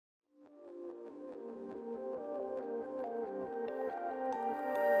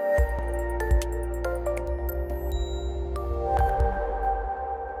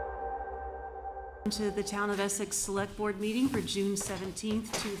To the Town of Essex Select Board meeting for June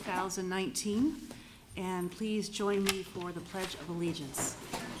 17th, 2019. And please join me for the Pledge of Allegiance.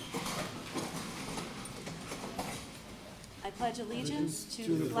 I pledge allegiance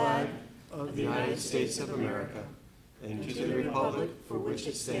to the flag of the United States of America and to the republic for which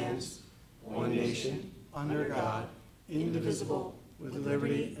it stands, one nation, under God, indivisible, with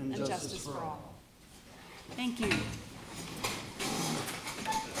liberty and justice for all. Thank you.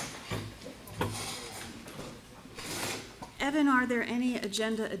 Evan, are there any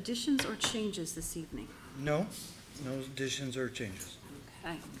agenda additions or changes this evening? No additions or changes.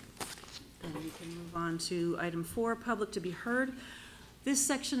 Okay. Then we can move on to item 4, public to be heard. This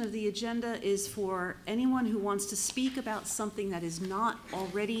section of the agenda is for anyone who wants to speak about something that is not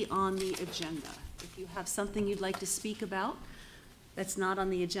already on the agenda. If you have something you'd like to speak about that's not on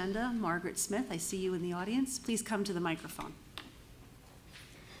the agenda, Margaret Smith, I see you in the audience. Please come to the microphone.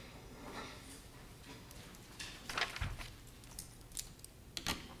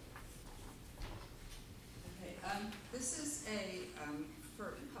 This is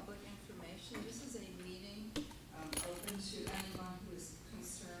for public information. This is a meeting open to anyone who is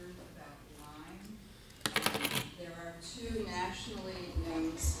concerned about Lyme. There are 2 nationally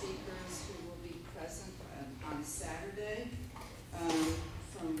known speakers who will be present on Saturday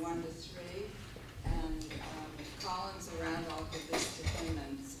from 1 to 3. And if Colin's around, I'll give this to him,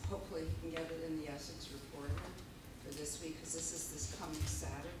 and hopefully he can get it in the Essex Reporter for this week, because this is this coming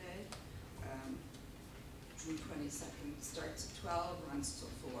Saturday. June 22nd, starts at 12, runs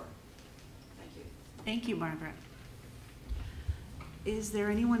till 4. Thank you. Thank you, Margaret. Is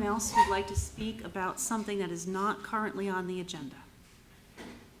there anyone else who'd like to speak about something that is not currently on the agenda?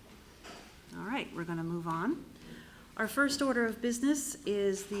 All right, we're going to move on. Our first order of business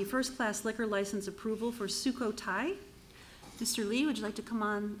is the first-class liquor license approval for Suko Thai. Mr. Lee, would you like to come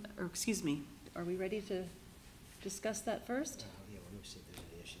on, or excuse me, are we ready to discuss that first? Yeah, let me see if there's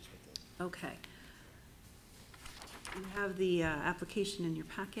any issues with it. Okay. You have the application in your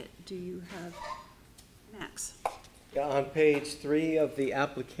packet. Do you have Max? Yeah, on page 3 of the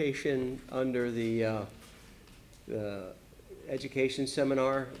application under the education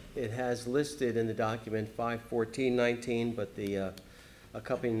seminar, it has listed in the document 5/14/19, but the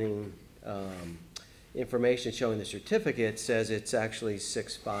accompanying information showing the certificate says it's actually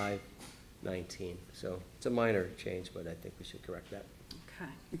 6/5/19. So it's a minor change, but I think we should correct that.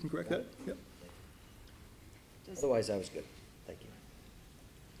 Okay. You can correct that? Yep. Otherwise, that was good. Thank you.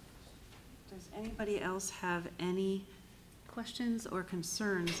 Does anybody else have any questions or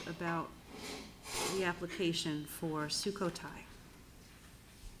concerns about the application for Suko Thai?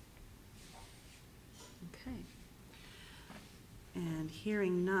 Okay. And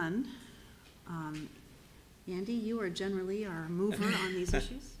hearing none, Andy, you are generally our mover on these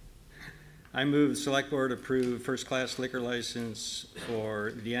issues. I move the Select Board approve first-class liquor license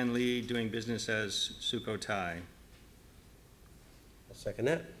for Deanne Lee doing business as Suko Thai. I'll second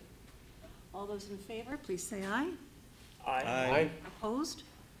that. All those in favor, please say aye. Aye. Opposed?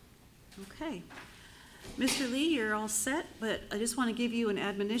 Okay. Mr. Lee, you're all set, but I just want to give you an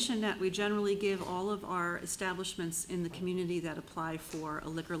admonition that we generally give all of our establishments in the community that apply for a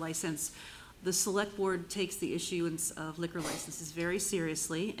liquor license. The Select Board takes the issuance of liquor licenses very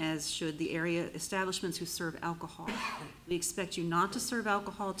seriously, as should the area establishments who serve alcohol. We expect you not to serve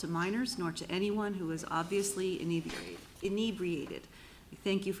alcohol to minors nor to anyone who is obviously inebriated. We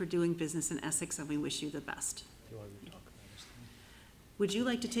thank you for doing business in Essex, and we wish you the best. Would you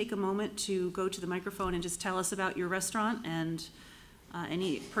like to take a moment to go to the microphone and just tell us about your restaurant and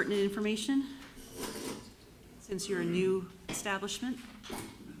any pertinent information, since you're a new establishment?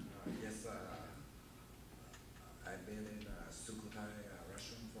 Yes, I've been in Suko Thai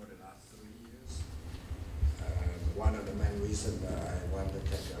restaurant for the last 3 years. One of the main reasons I wanted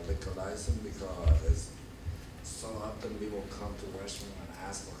to take a liquor license because so often people come to the restaurant and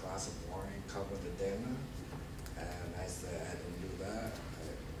ask for a glass of wine, cover the dinner, and I said I don't do that.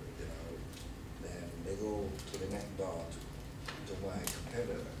 Then they go to the next door to my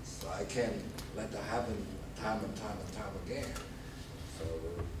competitors. So I can't let that happen time and time and time again. So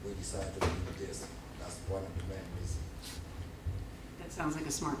we decided to do this. That's one of the main reasons. That sounds like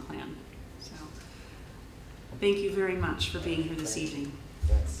a smart plan. So, thank you very much for being here this evening.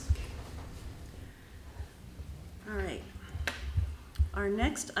 Thanks. All right. Our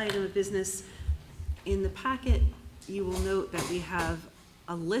next item of business, in the packet, you will note that we have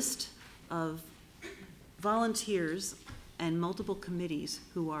a list of volunteers and multiple committees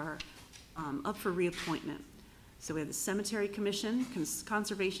who are up for reappointment. So we have the Cemetery Commission,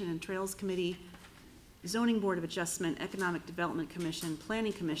 Conservation and Trails Committee, Zoning Board of Adjustment, Economic Development Commission,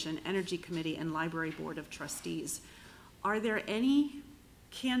 Planning Commission, Energy Committee, and Library Board of Trustees. Are there any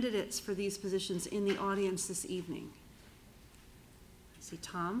candidates for these positions in the audience this evening? I see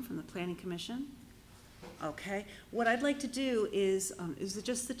Tom from the Planning Commission. Okay, what I'd like to do is it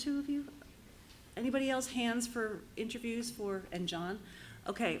just the two of you? Anybody else hands for interviews for, and John?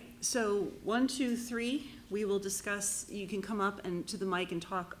 Okay, so 1, 2, 3, we will discuss, you can come up and to the mic and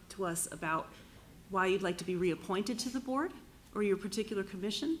talk to us about why you'd like to be reappointed to the board or your particular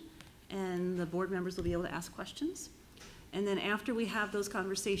commission, and the board members will be able to ask questions. And then after we have those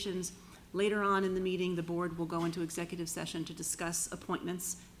conversations, later on in the meeting, the board will go into executive session to discuss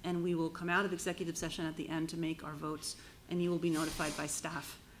appointments, and we will come out of executive session at the end to make our votes, and you will be notified by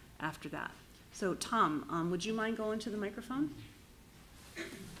staff after that. So Tom, would you mind going to the microphone?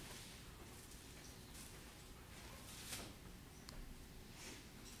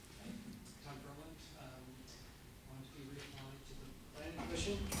 Tom Berland, wanted to be reappointed to the Planning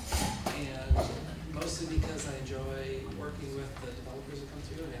Commission, and mostly because I enjoy working with the developers that come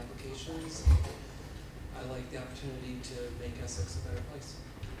through and applications. I like the opportunity to make Essex a better place.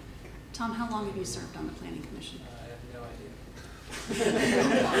 Tom, how long have you served on the Planning Commission? I have no idea.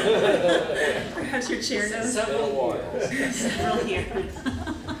 Perhaps your chair knows. Several years. Several years.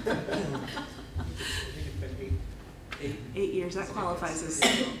 Eight. 8 years, that qualifies as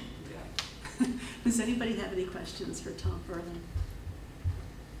several. Yeah. Does anybody have any questions for Tom Berland?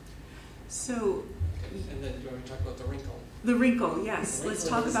 So, And then do you want me to talk about the wrinkle? the wrinkle, yes, The let's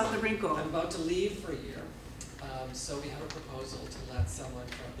wrinkle talk is about the wrinkle. I'm about to leave for a year, so we have a proposal to let someone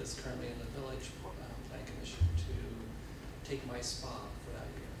that's currently in the village plan commission to take my spot for that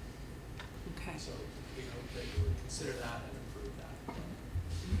year. Okay, So we hope that you would consider that and approve that.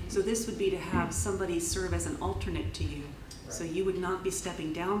 so this would be to have somebody serve as an alternate to you. So Right. you would not be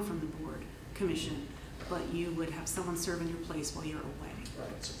stepping down from the board commission, but you would have someone serve in your place while you're away.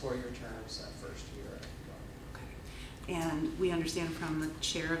 Right, so 4-year terms that first year. Okay. And we understand from the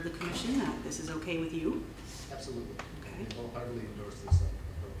chair of the commission that this is okay with you? Absolutely. Okay. We wholeheartedly endorse this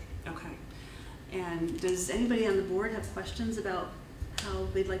approach. Okay. And does anybody on the board have questions about how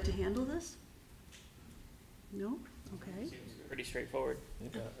they'd like to handle this? No? Okay. Seems pretty straightforward.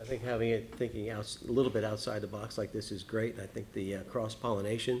 I think having it, thinking a little bit outside the box like this is great. I think the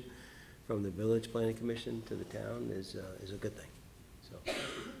cross-pollination from the village planning commission to the town is a good thing. So,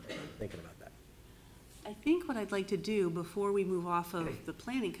 thinking about that. I think what I'd like to do before we move off of the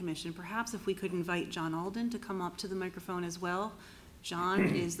planning commission, perhaps if we could invite John Alden to come up to the microphone as well.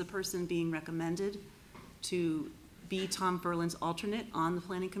 John is the person being recommended to be Tom Berland's alternate on the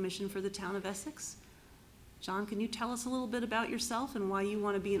planning commission for the town of Essex. John, can you tell us a little bit about yourself and why you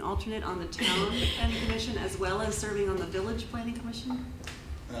want to be an alternate on the town planning commission as well as serving on the village planning commission?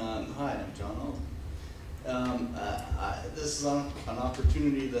 Hi, I'm John Alden. This is an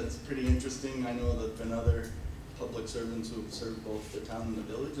opportunity that's pretty interesting. I know there've been other public servants who have served both the town and the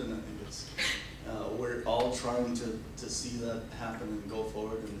village, and I think it's we're all trying to see that happen and go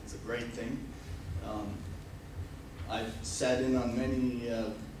forward, and it's a great thing. I've sat in on many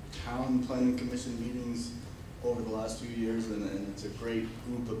town planning commission meetings over the last few years, and it's a great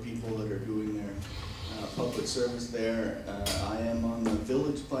group of people that are doing their public service there. I am on the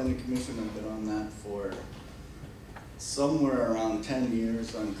village planning commission. I've been on that for somewhere around 10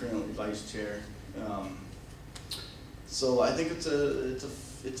 years. I'm currently vice chair. So I think it's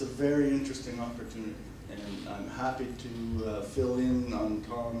a very interesting opportunity, and I'm happy to fill in on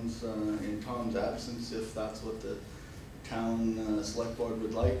Tom's absence if that's what the town select board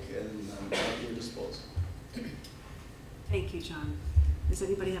would like, and I'm at your disposal. Thank you, John. Does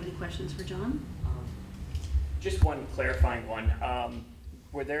anybody have any questions for John? Just one clarifying one.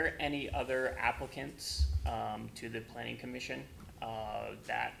 Were there any other applicants to the planning commission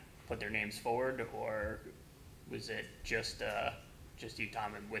that put their names forward, or was it just you,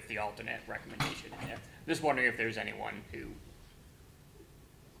 Tom, and with the alternate recommendation in there? Just wondering if there's anyone who.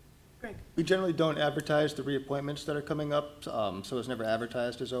 Greg? We generally don't advertise the reappointments that are coming up, so it's never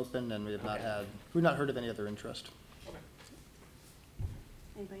advertised as open, and we have we've not heard of any other interest. Okay.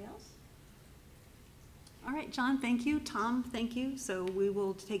 Anybody else? All right, John, thank you. Tom, thank you. So we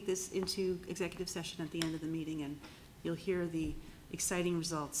will take this into executive session at the end of the meeting, and you'll hear the exciting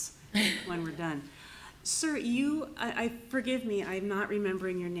results when we're done. Sir, forgive me, I'm not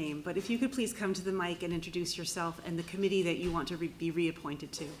remembering your name, but if you could please come to the mic and introduce yourself and the committee that you want to be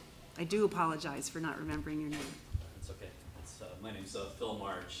reappointed to. I do apologize for not remembering your name. It's okay. My name's Phil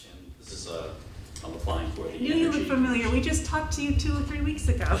March, and this is I'm applying for the I knew you looked familiar. We just talked to you 2 or 3 weeks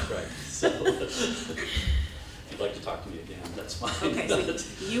ago. That's right. So, and like to talk to me again, that's fine. Okay,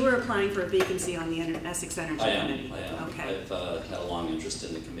 so you were applying for a vacancy on the Essex Energy Committee? I am. Okay. I've had a long interest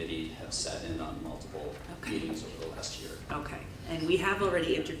in the committee, have sat in on multiple Okay. meetings over the last year. Okay, and we have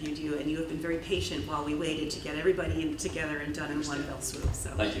already interviewed you, and you have been very patient while we waited to get everybody in together and done in one fell swoop,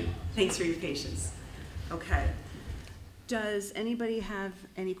 so. Thank you. Thanks for your patience. Okay. Does anybody have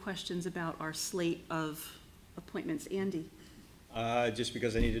any questions about our slate of appointments? Andy? Just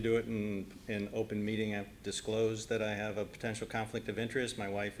because I need to do it in open meeting, I've disclosed that I have a potential conflict of interest. My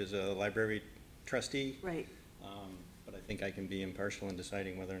wife is a library trustee. Right. But I think I can be impartial in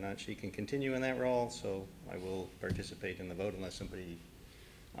deciding whether or not she can continue in that role, so I will participate in the vote unless somebody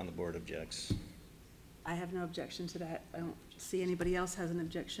on the board objects. I have no objection to that. I don't see anybody else has an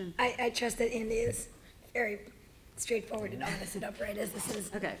objection. I trust that Andy is very straightforward and honest and upright as this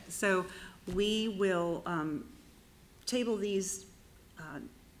is. Okay, so we will table these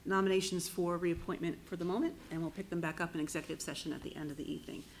nominations for reappointment for the moment, and we'll pick them back up in executive session at the end of the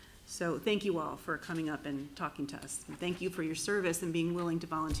evening. So thank you all for coming up and talking to us. And thank you for your service and being willing to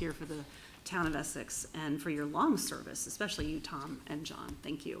volunteer for the town of Essex, and for your long service, especially you, Tom and John.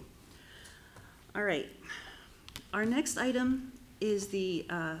 Thank you. All right. Our next item is the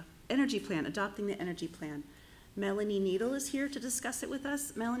energy plan, adopting the energy plan. Melanie Needle is here to discuss it with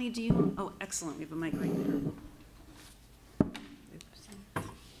us. Melanie, do you, oh, excellent, we have a mic right there.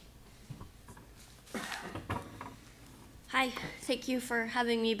 Hi, thank you for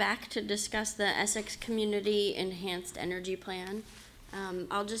having me back to discuss the Essex Community Enhanced Energy Plan.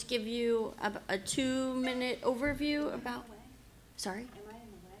 I'll just give you a 2-minute overview about, sorry? Am I in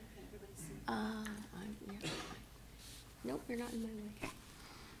the way? Can everybody see? Nope, you're not in my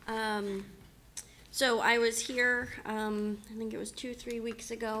way. So I was here, I think it was 2-3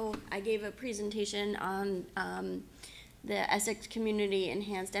 weeks ago. I gave a presentation on the Essex Community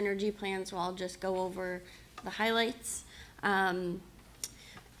Enhanced Energy Plan, so I'll just go over the highlights.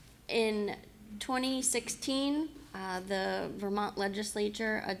 In 2016, the Vermont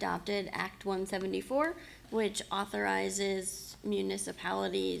legislature adopted Act 174, which authorizes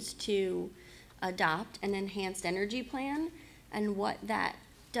municipalities to adopt an enhanced energy plan. And what that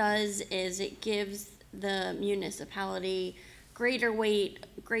does is it gives the municipality greater weight,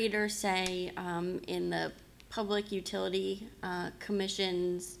 greater say in the Public Utility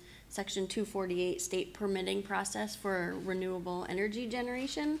Commission's Section 248 state permitting process for renewable energy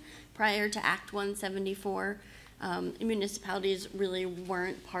generation. Prior to Act 174, municipalities really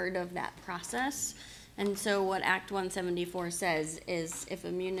weren't part of that process. And so what Act 174 says is if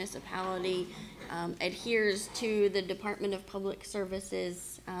a municipality adheres to the Department of Public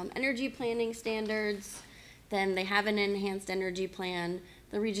Services energy planning standards, then they have an enhanced energy plan.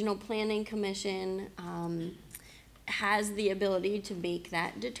 The Regional Planning Commission has the ability to make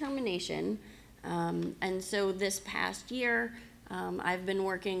that determination. And so this past year, I've been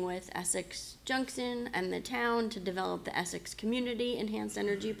working with Essex Junction and the town to develop the Essex Community Enhanced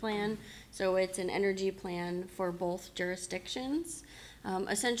Energy Plan. So it's an energy plan for both jurisdictions.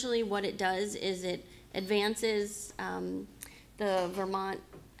 Essentially what it does is it advances the Vermont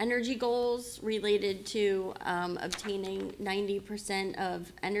energy goals related to obtaining 90%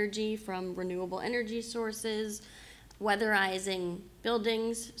 of energy from renewable energy sources, weatherizing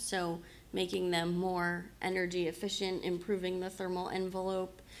buildings, so making them more energy efficient, improving the thermal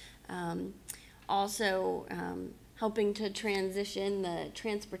envelope. Also helping to transition the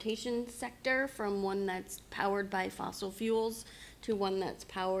transportation sector from one that's powered by fossil fuels to one that's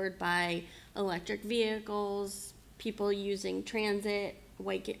powered by electric vehicles, people using transit,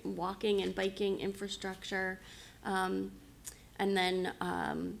 walking and biking infrastructure, and then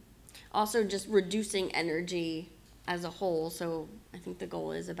also just reducing energy as a whole. So I think the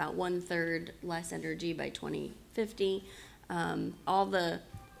goal is about 1/3 less energy by 2050. All the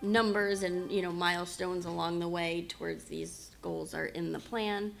numbers and milestones along the way towards these goals are in the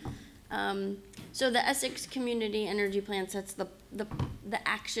plan. So the Essex Community Energy Plan sets the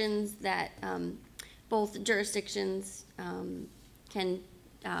actions that both jurisdictions can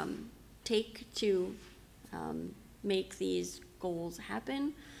take to make these goals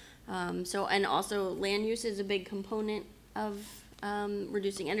happen. And also land use is a big component of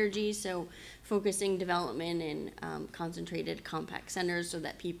reducing energy, so focusing development in concentrated compact centers so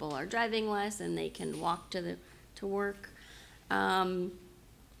that people are driving less and they can walk to work.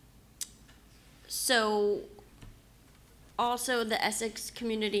 So also the Essex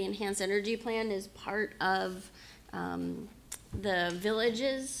Community Enhanced Energy Plan is part of the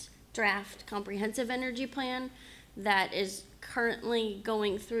Village's draft comprehensive energy plan that is currently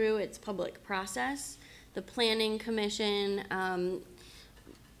going through its public process. The Planning Commission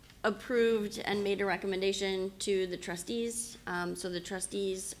approved and made a recommendation to the trustees. So the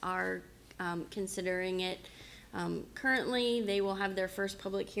trustees are considering it. Currently, they will have their first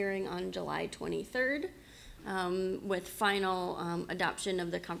public hearing on July 23rd, with final adoption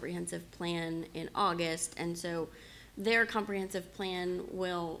of the comprehensive plan in August. And so their comprehensive plan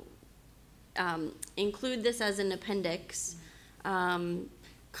will include this as an appendix.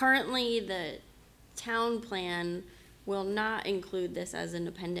 Currently, the town plan will not include this as an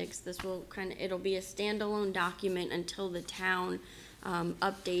appendix. This will it'll be a standalone document until the town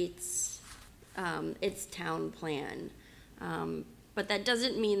updates its town plan. But that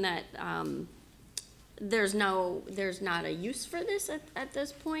doesn't mean that there's not a use for this at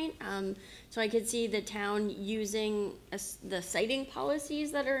this point. So I could see the town using the siting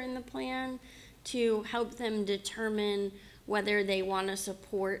policies that are in the plan to help them determine whether they want to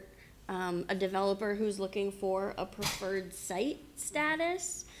support a developer who's looking for a preferred site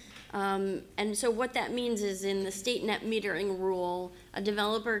status. And so what that means is in the state net metering rule, a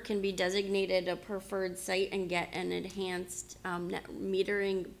developer can be designated a preferred site and get an enhanced net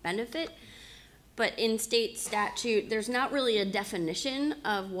metering benefit. But in state statute, there's not really a definition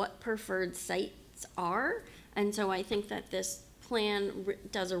of what preferred sites are. And so I think that this plan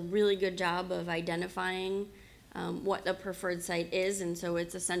does a really good job of identifying what a preferred site is. And so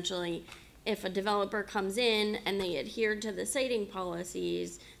it's essentially, if a developer comes in and they adhere to the siting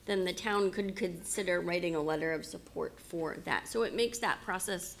policies, then the town could consider writing a letter of support for that. So it makes that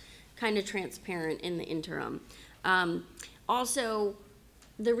process kind of transparent in the interim. Also,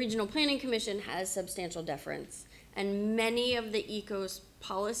 the Regional Planning Commission has substantial deference, and many of the ECOS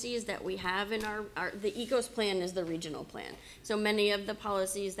policies that we have in the ECOS plan is the regional plan. So many of the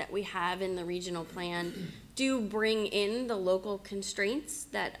policies that we have in the regional plan do bring in the local constraints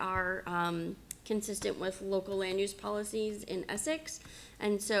that are consistent with local land use policies in Essex.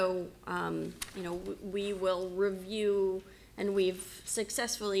 And so, you know, we will review, and we've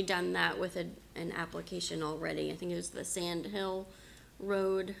successfully done that with an application already. I think it was the Sand Hill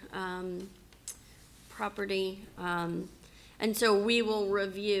Road property. And so we will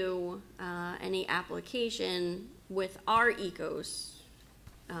review any application with our ECOS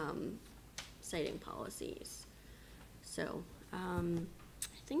siting policies. So I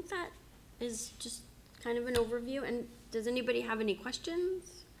think that is just kind of an overview. And does anybody have any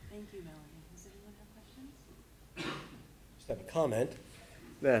questions? Thank you, Melanie. Does anyone have questions? Just have a comment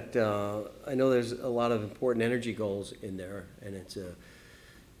that I know there's a lot of important energy goals in there, and it's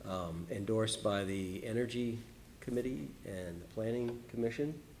endorsed by the Energy Committee and the Planning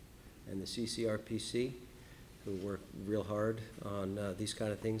Commission and the CCRPC, who work real hard on these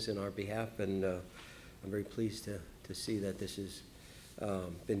kind of things in our behalf, and I'm very pleased to see that this has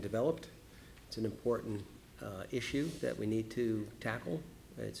been developed. It's an important issue that we need to tackle.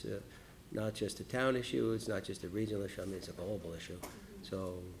 It's not just a town issue, it's not just a regional issue, I mean, it's a global issue.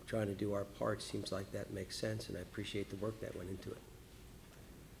 So trying to do our part seems like that makes sense, and I appreciate the work that went into it.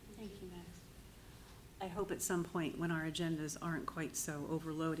 Thank you, Max. I hope at some point when our agendas aren't quite so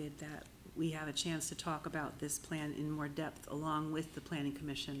overloaded that we have a chance to talk about this plan in more depth along with the Planning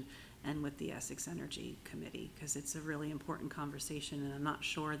Commission and with the Essex Energy Committee, because it's a really important conversation, and I'm not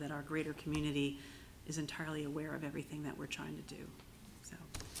sure that our greater community is entirely aware of everything that we're trying to do. So,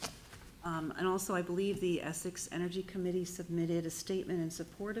 and also I believe the Essex Energy Committee submitted a statement in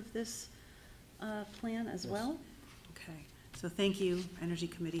support of this plan as well. Okay, so thank you, Energy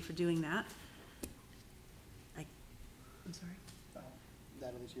Committee, for doing that. I'm sorry?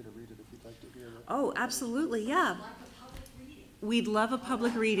 Natalie's here to read it if you'd like to hear it. Oh, absolutely, yeah. We'd love a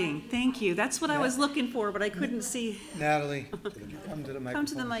public reading. Thank you. That's what I was looking for, but I couldn't see. Natalie, come to the microphone. Come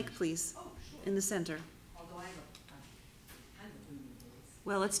to the mic, please, in the center.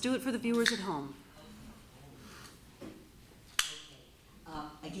 Well, let's do it for the viewers at home.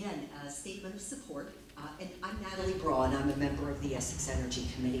 Again, a statement of support. And I'm Natalie Braun. I'm a member of the Essex Energy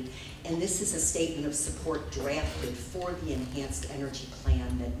Committee. And this is a statement of support drafted for the enhanced energy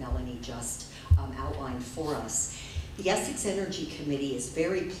plan that Melanie just outlined for us. The Essex Energy Committee is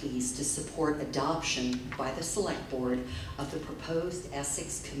very pleased to support adoption by the Select Board of the proposed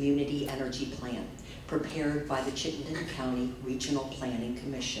Essex Community Energy Plan, prepared by the Chittenden County Regional Planning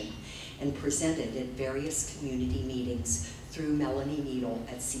Commission and presented at various community meetings through Melanie Needle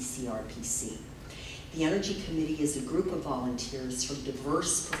at CCRPC. The Energy Committee is a group of volunteers from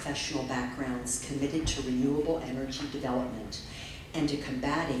diverse professional backgrounds committed to renewable energy development and to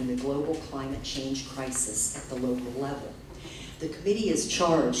combating the global climate change crisis at the local level. The committee is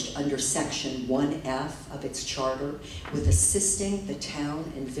charged under Section 1F of its charter with assisting the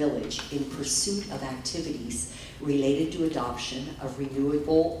town and village in pursuit of activities related to adoption of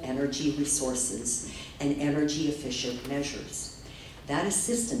renewable energy resources and energy efficient measures. That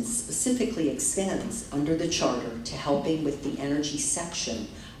assistance specifically extends under the charter to helping with the energy section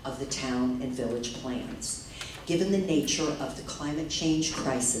of the town and village plans. Given the nature of the climate change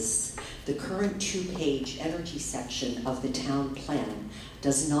crisis, the current 2-page energy section of the town plan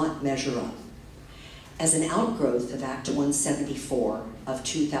does not measure up. As an outgrowth of Act 174 of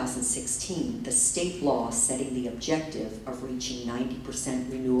 2016, the state law setting the objective of reaching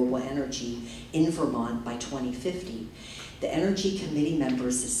 90% renewable energy in Vermont by 2050, the Energy Committee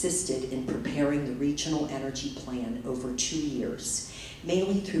members assisted in preparing the Regional Energy Plan over 2 years,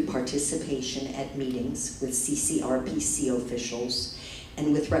 mainly through participation at meetings with CCRPC officials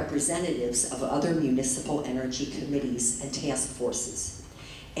and with representatives of other municipal energy committees and task forces.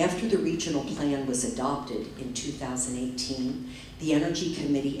 After the regional plan was adopted in 2018, the Energy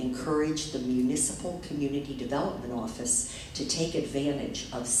Committee encouraged the Municipal Community Development Office to take advantage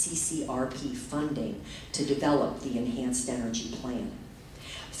of CCRP funding to develop the Enhanced Energy Plan.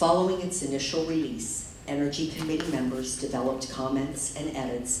 Following its initial release, Energy Committee members developed comments and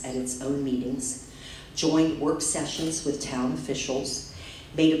edits at its own meetings, joined work sessions with town officials,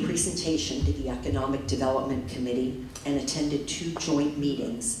 made a presentation to the Economic Development Committee, and attended 2 joint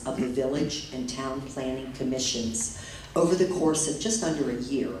meetings of the Village and Town Planning Commissions over the course of just under a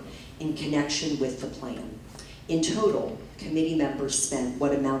year in connection with the plan. In total, committee members spent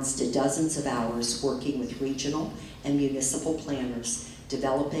what amounts to dozens of hours working with regional and municipal planners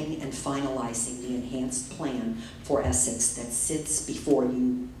developing and finalizing the enhanced plan for Essex that sits before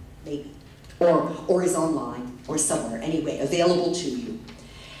you, maybe, or is online, or somewhere, anyway, available to you.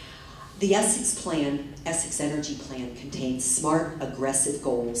 The Essex Energy Plan contains smart, aggressive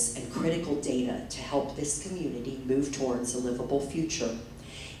goals and critical data to help this community move towards a livable future.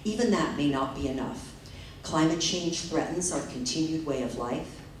 Even that may not be enough. Climate change threatens our continued way of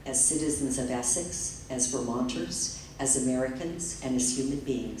life as citizens of Essex, as Vermonters, as Americans, and as human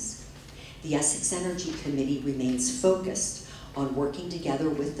beings. The Essex Energy Committee remains focused on working together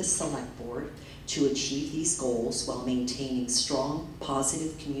with the Select Board to achieve these goals while maintaining strong,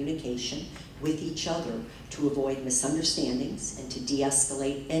 positive communication with each other to avoid misunderstandings and to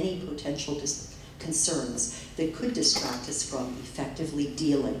de-escalate any potential concerns that could distract us from effectively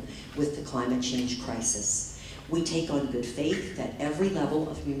dealing with the climate change crisis. We take on good faith that every level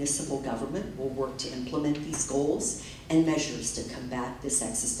of municipal government will work to implement these goals and measures to combat this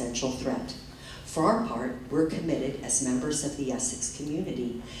existential threat. For our part, we're committed as members of the Essex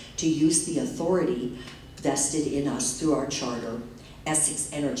community to use the authority vested in us through our charter, Essex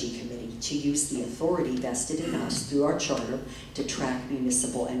Energy Committee, to use the authority vested in us through our charter to track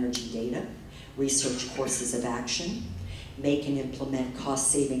municipal energy data, research courses of action, make and implement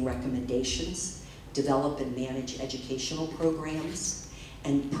cost-saving recommendations, develop and manage educational programs,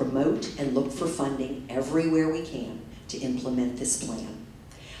 and promote and look for funding everywhere we can to implement this plan.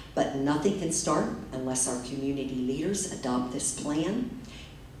 But nothing can start unless our community leaders adopt this plan.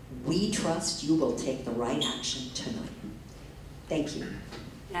 We trust you will take the right action tonight. Thank you.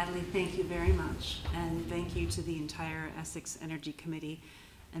 Natalie, thank you very much. And thank you to the entire Essex Energy Committee.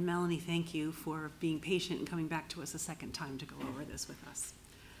 And Melanie, thank you for being patient and coming back to us a second time to go over this with us.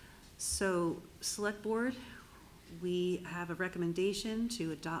 So, Select Board, we have a recommendation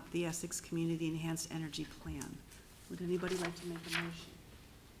to adopt the Essex Community Enhanced Energy Plan. Would anybody like to make a motion?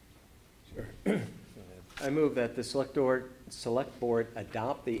 Sure. I move that the Select Board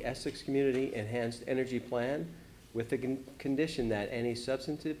adopt the Essex Community Enhanced Energy Plan with the condition that any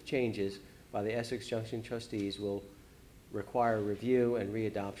substantive changes by the Essex Junction trustees will require review and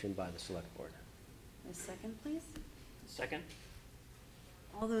readoption by the Select Board. A second, please. Second?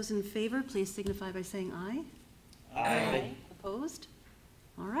 All those in favor, please signify by saying aye. Aye. Opposed?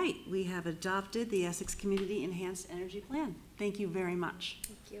 All right, we have adopted the Essex Community Enhanced Energy Plan. Thank you very much.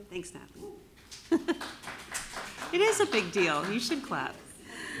 Thank you. Thanks, Natalie. It is a big deal. You should clap.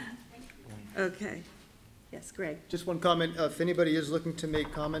 Okay. Yes, Greg. Just one comment. If anybody is looking to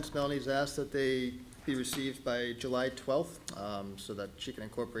make comments, Melanie's asked that they be received by July 12th so that she can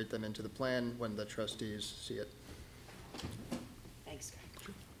incorporate them into the plan when the trustees see it. Thanks,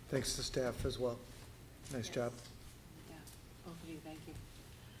 Greg. Thanks to staff as well. Nice job. Yeah, both of you, thank you.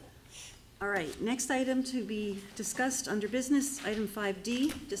 All right, next item to be discussed under business, item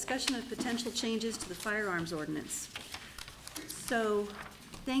 5D, discussion of potential changes to the firearms ordinance. So,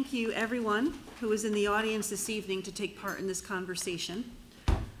 thank you everyone who is in the audience this evening to take part in this conversation.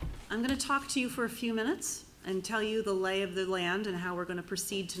 I'm going to talk to you for a few minutes, and tell you the lay of the land and how we're going to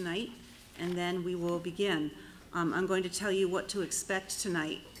proceed tonight, and then we will begin. I'm going to tell you what to expect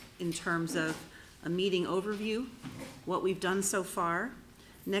tonight in terms of a meeting overview, what we've done so far,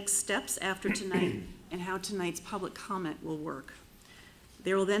 next steps after tonight, and how tonight's public comment will work.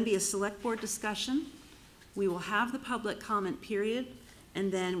 There will then be a select board discussion. We will have the public comment period,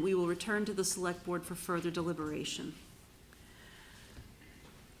 and then we will return to the select board for further deliberation.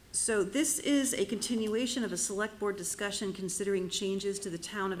 So this is a continuation of a select board discussion considering changes to the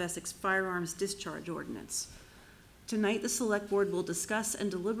Town of Essex firearms discharge ordinance. Tonight, the select board will discuss and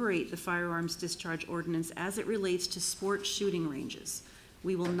deliberate the firearms discharge ordinance as it relates to sports shooting ranges.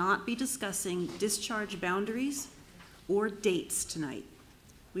 We will not be discussing discharge boundaries or dates tonight.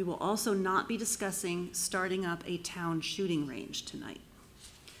 We will also not be discussing starting up a town shooting range tonight.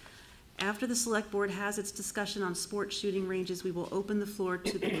 After the select board has its discussion on sports shooting ranges, we will open the floor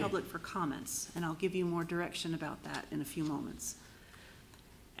to the public for comments, and I'll give you more direction about that in a few moments.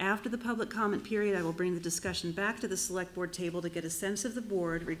 After the public comment period, I will bring the discussion back to the select board table to get a sense of the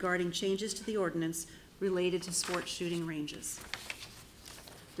board regarding changes to the ordinance related to sports shooting ranges.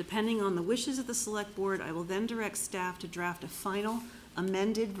 Depending on the wishes of the select board, I will then direct staff to draft a final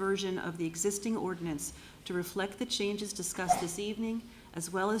amended version of the existing ordinance to reflect the changes discussed this evening, as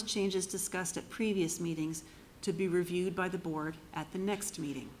well as changes discussed at previous meetings to be reviewed by the board at the next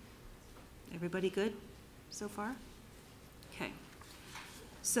meeting. Everybody good so far? Okay.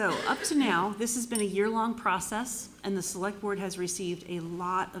 So up to now, this has been a year-long process, and the select board has received a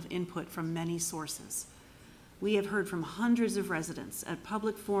lot of input from many sources. We have heard from hundreds of residents at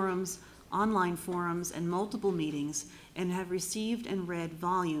public forums, online forums, and multiple meetings, and have received and read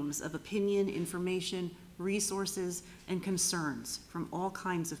volumes of opinion, information, resources, and concerns from all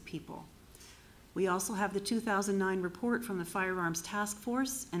kinds of people. We also have the 2009 report from the Firearms Task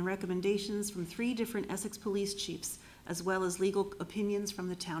Force and recommendations from 3 different Essex police chiefs, as well as legal opinions from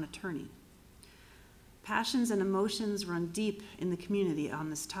the town attorney. Passions and emotions run deep in the community on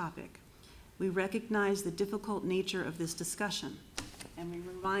this topic. We recognize the difficult nature of this discussion, and we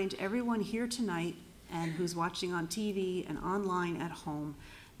remind everyone here tonight and who's watching on TV and online at home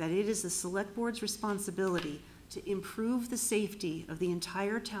that it is the select board's responsibility to improve the safety of the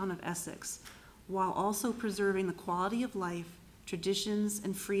entire town of Essex while also preserving the quality of life, traditions,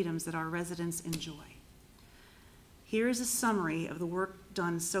 and freedoms that our residents enjoy. Here is a summary of the work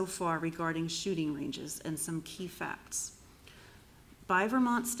done so far regarding shooting ranges and some key facts. By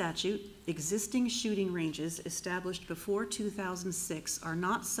Vermont statute, existing shooting ranges established before 2006 are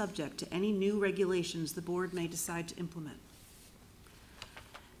not subject to any new regulations the board may decide to implement.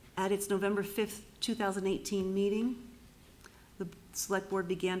 At its November 5th, 2018 meeting, the select board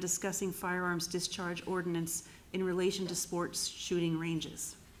began discussing firearms discharge ordinance in relation to sports shooting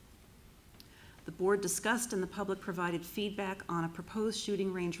ranges. The board discussed and the public provided feedback on a proposed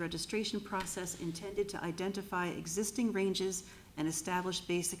shooting range registration process intended to identify existing ranges and establish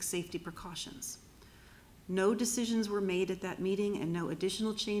basic safety precautions. No decisions were made at that meeting, and no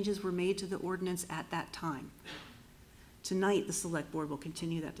additional changes were made to the ordinance at that time. Tonight, the select board will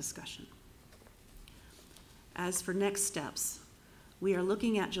continue that discussion. As for next steps, we are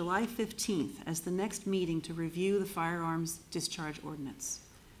looking at July 15th as the next meeting to review the firearms discharge ordinance.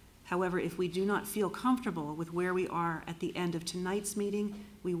 However, if we do not feel comfortable with where we are at the end of tonight's meeting,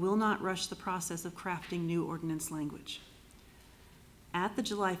 we will not rush the process of crafting new ordinance language. At the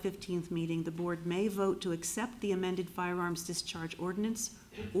July 15th meeting, the board may vote to accept the amended firearms discharge ordinance,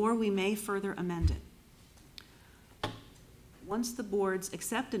 or we may further amend it. Once the boards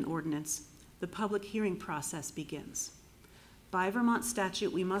accept an ordinance, the public hearing process begins. By Vermont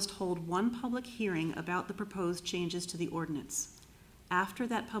statute, we must hold one public hearing about the proposed changes to the ordinance. After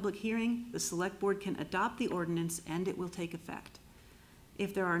that public hearing, the select board can adopt the ordinance and it will take effect.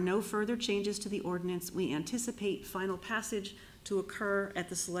 If there are no further changes to the ordinance, we anticipate final passage to occur at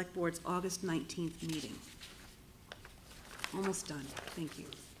the select board's August 19th meeting. Almost done, thank you.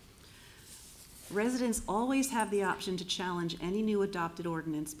 Residents always have the option to challenge any new adopted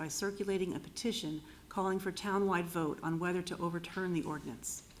ordinance by circulating a petition calling for townwide vote on whether to overturn the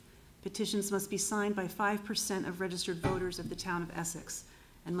ordinance. Petitions must be signed by 5% of registered voters of the town of Essex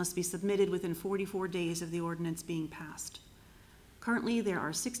and must be submitted within 44 days of the ordinance being passed. Currently, there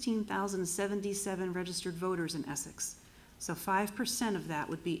are 16,077 registered voters in Essex, so 5% of that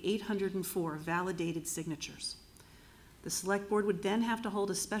would be 804 validated signatures. The select board would then have to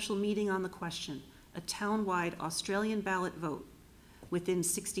hold a special meeting on the question, a town-wide Australian ballot vote, within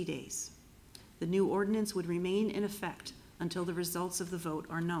 60 days. The new ordinance would remain in effect until the results of the vote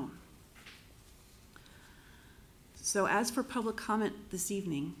are known. So as for public comment this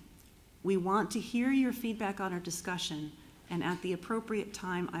evening, We want to hear your feedback on our discussion, and at the appropriate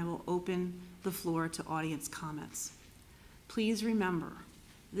time, I will open the floor to audience comments. Please remember,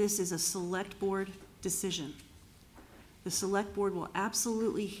 this is a select board decision. The select board will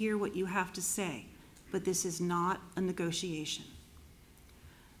absolutely hear what you have to say, but this is not a negotiation.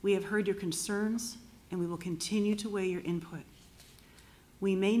 We have heard your concerns, and we will continue to weigh your input.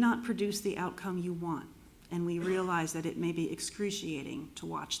 We may not produce the outcome you want, and we realize that it may be excruciating to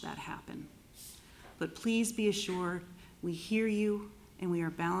watch that happen. But please be assured we hear you, and we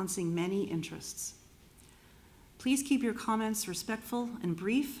are balancing many interests. Please keep your comments respectful and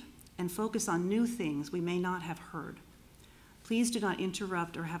brief, and focus on new things we may not have heard. Please do not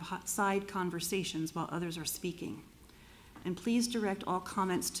interrupt or have side conversations while others are speaking. And please direct all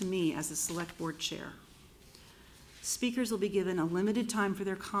comments to me as the select board chair. Speakers will be given a limited time for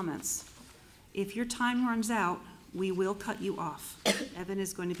their comments. If your time runs out, we will cut you off. Evan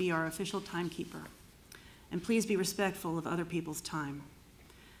is going to be our official timekeeper. And please be respectful of other people's time.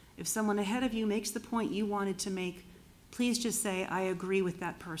 If someone ahead of you makes the point you wanted to make, please just say, I agree with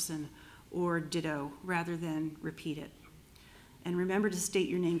that person, or ditto, rather than repeat it. And remember to state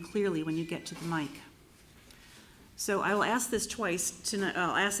your name clearly when you get to the mic. So I will ask this twice tonight.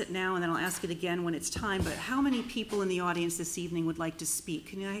 I'll ask it now, and then I'll ask it again when it's time, but how many people in the audience this evening would like to speak?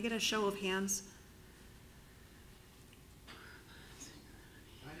 Can I get a show of hands?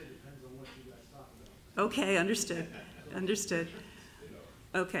 It depends on what you guys talk about. Okay, understood, understood.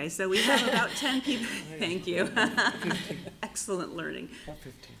 Okay, so we have about 10 people. Thank you. Excellent learning.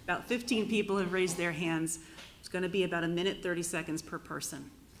 About 15 people have raised their hands. It's going to be about 1 minute, 30 seconds per person.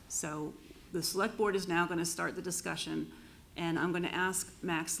 So the select board is now going to start the discussion, and I'm going to ask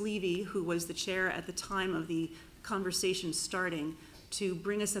Max Levy, who was the chair at the time of the conversation starting, to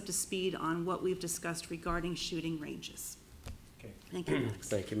bring us up to speed on what we've discussed regarding shooting ranges. Okay. Thank you, Max.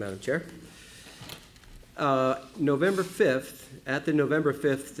 Thank you, Madam Chair. November 5th, at the November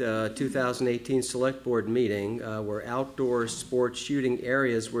 5th, 2018 Select Board meeting, where outdoor sports shooting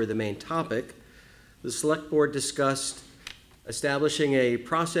areas were the main topic, the Select Board discussed establishing a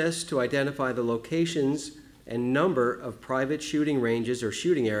process to identify the locations and number of private shooting ranges or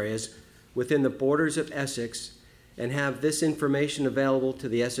shooting areas within the borders of Essex and have this information available to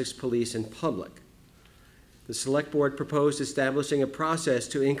the Essex Police and public. The Select Board proposed establishing a process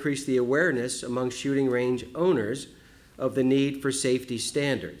to increase the awareness among shooting range owners of the need for safety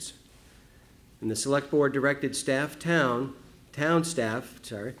standards. And the Select Board directed town staff,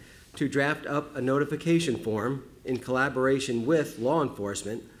 to draft up a notification form in collaboration with law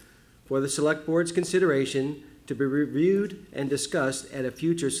enforcement for the Select Board's consideration to be reviewed and discussed at a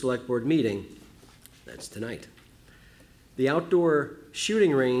future Select Board meeting. That's tonight. The outdoor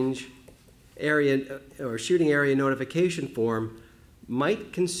shooting range area or shooting area notification form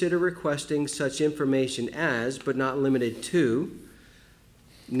might consider requesting such information as, but not limited to,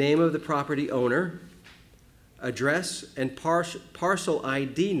 name of the property owner, address and parcel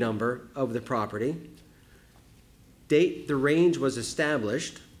ID number of the property, date the range was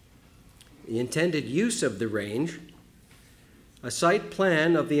established, the intended use of the range, a site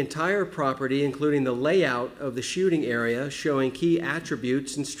plan of the entire property including the layout of the shooting area showing key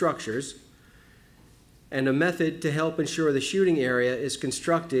attributes and structures, and a method to help ensure the shooting area is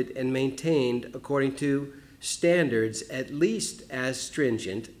constructed and maintained according to standards at least as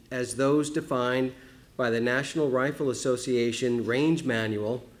stringent as those defined by the National Rifle Association Range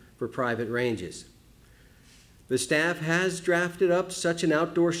Manual for private ranges. The staff has drafted up such an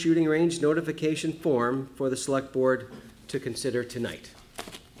outdoor shooting range notification form for the Select Board to consider tonight.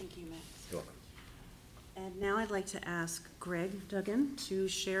 Thank you, Max. You're welcome. And now I'd like to ask Greg Duggan to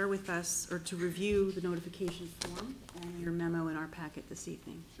share with us, or to review the notification form and your memo in our packet this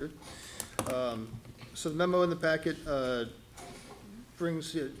evening. Sure. So the memo in the packet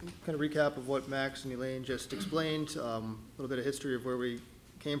brings a kind of recap of what Max and Elaine just explained, a little bit of history of where we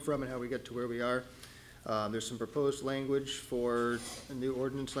came from and how we get to where we are. There's some proposed language for a new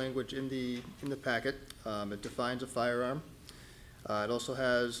ordinance language in the packet. It defines a firearm. It also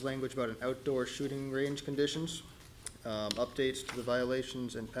has language about an outdoor shooting range conditions, updates to the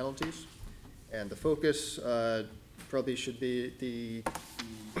violations and penalties, and the focus probably should be the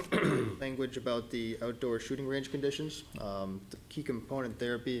language about the outdoor shooting range conditions. The key component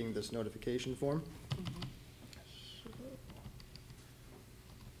there being this notification form.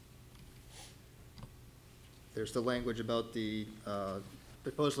 There's the language about the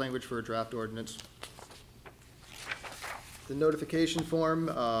proposed language for a draft ordinance. The notification form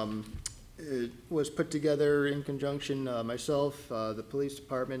it was put together in conjunction, myself, the police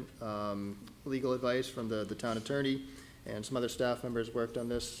department, legal advice from the town attorney, and some other staff members worked on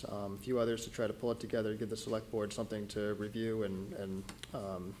this, a few others to try to pull it together, give the select board something to review and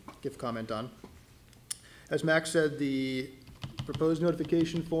give comment on. As Max said, the proposed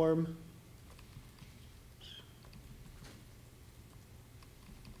notification form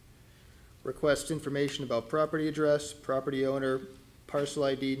requests information about property address, property owner, parcel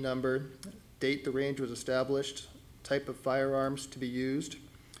ID number, date the range was established, type of firearms to be used,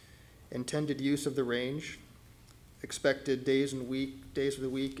 intended use of the range, expected days of the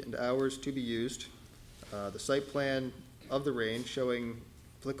week and hours to be used, the site plan of the range showing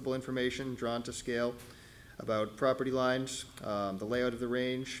applicable information drawn to scale about property lines, the layout of the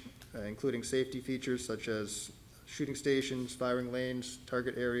range, including safety features such as shooting stations, firing lanes,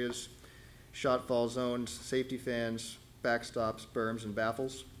 target areas, shot fall zones, safety fans, backstops, berms, and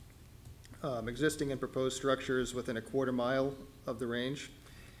baffles. Existing and proposed structures within a quarter mile of the range,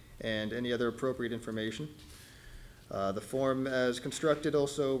 and any other appropriate information. The form as constructed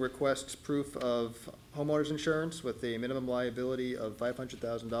also requests proof of homeowner's insurance with a minimum liability of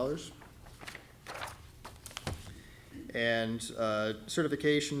 $500,000. And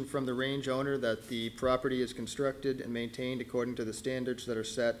certification from the range owner that the property is constructed and maintained according to the standards that are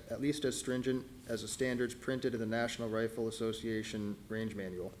set, at least as stringent as the standards printed in the National Rifle Association Range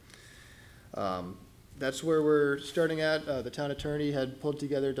Manual. That's where we're starting at. The town attorney had pulled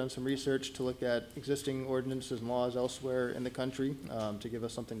together, done some research to look at existing ordinances and laws elsewhere in the country to give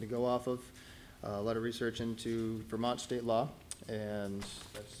us something to go off of. A lot of research into Vermont state law, and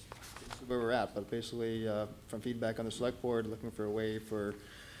that's where we're at. But basically, from feedback on the select board, looking for a way for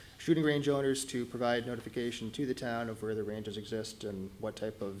shooting range owners to provide notification to the town of where the ranges exist and what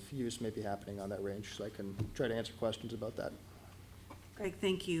type of use may be happening on that range, so I can try to answer questions about that. Greg,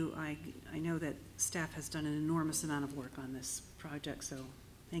 thank you. I know that staff has done an enormous amount of work on this project, so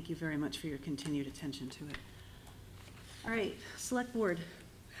thank you very much for your continued attention to it. All right, Select Board,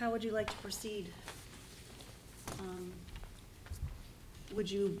 how would you like to proceed?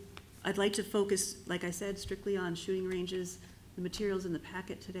 I'd like to focus, like I said, strictly on shooting ranges, the materials in the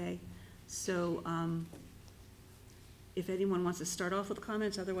packet today. So if anyone wants to start off with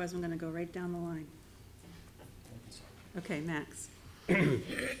comments, otherwise I'm going to go right down the line. Okay, Max.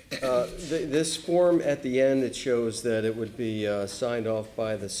 This form at the end, it shows that it would be signed off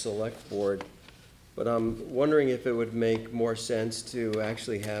by the select board, but I'm wondering if it would make more sense to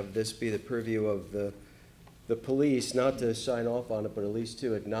actually have this be the purview of the police, not to sign off on it, but at least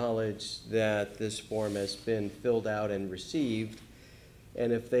to acknowledge that this form has been filled out and received,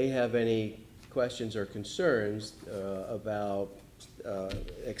 and if they have any questions or concerns about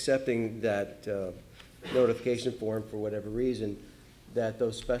accepting that notification form for whatever reason, that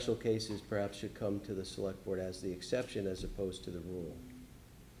those special cases perhaps should come to the select board as the exception as opposed to the rule.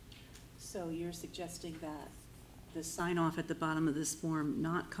 So you're suggesting that the sign off at the bottom of this form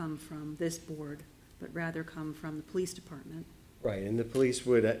not come from this board, but rather come from the police department? Right, and the police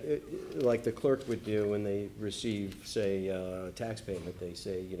would, like the clerk would do when they receive, say, tax payment, they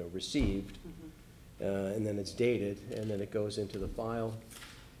say, you know, received, and then it's dated, and then it goes into the file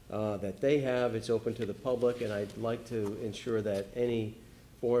that they have. It's open to the public, and I'd like to ensure that any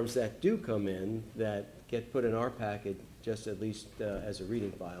forms that do come in that get put in our packet, just at least as a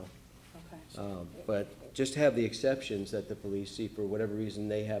reading file. Okay. But just have the exceptions that the police see for whatever reason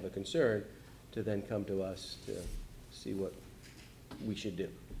they have a concern, to then come to us to see what we should do.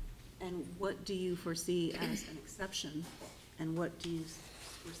 And what do you foresee as an exception, and what do you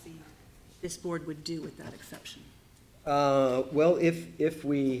foresee this board would do with that exception? Well, if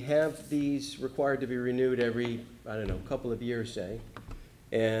we have these required to be renewed every, I don't know, couple of years, say,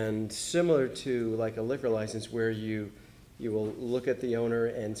 and similar to like a liquor license where you will look at the owner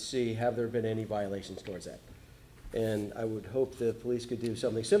and see, have there been any violations towards that? And I would hope the police could do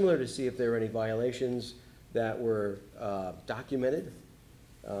something similar to see if there were any violations that were documented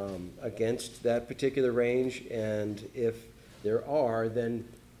against that particular range, and if there are, then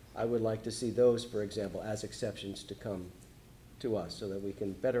I would like to see those, for example, as exceptions to come to us so that we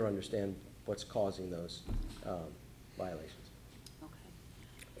can better understand what's causing those violations. Okay.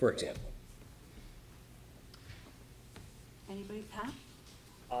 For example. Anybody, Pat?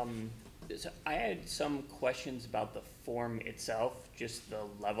 So I had some questions about the form itself, just the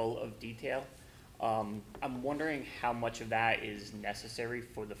level of detail. I'm wondering how much of that is necessary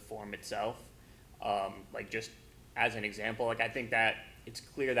for the form itself. Like just as an example, like I think that it's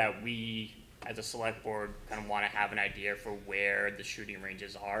clear that we, as a select board, kind of want to have an idea for where the shooting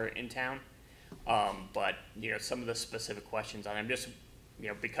ranges are in town. But, you know, some of the specific questions on them, just, you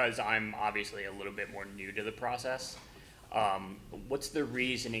know, because I'm obviously a little bit more new to the process, what's the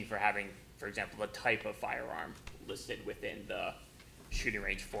reasoning for having, for example, the type of firearm listed within the shooting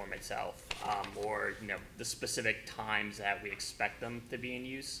range form itself, or, you know, the specific times that we expect them to be in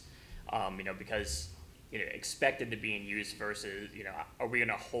use. You know, because, you know, expected to be in use versus, you know, are we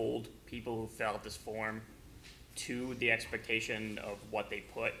gonna hold people who fill out this form to the expectation of what they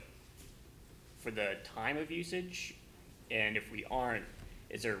put for the time of usage? And if we aren't,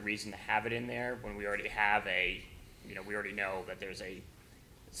 is there a reason to have it in there when we already have a, you know, we already know that there's a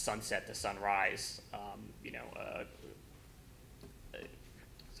sunset to sunrise, you know,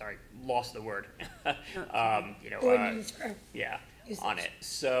 sorry, lost the word. You know, Ordinance for yeah, usage. on it.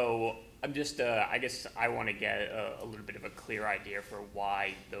 So I'm just, I guess I want to get a little bit of a clear idea for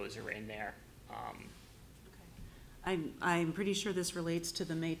why those are in there. I'm pretty sure this relates to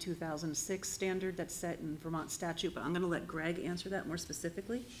the May 2006 standard that's set in Vermont statute, but I'm going to let Greg answer that more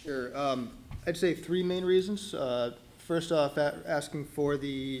specifically. Sure. I'd say three main reasons. First off, asking for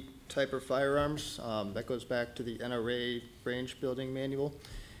the type of firearms. That goes back to the NRA range building manual,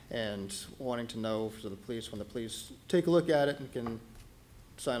 and wanting to know for the police, when the police take a look at it and can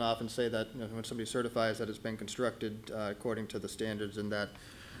sign off and say that, you know, when somebody certifies that it's been constructed according to the standards in that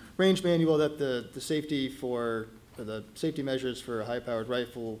range manual, that the safety for, or the safety measures for a high-powered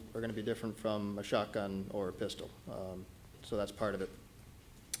rifle are going to be different from a shotgun or a pistol. So that's part of it.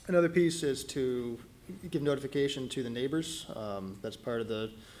 Another piece is to give notification to the neighbors. That's part of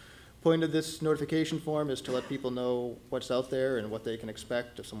the point of this notification form, is to let people know what's out there and what they can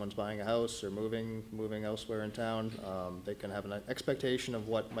expect. If someone's buying a house or moving elsewhere in town, they can have an expectation of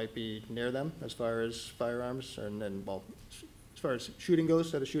what might be near them as far as firearms and well, as far as shooting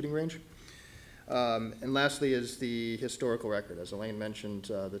goes at a shooting range. And lastly is the historical record. As Elaine mentioned,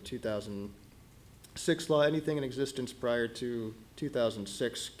 the 2006 law, anything in existence prior to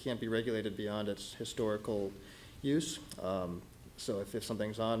 2006 can't be regulated beyond its historical use. So if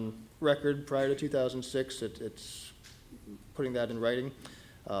something's on record prior to 2006, it's putting that in writing.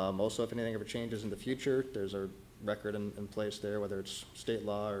 Also, if anything ever changes in the future, there's a record in place there, whether it's state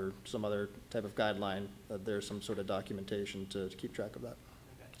law or some other type of guideline, there's some sort of documentation to keep track of that.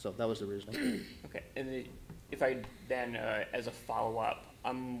 So that was the reasoning. Okay, and if I then, as a follow-up,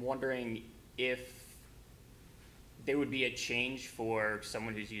 I'm wondering if there would be a change for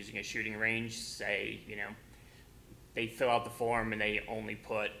someone who's using a shooting range, say, you know, they fill out the form and they only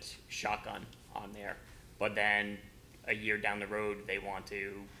put shotgun on there, but then a year down the road, they want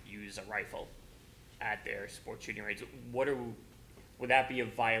to use a rifle at their sports shooting range. Would that be a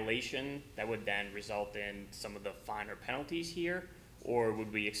violation that would then result in some of the finer penalties here? Or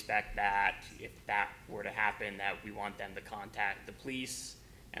would we expect that if that were to happen, that we want them to contact the police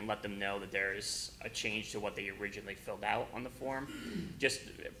and let them know that there's a change to what they originally filled out on the form? Just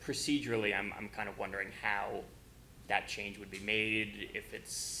procedurally, I'm kind of wondering how that change would be made, if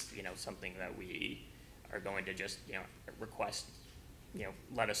it's, you know, something that we are going to just, you know, request, you know,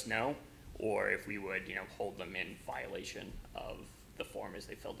 let us know, or if we would, you know, hold them in violation of the form as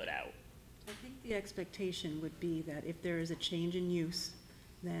they filled it out. I think the expectation would be that if there is a change in use,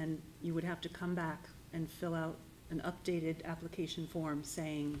 then you would have to come back and fill out an updated application form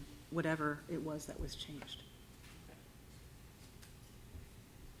saying whatever it was that was changed.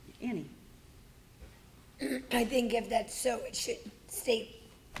 Annie? I think if that's so, it should state,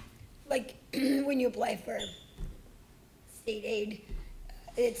 like, when you apply for state aid,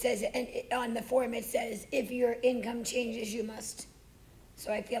 it says, and on the form it says, if your income changes, you must.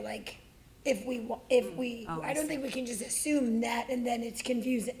 So I feel like I don't think we can just assume that and then it's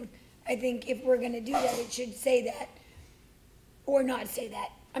confusing. I think if we're gonna do that, it should say that, or not say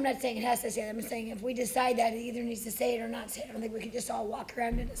that. I'm not saying it has to say that, I'm saying if we decide that, it either needs to say it or not say it. I don't think we can just all walk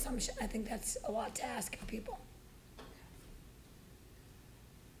around in assumption. I think that's a lot to ask of people.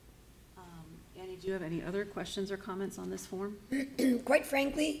 Annie, do you have any other questions or comments on this form? Quite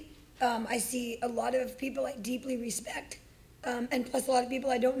frankly, I see a lot of people I deeply respect, and plus a lot of people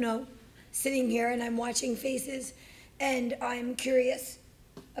I don't know, sitting here, and I'm watching faces, and I'm curious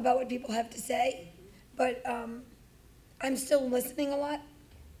about what people have to say, but I'm still listening a lot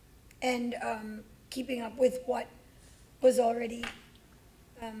and keeping up with what was already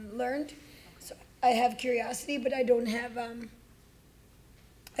learned. So I have curiosity, but I don't have, I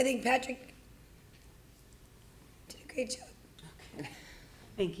think Patrick did a great job.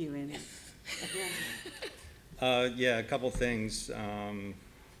 Thank you, Annie. Yeah, a couple things.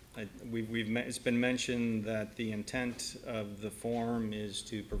 It's been mentioned that the intent of the form is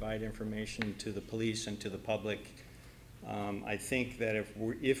to provide information to the police and to the public. I think that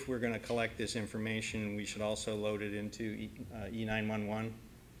if we're going to collect this information, we should also load it into E911.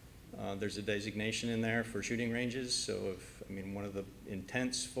 There's a designation in there for shooting ranges, so one of the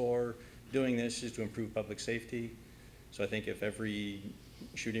intents for doing this is to improve public safety. So I think if every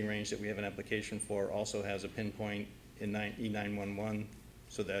shooting range that we have an application for also has a pinpoint in E911,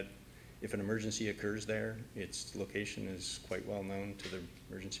 so that if an emergency occurs there, its location is quite well known to the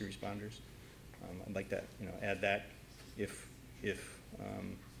emergency responders. I'd like that, add that if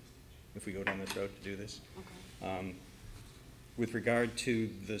we go down this road to do this. Okay. With regard to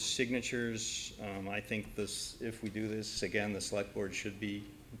the signatures, I think this, if we do this, again, the select board should be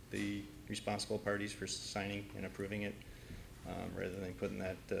the responsible parties for signing and approving it, rather than putting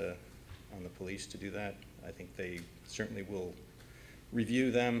that on the police to do that. I think they certainly will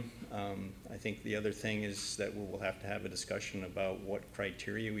review them. I think the other thing is that we will have to have a discussion about what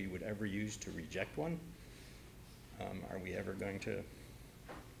criteria we would ever use to reject one. Are we ever going to,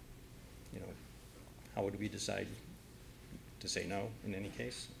 how would we decide to say no in any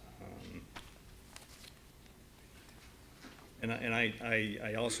case? And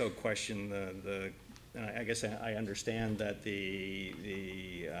I also question and I guess I understand that the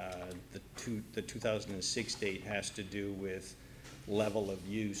 2006 date has to do with level of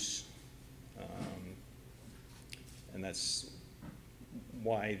use, and that's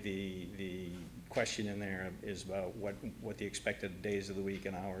why the question in there is about what the expected days of the week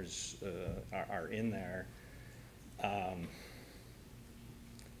and hours are in there.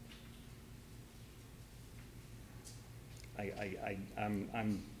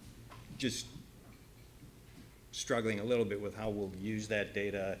 I'm just struggling a little bit with how we'll use that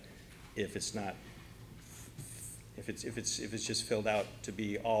data if it's not, if it's just filled out to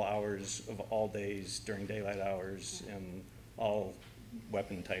be all hours of all days during daylight hours and all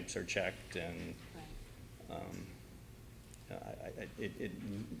weapon types are checked, and it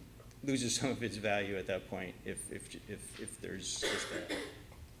loses some of its value at that point if there's just a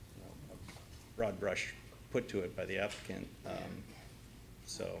broad brush put to it by the applicant.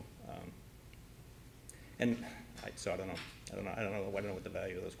 So I don't know what the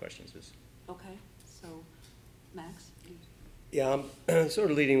value of those questions is. Okay, so, Max? Yeah, I'm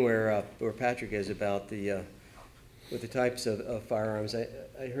sort of leading where Patrick is about with the types of firearms.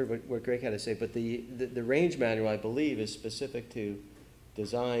 I heard what Greg had to say, but the range manual, I believe, is specific to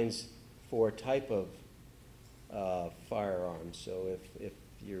designs for type of firearms. So if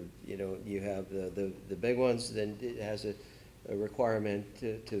you have the big ones, then it has a requirement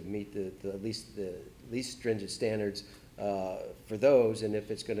to meet at least the least stringent standards for those. And if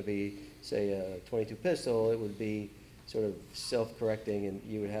it's going to be, say, a .22 pistol, it would be sort of self-correcting, and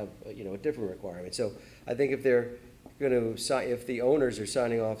you would have a different requirement. So I think if they're going to sign, if the owners are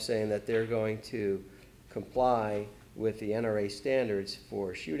signing off saying that they're going to comply with the NRA standards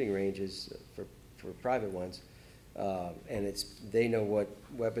for shooting ranges for private ones, and they know what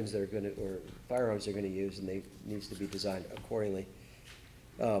weapons they're going to, or firearms they're going to use, and they needs to be designed accordingly.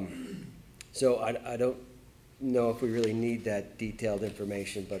 So I don't know if we really need that detailed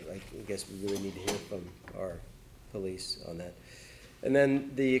information, but I guess we really need to hear from our police on that. And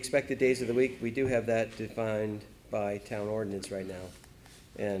then the expected days of the week, we do have that defined by town ordinance right now.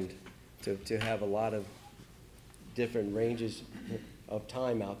 And to have a lot of different ranges of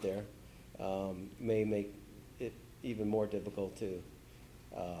time out there may make it even more difficult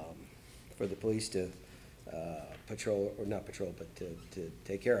for the police to patrol, or not patrol, but to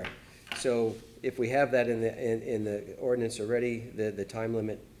take care of. So if we have that in the ordinance already, the time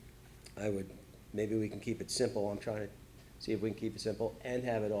limit, maybe we can keep it simple. I'm trying to see if we can keep it simple and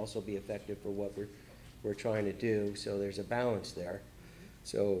have it also be effective for what we're trying to do. So there's a balance there.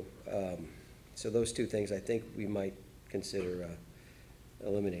 So so those two things I think we might consider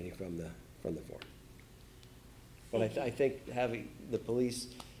eliminating from the form. But I think having the police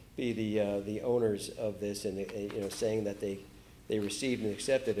be the owners of this, and saying that they received and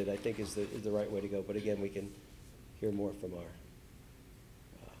accepted it, I think is the right way to go. But again, we can hear more from our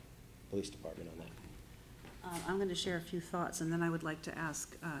police department on that. I'm going to share a few thoughts, and then I would like to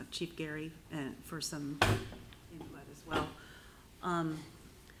ask Chief Gary for some input as well.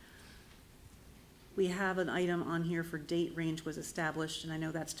 We have an item on here for date range was established, and I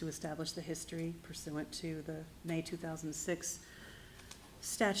know that's to establish the history pursuant to the May 2006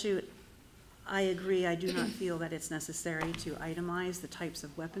 statute. I agree. I do not feel that it's necessary to itemize the types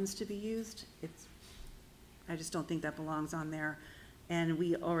of weapons to be used. I just don't think that belongs on there. And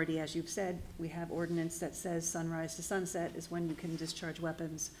we already, as you've said, we have ordinance that says sunrise to sunset is when you can discharge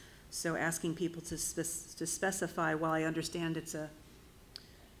weapons. So asking people to specify, while I understand it's a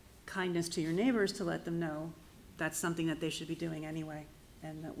kindness to your neighbors to let them know, that's something that they should be doing anyway,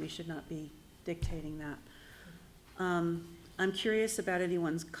 and that we should not be dictating that. I'm curious about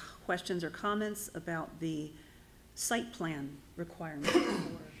anyone's questions or comments about the site plan requirement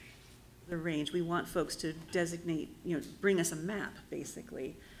for the range. We want folks to designate, bring us a map,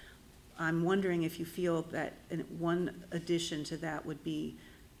 basically. I'm wondering if you feel that one addition to that would be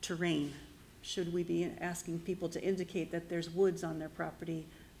terrain. Should we be asking people to indicate that there's woods on their property,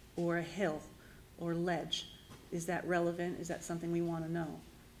 or a hill, or ledge? Is that relevant? Is that something we want to know?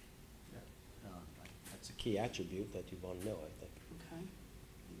 That's a key attribute that you want to know, I think. Okay.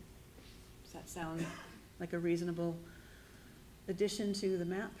 Does that sound like a reasonable addition to the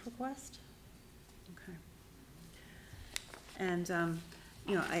map request? Okay. And,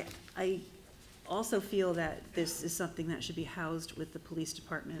 I also feel that this is something that should be housed with the police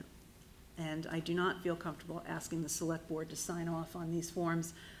department. And I do not feel comfortable asking the select board to sign off on these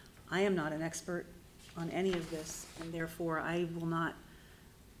forms. I am not an expert on any of this, and therefore I will not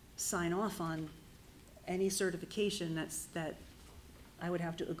sign off on any certification that I would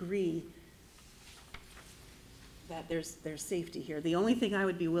have to agree that there's safety here. The only thing I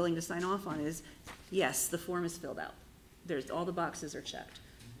would be willing to sign off on is, yes, the form is filled out. All the boxes are checked.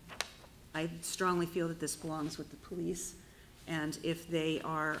 I strongly feel that this belongs with the police, and if they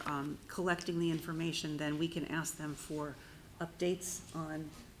are collecting the information, then we can ask them for updates on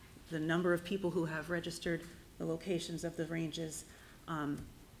the number of people who have registered, the locations of the ranges.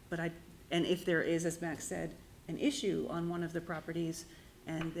 And if there is, as Max said, an issue on one of the properties,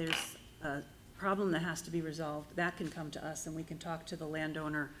 and there's a problem that has to be resolved, that can come to us, and we can talk to the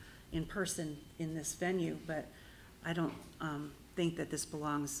landowner in person in this venue. But I don't think that this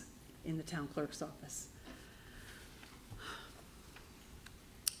belongs in the town clerk's office.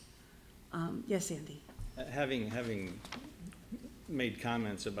 Yes, Andy? Having made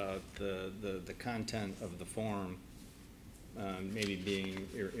comments about the content of the form maybe being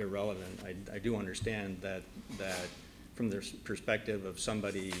irrelevant, I do understand that from the perspective of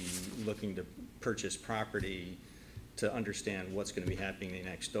somebody looking to purchase property, to understand what's going to be happening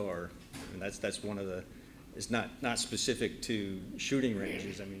next door, and that's one of the, it's not specific to shooting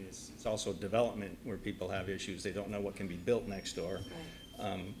ranges. I mean, it's also development where people have issues. They don't know what can be built next door,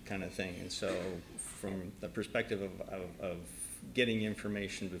 kind of thing. And so from the perspective of getting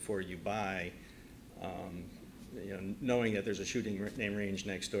information before you buy, knowing that there's a shooting range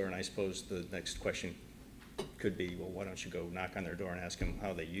next door, and I suppose the next question could be, well, why don't you go knock on their door and ask them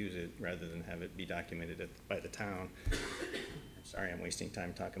how they use it, rather than have it be documented by the town. Sorry, I'm wasting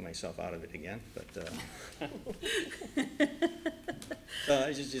time talking myself out of it again, but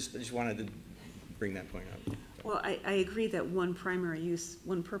I just wanted to bring that point up. Well, I agree that one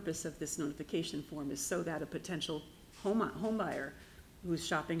purpose of this notification form is so that a potential home buyer who's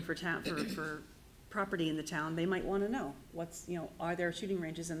shopping for property in the town, they might want to know are there shooting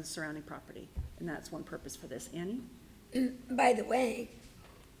ranges in the surrounding property? And that's one purpose for this. Annie? By the way,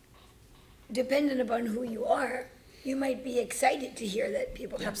 dependent upon who you are, you might be excited to hear that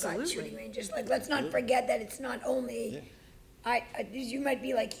people have got shooting ranges. Like, let's not forget that it's not only, you might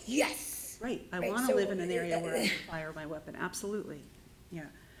be like, yes. Right, I want to live in an area where I can fire my weapon, absolutely, yeah.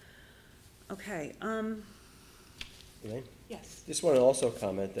 Okay, Elaine? yes. Just want to also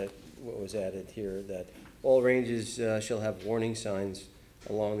comment that what was added here, that all ranges shall have warning signs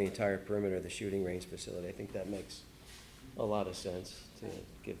along the entire perimeter of the shooting range facility. I think that makes a lot of sense to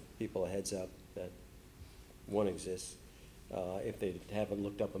give people a heads up that one exists. If they haven't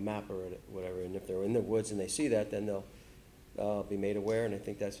looked up a map or whatever, and if they're in the woods and they see that, then they'll be made aware, and I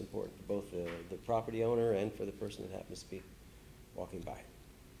think that's important for both the property owner and for the person that happens to be walking by.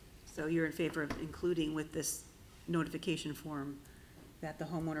 So you're in favor of including with this notification form that the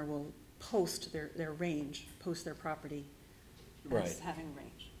homeowner will post their range, post their property as having a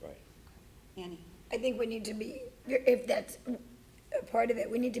range? Right. Annie? I think we need to be, if that's a part of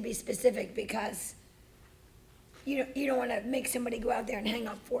it, we need to be specific, because you don't want to make somebody go out there and hang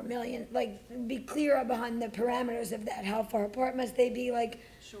up 4 million. Like, be clear behind the parameters of that. How far apart must they be? Like,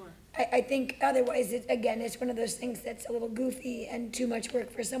 sure. I think otherwise, it's one of those things that's a little goofy and too much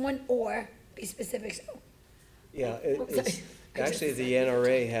work for someone, or be specific. So, yeah, actually the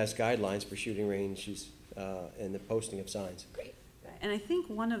NRA has guidelines for shooting ranges and the posting of signs. Great. And I think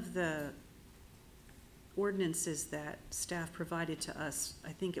one of the ordinances that staff provided to us,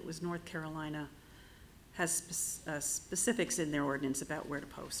 I think it was North Carolina, has specifics in their ordinance about where to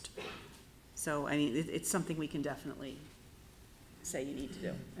post. So, I mean, it's something we can definitely say you need to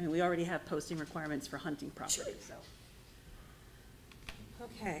do. I mean, we already have posting requirements for hunting property, so.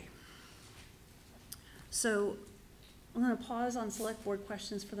 Okay. So, I'm gonna pause on select board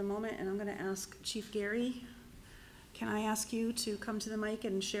questions for the moment, and I'm gonna ask Chief Gary, can I ask you to come to the mic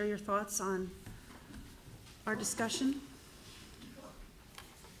and share your thoughts on our discussion?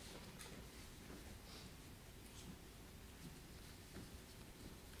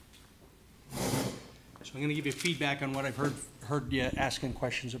 So I'm going to give you feedback on what I've heard you asking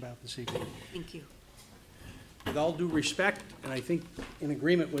questions about this evening. Thank you. With all due respect, and I think in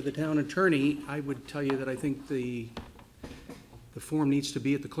agreement with the town attorney, I would tell you that I think the form needs to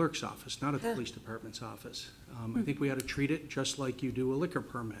be at the clerk's office, not at the police department's office. I think we ought to treat it just like you do a liquor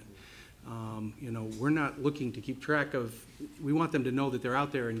permit. You know, we're not looking to keep track of, we want them to know that they're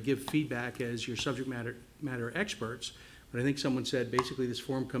out there and give feedback as your subject matter experts. But I think someone said basically this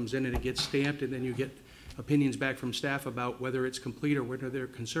form comes in and it gets stamped and then you get opinions back from staff about whether it's complete or whether there are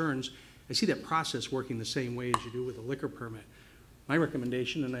concerns. I see that process working the same way as you do with a liquor permit. My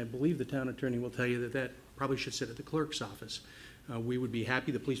recommendation, and I believe the town attorney will tell you that that probably should sit at the clerk's office. We would be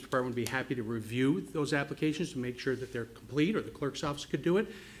happy, the police department would be happy to review those applications to make sure that they're complete, or the clerk's office could do it.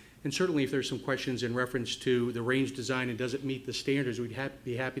 And certainly if there's some questions in reference to the range design and does it meet the standards, we'd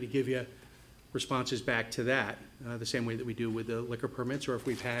be happy to give you responses back to that, the same way that we do with the liquor permits, or if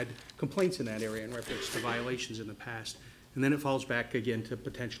we've had complaints in that area in reference to violations in the past. And then it falls back again to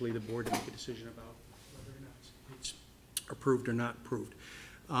potentially the board to make a decision about whether or not it's approved or not approved.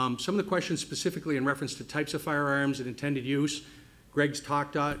 Some of the questions specifically in reference to types of firearms and intended use, Greg's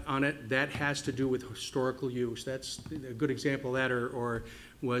talked on it. That has to do with historical use. That's a good example of that, or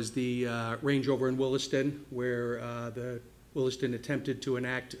was the range over in Williston, where the Williston attempted to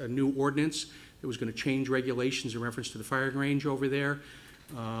enact a new ordinance that was going to change regulations in reference to the firing range over there.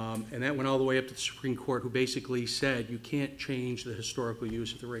 And that went all the way up to the Supreme Court, who basically said you can't change the historical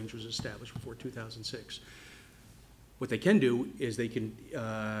use if the range was established before 2006. What they can do is they can,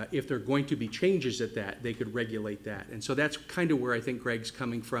 if there are going to be changes at that, they could regulate that. And so that's kind of where I think Greg's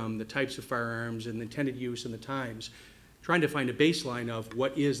coming from, the types of firearms and the intended use and the times, trying to find a baseline of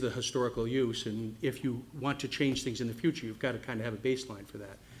what is the historical use, and if you want to change things in the future, you've got to kind of have a baseline for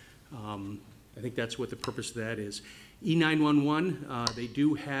that. I think that's what the purpose of that is. E911, they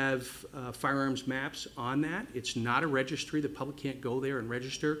do have firearms maps on that. It's not a registry. The public can't go there and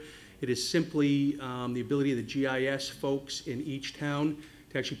register. It is simply the ability of the GIS folks in each town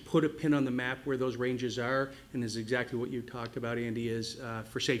to actually put a pin on the map where those ranges are, and is exactly what you talked about, Andy, is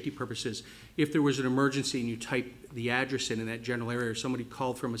for safety purposes. If there was an emergency and you type the address in that general area, or somebody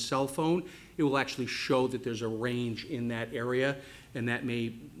called from a cell phone, it will actually show that there's a range in that area, and that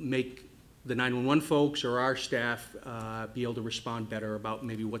may make the 911 folks or our staff be able to respond better about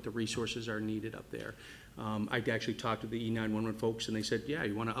maybe what the resources are needed up there. I actually talked to the E911 folks and they said, yeah,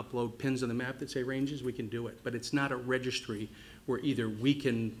 you want to upload pins on the map that say ranges, we can do it. But it's not a registry where either we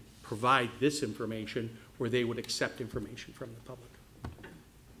can provide this information or they would accept information from the public.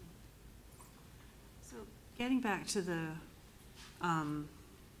 So getting back to the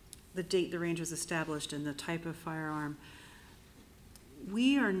date the range was established and the type of firearm,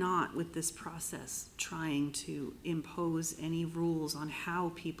 we are not, with this process, trying to impose any rules on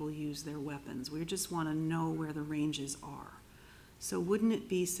how people use their weapons. We just want to know where the ranges are. So wouldn't it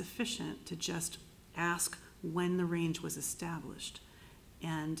be sufficient to just ask when the range was established?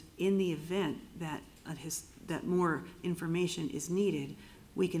 And in the event that that more information is needed,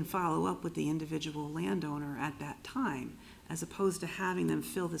 we can follow up with the individual landowner at that time, as opposed to having them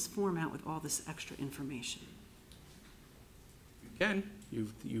fill this form out with all this extra information. Again,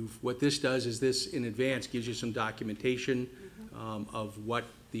 what this does is this in advance gives you some documentation of what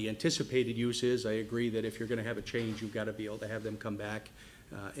the anticipated use is. I agree that if you're going to have a change, you've got to be able to have them come back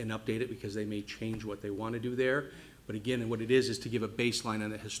and update it, because they may change what they want to do there. But again, what it is to give a baseline on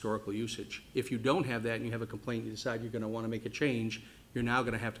the historical usage. If you don't have that and you have a complaint, you decide you're going to want to make a change, you're now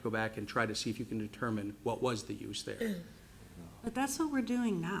going to have to go back and try to see if you can determine what was the use there. But that's what we're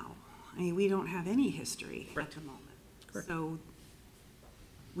doing now. I mean, we don't have any history at the moment. Correct. So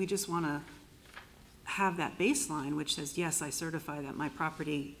we just want to have that baseline, which says, yes, I certify that my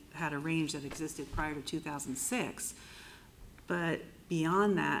property had a range that existed prior to 2006. But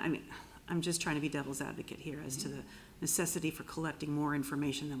beyond that, I mean, I'm just trying to be devil's advocate here as to the necessity for collecting more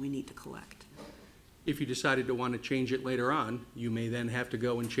information than we need to collect. If you decided to want to change it later on, you may then have to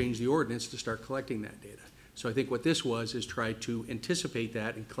go and change the ordinance to start collecting that data. So I think what this was is try to anticipate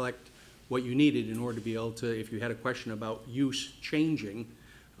that and collect what you needed in order to be able to, if you had a question about use changing,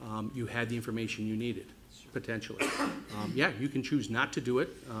 you had the information you needed, potentially. Yeah, you can choose not to do it,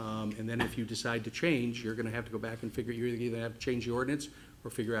 and then if you decide to change, you're going to have to go back and figure, you're either have to change the ordinance or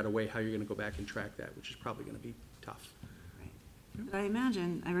figure out a way how you're going to go back and track that, which is probably going to be tough. Right. But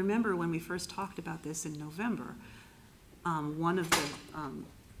I remember when we first talked about this in November, one of the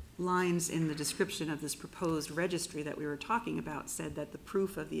lines in the description of this proposed registry that we were talking about said that the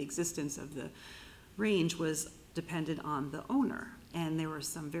proof of the existence of the range was dependent on the owner. And there were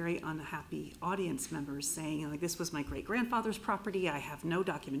some very unhappy audience members saying, like, this was my great-grandfather's property. I have no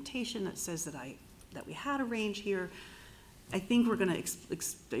documentation that says that I that we had a range here, I think we're gonna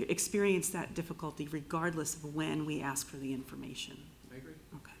experience that difficulty regardless of when we ask for the information. I agree.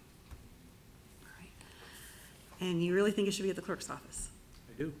 Okay. All right. And you really think it should be at the clerk's office?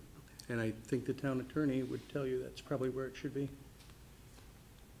 I do. And I think the town attorney would tell you that's probably where it should be.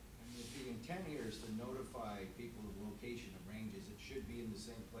 I mean, if the intent here is to notify people of location of ranges, it should be in the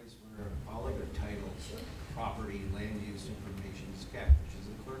same place where all other titles, property, land use information is kept, which is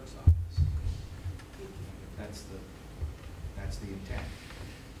the clerk's office. That's the intent.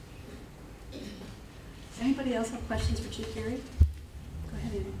 Anybody else have questions for Chief Gary? Go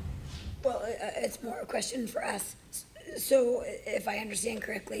ahead, Andy. Well, it's more a question for us. So if I understand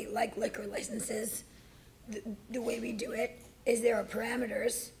correctly, like liquor licenses, the way we do it is there are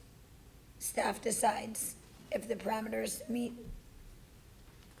parameters. Staff decides if the parameters meet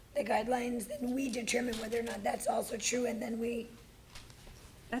the guidelines, then we determine whether or not that's also true, and then we.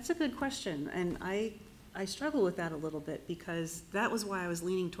 That's a good question, and I struggle with that a little bit, because that was why I was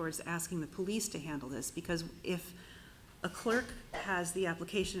leaning towards asking the police to handle this, because if a clerk has the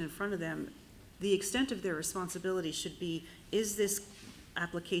application in front of them, the extent of their responsibility should be, is this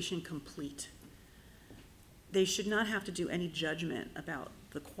application complete? They should not have to do any judgment about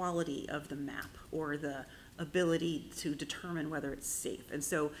the quality of the map or the ability to determine whether it's safe. And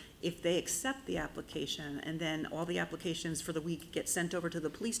so if they accept the application and then all the applications for the week get sent over to the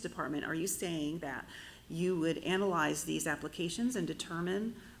police department, are you saying that you would analyze these applications and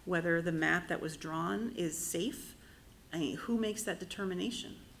determine whether the map that was drawn is safe? I mean, who makes that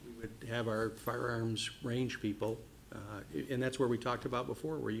determination? We would have our firearms range people, and that's where we talked about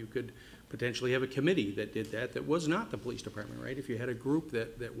before, where you could potentially have a committee that did that, that was not the police department, right? If you had a group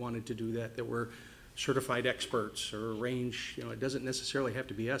that wanted to do that, that were certified experts or range, it doesn't necessarily have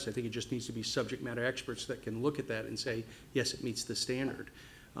to be us. I think it just needs to be subject matter experts that can look at that and say, yes, it meets the standard.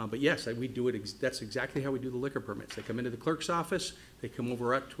 But yes, we do it, that's exactly how we do the liquor permits. They come into the clerk's office, they come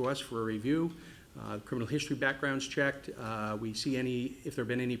over up to us for a review, criminal history background's checked, we see if there have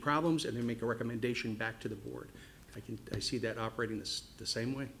been any problems, and then make a recommendation back to the board. I see that operating the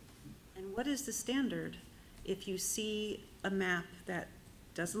same way. And what is the standard if you see a map that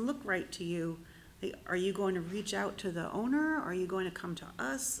doesn't look right to you? Are you going to reach out to the owner? Are you going to come to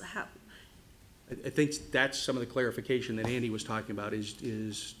us? How? I think that's some of the clarification that Andy was talking about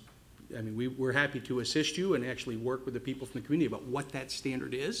is I mean, we're happy to assist you and actually work with the people from the community about what that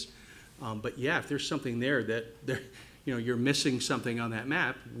standard is. But yeah, if there's something there that you're missing something on that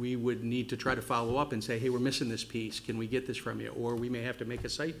map, we would need to try to follow up and say, hey, we're missing this piece. Can we get this from you? Or we may have to make a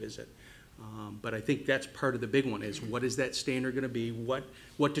site visit. But I think that's part of the big one is what is that standard going to be?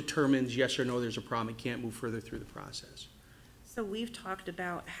 What determines yes or no there's a problem, it can't move further through the process? So we've talked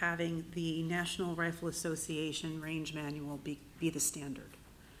about having the National Rifle Association range manual be the standard.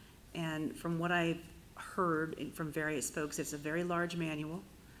 And from what I've heard from various folks, it's a very large manual.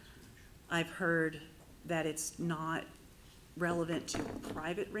 I've heard that it's not relevant to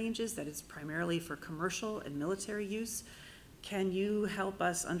private ranges, that it's primarily for commercial and military use. Can you help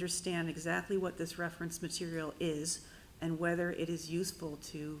us understand exactly what this reference material is and whether it is useful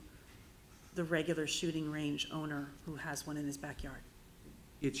to the regular shooting range owner who has one in his backyard?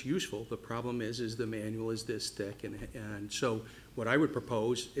 It's useful. The problem is the manual is this thick, and so what I would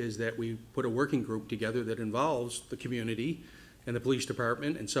propose is that we put a working group together that involves the community and the police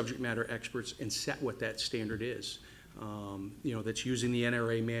department and subject matter experts and set what that standard is. That's using the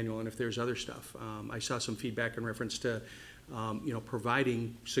NRA manual, and if there's other stuff. I saw some feedback in reference to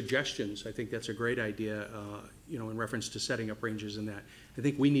providing suggestions. I think that's a great idea, in reference to setting up ranges and that. I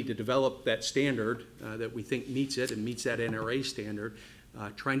think we need to develop that standard that we think meets it and meets that NRA standard.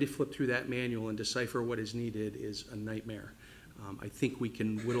 Trying to flip through that manual and decipher what is needed is a nightmare. I think we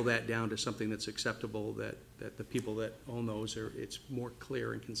can whittle that down to something that's acceptable, that the people that own those it's more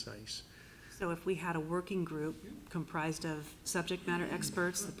clear and concise. So if we had a working group comprised of subject matter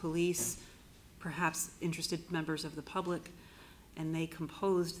experts, the police, perhaps interested members of the public, and they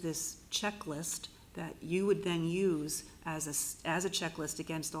composed this checklist that you would then use as a checklist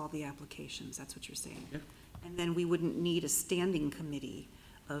against all the applications, that's what you're saying? Yeah. And then we wouldn't need a standing committee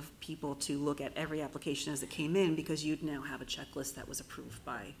of people to look at every application as it came in, because you'd now have a checklist that was approved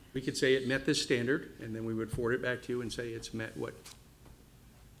by. We could say it met this standard, and then we would forward it back to you and say it's met what.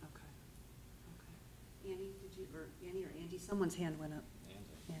 Okay. Annie or Andy, someone's hand went up.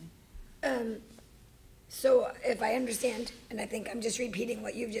 Annie. So if I understand, and I think I'm just repeating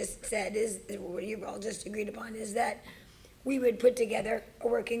what you've just said, is what you've all just agreed upon, is that we would put together a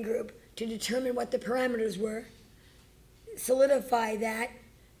working group to determine what the parameters were, solidify that,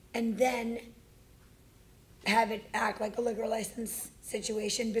 and then have it act like a liquor license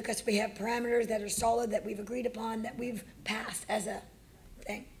situation because we have parameters that are solid, that we've agreed upon, that we've passed as a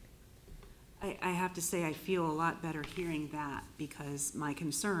thing. I have to say, I feel a lot better hearing that, because my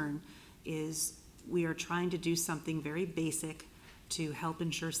concern is we are trying to do something very basic to help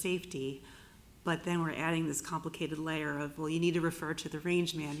ensure safety, but then we're adding this complicated layer of, well, you need to refer to the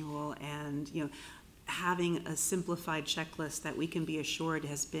range manual, and, you know, having a simplified checklist that we can be assured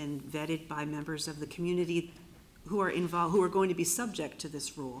has been vetted by members of the community who are involved, who are going to be subject to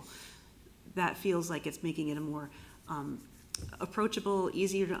this rule. That feels like it's making it a more approachable,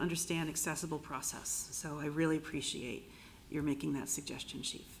 easier to understand, accessible process. So I really appreciate your making that suggestion,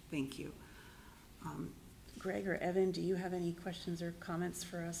 Chief. Thank you. Greg or Evan, do you have any questions or comments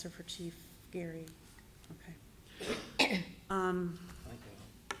for us or for Chief Gary? Okay.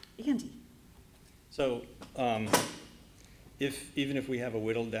 Andy. So, even if we have a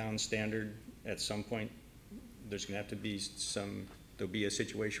whittled down standard, at some point, there's gonna have to be there'll be a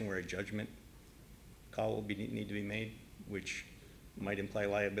situation where a judgment call will need to be made, which might imply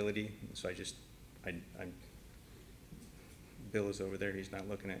liability. So Bill is over there, he's not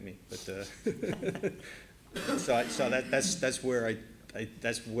looking at me, but, so that's where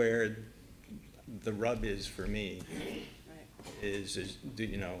that's where the rub is for me. Is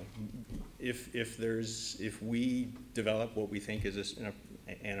you know, if we develop what we think is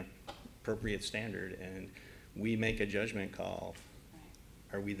an appropriate standard and we make a judgment call,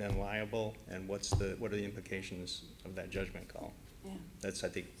 are we then liable, and what are the implications of that judgment call? Yeah. That's, I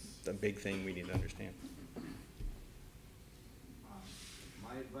think, the big thing we need to understand.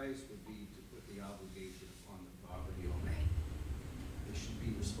 My advice would be to put the obligation upon the property owner. They should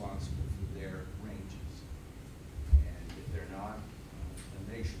be responsible for their ranges. And if they're not, then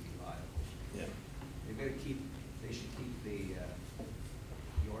they should be liable. Yeah. They should keep the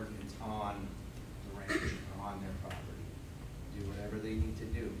ordinance on the range or on their property. Do whatever they need to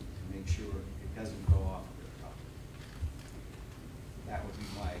do to make sure it doesn't go off their property. That would be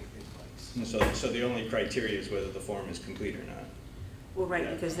my advice. So the only criteria is whether the form is complete or not. Well, right,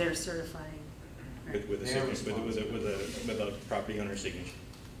 because they're certifying. Right. With a property owner's signature.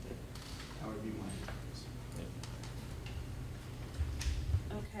 That would be my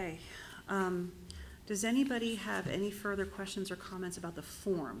advice. Okay. Does anybody have any further questions or comments about the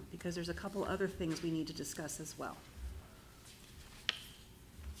form? Because there's a couple other things we need to discuss as well.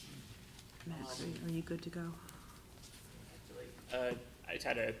 Matt, are you good to go? I just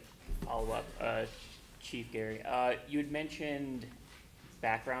had a follow-up, Chief Gary. You had mentioned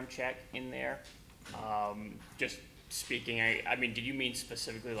background check in there. Just speaking, I mean, did you mean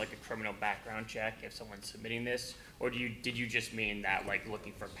specifically like a criminal background check if someone's submitting this? Or did you just mean that, like,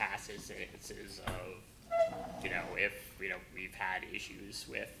 looking for past instances of, you know, if, you know, we've had issues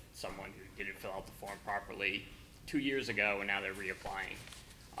with someone who didn't fill out the form properly 2 years ago and now they're reapplying?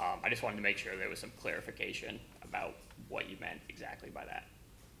 I just wanted to make sure there was some clarification about what you meant exactly by that.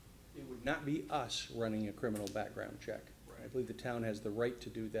 It would not be us running a criminal background check. I believe the town has the right to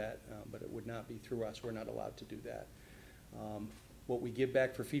do that, but it would not be through us. We're not allowed to do that. What we give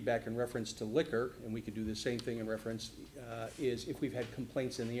back for feedback in reference to liquor, and we could do the same thing in reference, is if we've had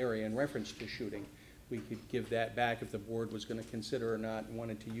complaints in the area in reference to shooting, we could give that back if the board was going to consider or not and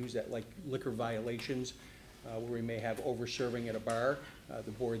wanted to use that, like liquor violations, where we may have over-serving at a bar.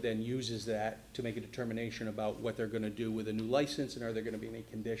 The board then uses that to make a determination about what they're going to do with a new license and are there going to be any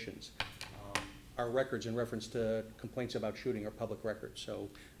conditions. Our records in reference to complaints about shooting are public records. So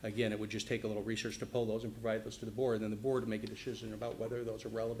again, it would just take a little research to pull those and provide those to the board, and then the board would make a decision about whether those are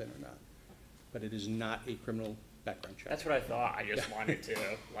relevant or not. But it is not a criminal background check. That's what I thought. I just wanted to,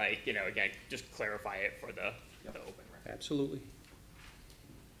 like, you know, again, just clarify it for the open record. Absolutely.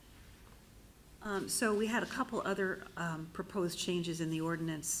 So we had a couple other proposed changes in the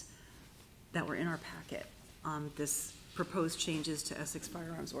ordinance that were in our packet. This proposed changes to Essex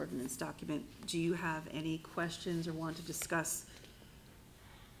Firearms Ordinance document. Do you have any questions or want to discuss?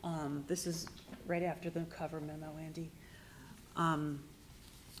 This is right after the cover memo, Andy.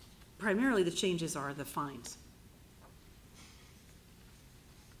 Primarily the changes are the fines.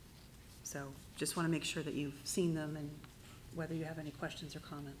 So just want to make sure that you've seen them and whether you have any questions or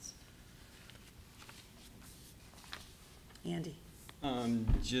comments. Andy.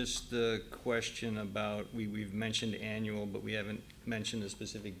 Just a question about, we've mentioned annual, but we haven't mentioned a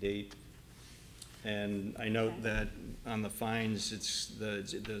specific date. And I note that on the fines, it's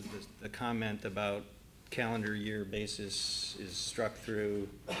the comment about calendar year basis is struck through.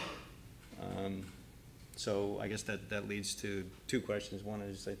 So I guess that leads to two questions. One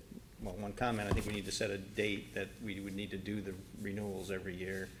is, one comment, I think we need to set a date that we would need to do the renewals every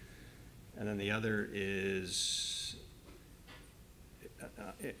year. And then the other is,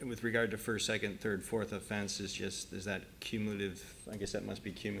 with regard to first, second, third, fourth offense, is that cumulative? I guess that must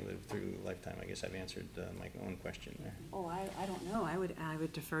be cumulative through lifetime. I guess I've answered my own question there. Oh, I don't know. I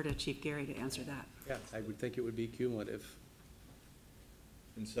would defer to Chief Gary to answer that. Yeah, I would think it would be cumulative.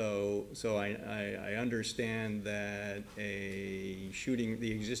 And so I understand that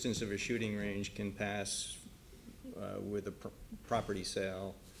the existence of a shooting range can pass with a property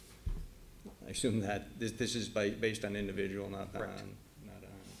sale. I assume that this is based on individual, not on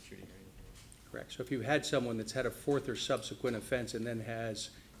shooting range. Correct. So if you had someone that's had a fourth or subsequent offense and then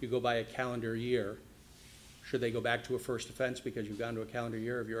you go by a calendar year, should they go back to a first offense because you've gone to a calendar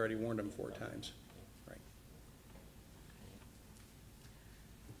year, or have you already warned them 4 times? Right.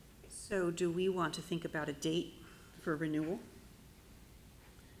 So do we want to think about a date for renewal?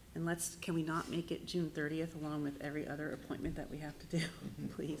 And can we not make it June 30th along with every other appointment that we have to do,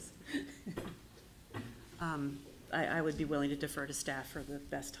 please? I would be willing to defer to staff for the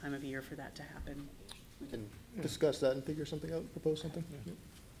best time of year for that to happen. We can discuss that and figure something out, propose something. Yep.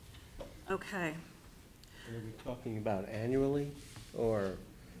 Okay. Are we talking about annually, or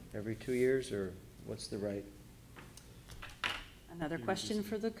every 2 years, or what's the right? Another question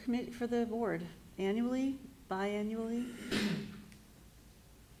for the for the board. Annually, biannually?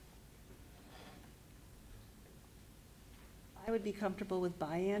 I would be comfortable with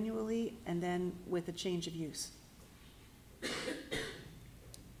biannually and then with a change of use.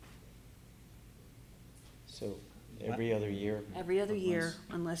 So every other year? Every other year,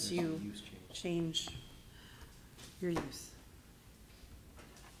 unless you change your use.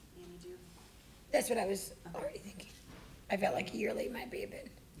 Amy, do you? That's what I was already thinking. I felt like yearly might be a bit.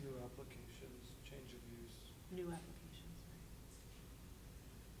 New applications, change of use. New applications,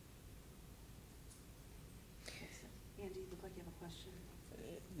 right. Andy, you look like you have a question.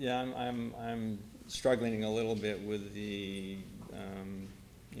 Yeah, I'm struggling a little bit with the,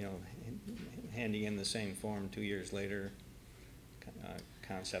 handing in the same form 2 years later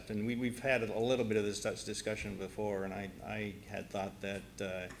concept. And we've had a little bit of this discussion before, and I had thought that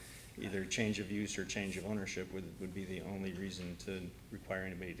either change of use or change of ownership would be the only reason to require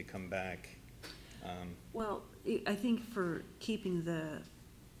anybody to come back. Well, I think for keeping the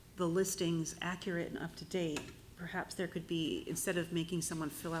listings accurate and up to date, perhaps there could be, instead of making someone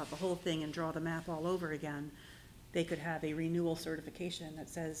fill out the whole thing and draw the map all over again, they could have a renewal certification that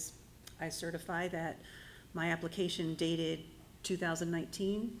says, I certify that my application dated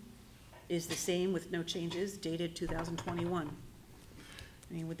 2019 is the same with no changes, dated 2021.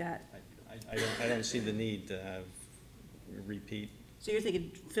 I mean, would that? I don't see the need to have repeat. So you're thinking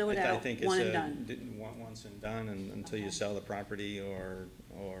fill it I out, think one it's and done? once and done, and until you sell the property, or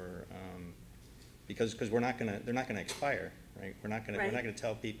because they're not gonna expire, right? We're not gonna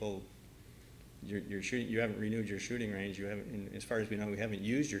tell people you haven't renewed your shooting range. You haven't, as far as we know, we haven't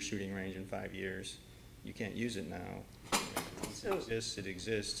used your shooting range in 5 years. You can't use it now. Once it exists, it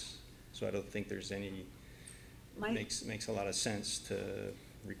exists. So I don't think there's any. Makes a lot of sense to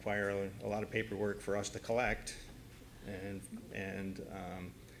require a lot of paperwork for us to collect, and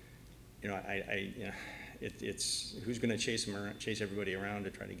it's who's going to chase everybody around to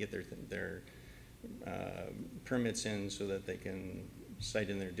try to get their permits in so that they can sight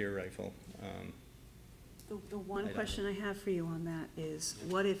in their deer rifle. The one question I have for you on that is,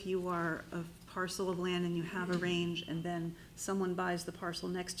 what if you are a parcel of land and you have a range, and then someone buys the parcel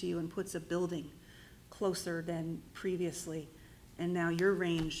next to you and puts a building closer than previously, and now your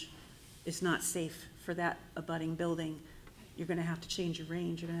range is not safe for that abutting building? You're gonna have to change your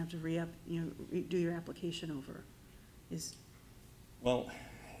range, you're gonna have to redo your application over.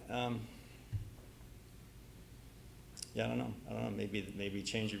 Yeah, I don't know, maybe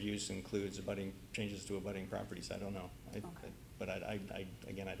change of use includes changes to abutting properties, I don't know. But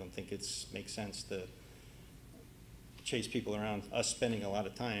again, I don't think makes sense to chase people around, us spending a lot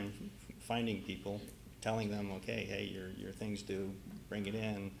of time finding people, telling them, okay, hey, your thing's due, bring it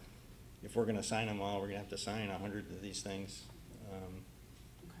in. If we're gonna sign them all, we're gonna have to sign 100 of these things.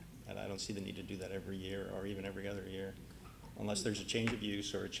 And I don't see the need to do that every year, or even every other year, unless there's a change of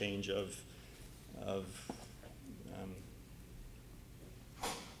use or a change of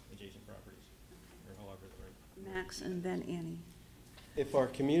adjacent properties, or however the right. Max and then Annie. If our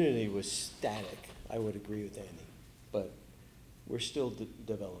community was static, I would agree with Andy, but we're still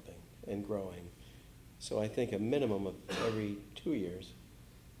developing and growing. So I think a minimum of every 2 years,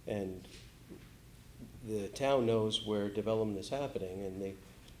 and the town knows where development is happening, and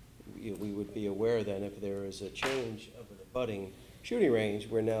we would be aware then if there is a change of an abutting shooting range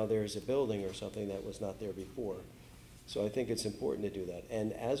where now there's a building or something that was not there before. So I think it's important to do that.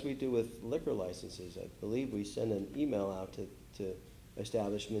 And as we do with liquor licenses, I believe we send an email out to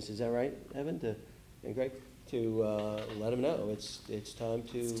establishments, is that right, Evan, and Greg? To let them know it's time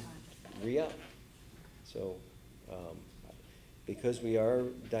to re-up. So because we are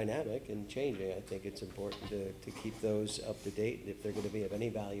dynamic and changing, I think it's important to keep those up to date if they're going to be of any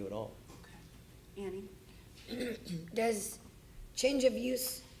value at all. Okay. Annie? Does change of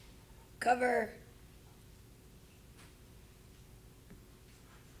use cover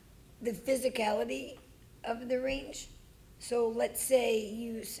the physicality of the range? So let's say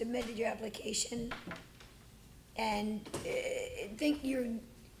you submitted your application and think you're,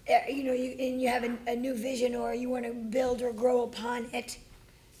 and you have a new vision, or you want to build or grow upon it.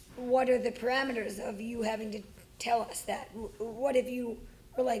 What are the parameters of you having to tell us that? What if you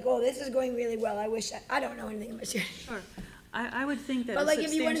were like, oh, this is going really well, I don't know anything about you. Sure. I would think that But a like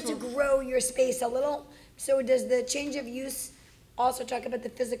if you wanted to substantial- grow your space a little, so does the change of use also talk about the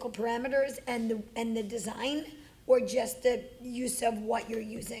physical parameters and the design, or just the use of what you're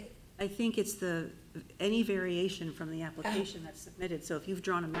using? I think it's any variation from the application that's submitted. So if you've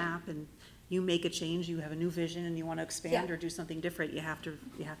drawn a map and you make a change, you have a new vision and you want to expand Yeah. or do something different, you have to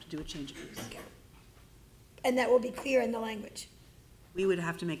do a change of use. And that will be clear in the language. We would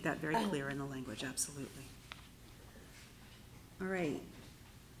have to make that very clear in the language, absolutely. All right.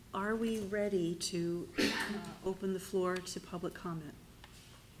 Are we ready to open the floor to public comment?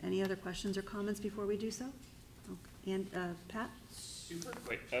 Any other questions or comments before we do so? Okay. And Pat? Super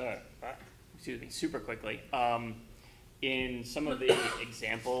quickly. In some of the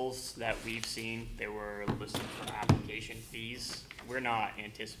examples that we've seen, they were listed for application fees. We're not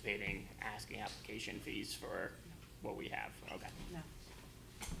anticipating asking application fees for what we have. Okay. No.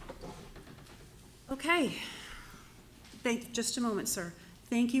 Okay. Just a moment, sir.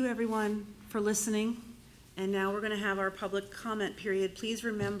 Thank you, everyone, for listening. And now we're going to have our public comment period. Please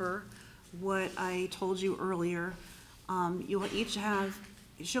remember what I told you earlier. You'll each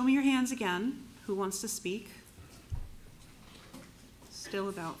show me your hands again. Who wants to speak? Still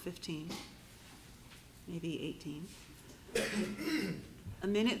about 15, maybe 18. A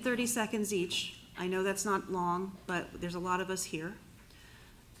minute, 30 seconds each. I know that's not long, but there's a lot of us here.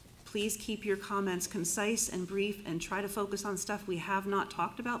 Please keep your comments concise and brief and try to focus on stuff we have not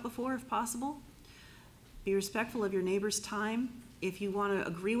talked about before if possible. Be respectful of your neighbor's time. If you want to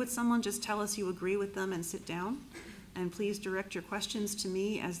agree with someone, just tell us you agree with them and sit down. And please direct your questions to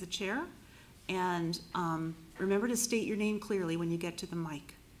me as the chair. And remember to state your name clearly when you get to the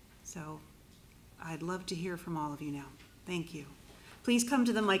mic. So I'd love to hear from all of you now. Thank you. Please come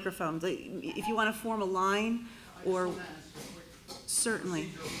to the microphone. If you want to form a line or certainly.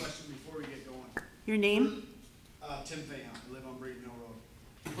 Question before we get going. Your name? Tim Fayon. I live on Brayton Mill Road.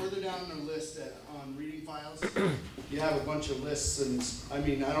 Further down the list on reading files, you have a bunch of lists, and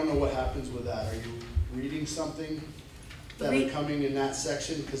I don't know what happens with that. Are you reading something that are coming in that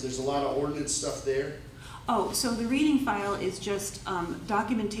section? Because there's a lot of ordinance stuff there. Oh, so the reading file is just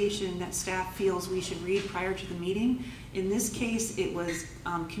documentation that staff feels we should read prior to the meeting. In this case, it was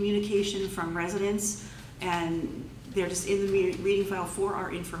communication from residents, and they're just in the reading file for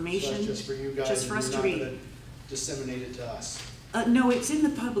our information. So that's just for you guys, just for us and to you're not read. gonna disseminate it to us. No, it's in the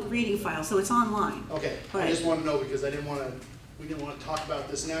public reading file, so it's online. Okay, But- I just want to know because we didn't want to talk about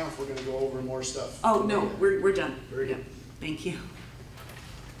this now if we're going to go over more stuff. Oh, no, we're done. Very good. Yeah, thank you.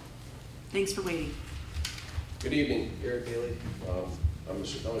 Thanks for waiting. Good evening, Eric Bailey. I'm a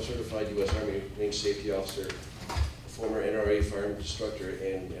certified U.S. Army Range Safety Officer, former NRA firearm instructor,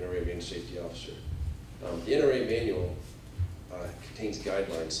 and NRA Range Safety Officer. The NRA manual contains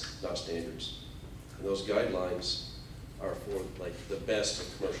guidelines, not standards. And those guidelines are for the best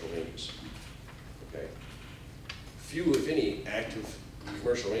of commercial ranges. Okay. Few, if any, active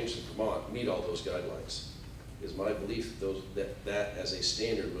commercial ranges in Vermont meet all those guidelines. It is my belief that as a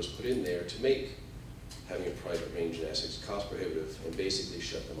standard was put in there to make having a private range in Essex cost prohibitive and basically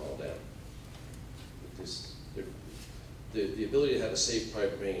shut them all down. The ability to have a safe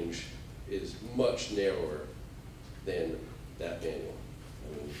private range is much narrower than that manual.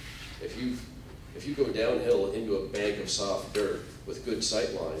 I mean, if you go downhill into a bank of soft dirt with good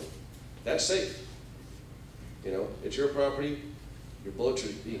sight line, that's safe. You know, it's your property, your bullets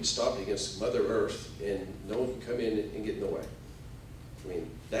are being stopped against Mother Earth, and no one can come in and get in the way. I mean,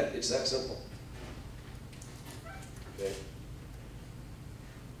 it's that simple. Okay.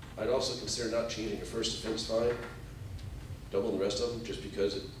 I'd also consider not changing your first offense fine, doubling the rest of them, just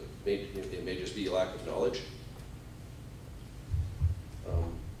because it may just be a lack of knowledge.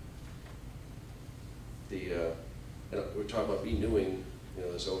 And we're talking about renewing,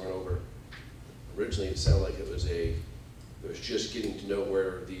 this over and over. Originally, it sounded like it was a It was just getting to know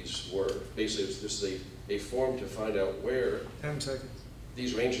where these were. Basically, it was just a form to find out where 10 seconds.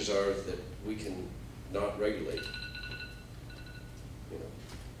 these ranges are that we can not regulate. You know,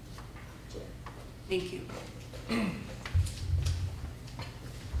 so. Thank you.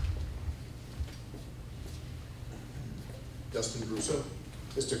 Dustin Russo.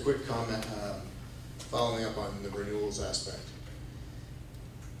 Just a quick comment, following up on the renewals aspect.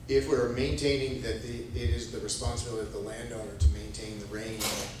 If we're maintaining that it is the responsibility of the landowner to maintain the range,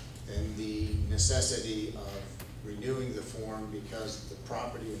 then the necessity of renewing the form because the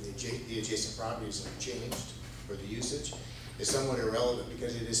property and the adjacent properties have changed for the usage is somewhat irrelevant,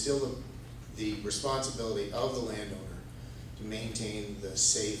 because it is still the responsibility of the landowner to maintain the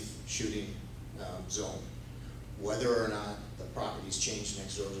safe shooting zone, whether or not the property's changed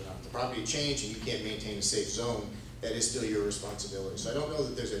next door or not. If the property changed and you can't maintain a safe zone, that is still your responsibility. So I don't know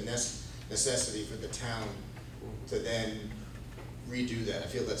that there's a necessity for the town to then redo that. I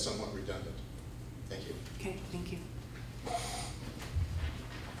feel that's somewhat redundant. Thank you. Okay, thank you.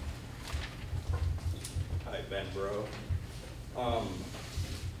 Hi, Ben Bro.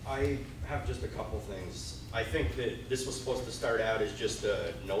 I have just a couple things. I think that this was supposed to start out as just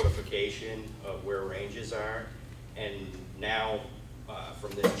a notification of where ranges are, and now from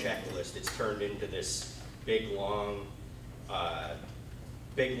this checklist, it's turned into this big long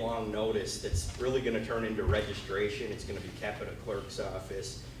notice that's really going to turn into registration. It's going to be kept at a clerk's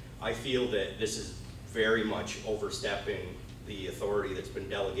office. I feel that this is very much overstepping the authority that's been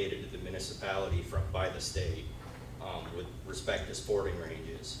delegated to the municipality by the state with respect to sporting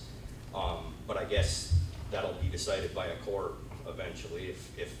ranges. But I guess that'll be decided by a court eventually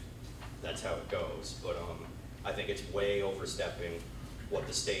if that's how it goes. But I think it's way overstepping what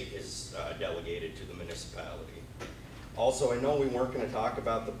the state has delegated to the municipality. Also, I know we weren't going to talk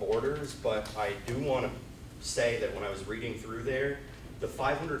about the borders, but I do want to say that when I was reading through there, the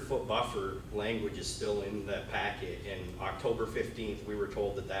 500-foot buffer language is still in that packet, and October 15th, we were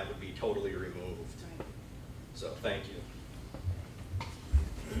told that that would be totally removed. So, thank you.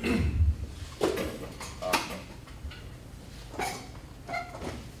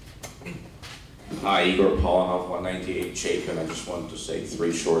 Hi, Igor Polanoff, 198 Chapin. I just wanted to say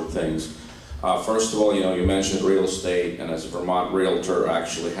 3 short things. First of all, you mentioned real estate, and as a Vermont realtor, I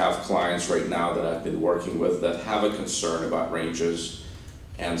actually have clients right now that I've been working with that have a concern about ranges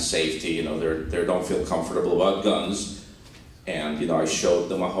and safety. They don't feel comfortable about guns, and I showed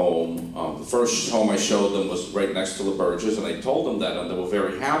them a home. The first home I showed them was right next to the Burgess, and I told them that, and they were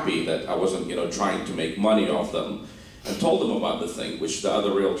very happy that I wasn't, trying to make money off them, and told them about the thing, which the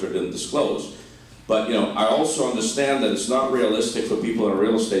other realtor didn't disclose. But I also understand that it's not realistic for people in a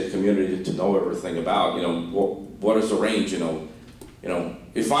real estate community to know everything about, what is the range,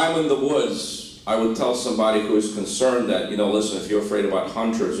 If I'm in the woods, I would tell somebody who is concerned that, listen, if you're afraid about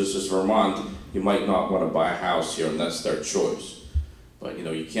hunters, this is Vermont, you might not want to buy a house here, and that's their choice. But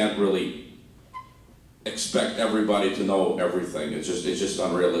you can't really expect everybody to know everything. It's just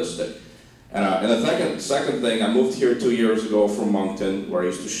unrealistic. And the second thing, I moved here 2 years ago from Moncton, where I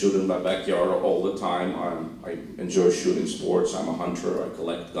used to shoot in my backyard all the time. I enjoy shooting sports. I'm a hunter. I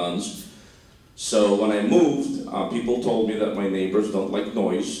collect guns. So when I moved, people told me that my neighbors don't like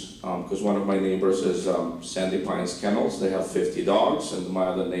noise, because one of my neighbors is Sandy Pines Kennels. They have 50 dogs, and my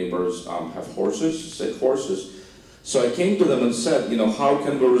other neighbors have horses, 6 horses. So I came to them and said, how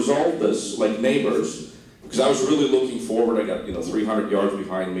can we resolve this like neighbors? Because I was really looking forward. I got 300 yards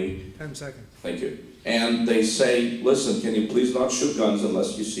behind me. 10 seconds. Thank you. And they say, listen, can you please not shoot guns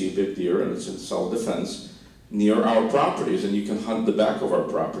unless you see a big deer and it's in self-defense near our properties, and you can hunt the back of our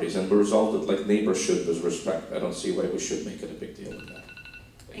properties, and we resolved it like neighbors should with respect. I don't see why we should make it a big deal of that.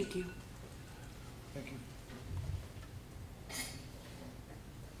 Thank you. Thank you.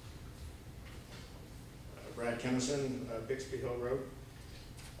 Brad Kennison, Bixby Hill Road.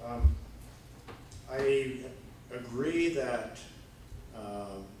 I agree that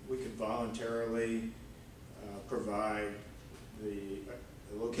we could voluntarily provide the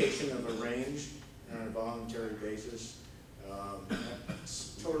location of a range on a voluntary basis.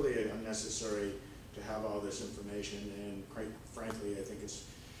 It's totally unnecessary to have all this information, and quite frankly, I think it's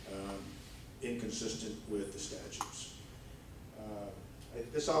inconsistent with the statutes.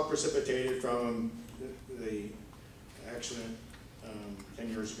 This all precipitated from the accident 10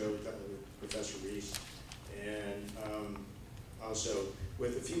 years ago with Professor Reese, and also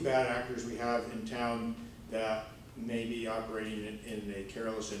with a few bad actors we have in town that may be operating in a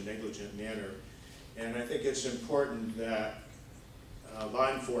careless and negligent manner. And I think it's important that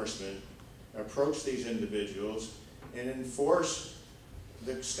law enforcement approach these individuals and enforce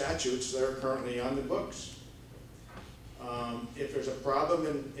the statutes that are currently on the books. If there's a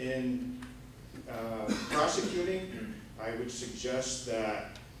problem in prosecuting, I would suggest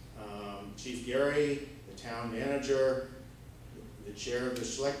that Chief Gary, the town manager, the chair of the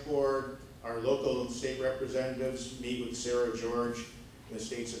select board, our local and state representatives meet with Sarah George, the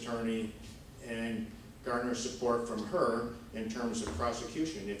state's attorney, and garner support from her in terms of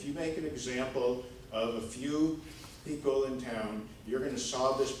prosecution. If you make an example of a few people in town, you're going to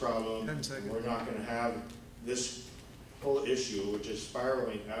solve this problem. 10 seconds. And we're not going to have this whole issue, which is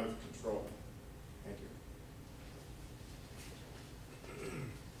spiraling out of control. Thank you.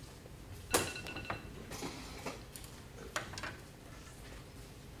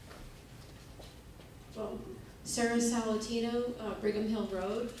 Well, Sarah Salatino, Brigham Hill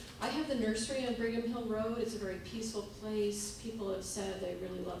Road. I have the nursery on Brigham Hill Road. It's a very peaceful place. People have said they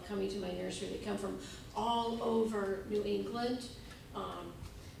really love coming to my nursery. They come from all over New England.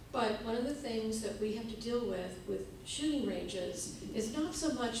 But one of the things that we have to deal with shooting ranges is not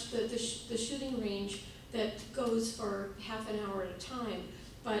so much the shooting range that goes for half an hour at a time,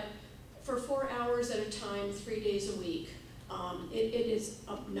 but for 4 hours at a time, 3 days a week. It is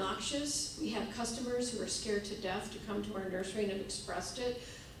obnoxious. We have customers who are scared to death to come to our nursery and have expressed it.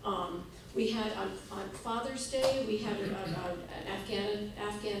 We had on Father's Day, we had an Afghan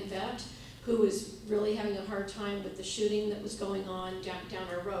vet who was really having a hard time with the shooting that was going on down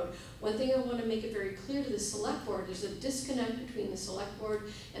our road. One thing I want to make it very clear to the select board, there's a disconnect between the select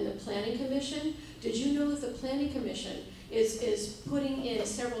board and the planning commission. Did you know that the planning commission is putting in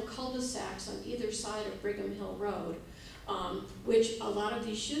several cul-de-sacs on either side of Brigham Hill Road, which a lot of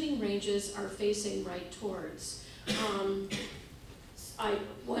these shooting ranges are facing right towards.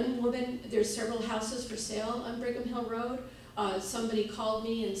 One woman, there's several houses for sale on Brigham Hill Road. Somebody called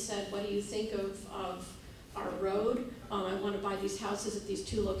me and said, what do you think of our road? I want to buy these houses at these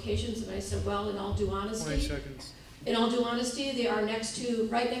 2 locations. And I said, well, in all due honesty, 20 seconds. In all due honesty, they are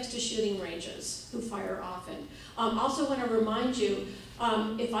right next to shooting ranges who fire often. Also want to remind you,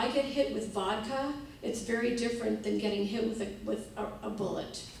 if I get hit with vodka, it's very different than getting hit with a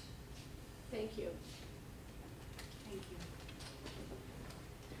bullet. Thank you. Thank you.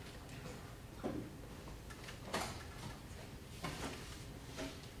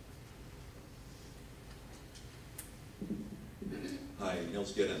 Hi,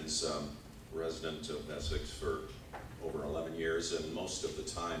 Nils Giddens, resident of Essex for over 11 years, and most of the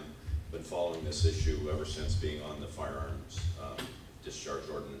time been following this issue ever since being on the Firearms Discharge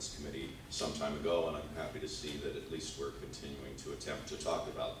Ordinance Committee some time ago, and I'm happy to see that at least we're continuing to attempt to talk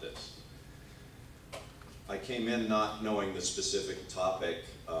about this. I came in not knowing the specific topic.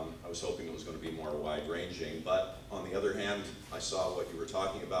 I was hoping it was going to be more wide-ranging, but on the other hand, I saw what you were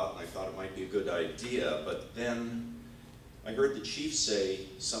talking about, and I thought it might be a good idea, but then I heard the chief say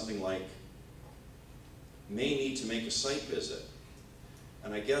something like, may need to make a site visit.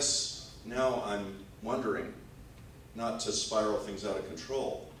 And I guess now I'm wondering, not to spiral things out of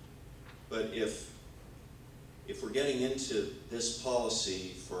control, but if we're getting into this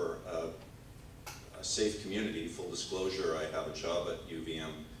policy for a safe community, full disclosure, I have a job at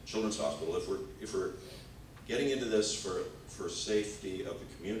UVM Children's Hospital, if we're getting into this for safety of the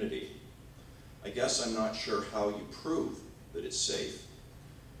community, I guess I'm not sure how you prove that it's safe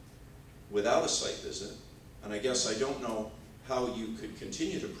without a site visit, and I guess I don't know how you could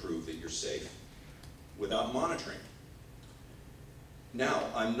continue to prove that you're safe without monitoring. Now,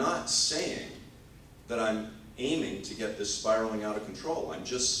 I'm not saying that I'm aiming to get this spiraling out of control. I'm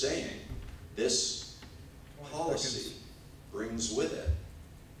just saying this policy brings with it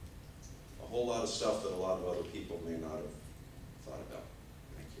a whole lot of stuff that a lot of other people may not have thought about.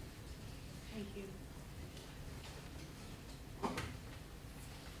 Thank you. Thank you.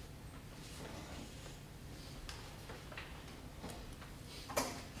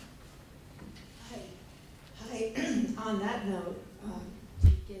 On that note,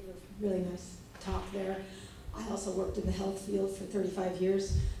 you gave a really nice talk there. I also worked in the health field for 35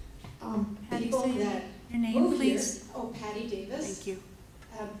 years. Patty, People say that your name, move here- please. Oh, Patty Davis. Thank you.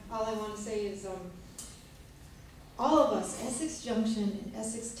 All I want to say is, all of us, Essex Junction and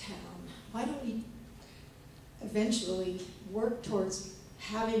Essex Town, why don't we eventually work towards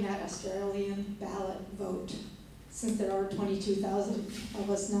having that Australian ballot vote, since there are 22,000 of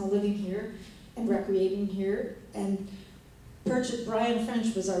us now living here and recreating here. And Brian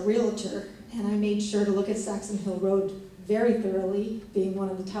French was our realtor, and I made sure to look at Saxon Hill Road very thoroughly, being one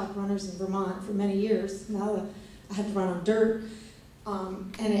of the top runners in Vermont for many years. Now I had to run on dirt,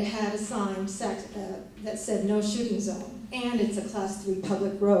 and it had a sign that said no shooting zone, and it's a Class 3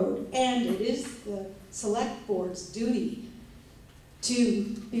 public road, and it is the select board's duty to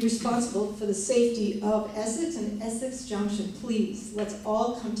be responsible for the safety of Essex and Essex Junction. Please, let's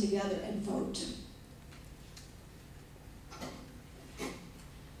all come together and vote.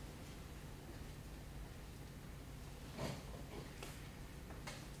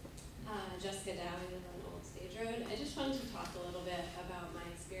 Jessica Dow, I live on Old Stage Road. I just wanted to talk a little bit about my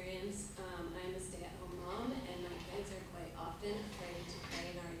experience. I'm a stay-at-home mom, and my kids are quite often afraid to play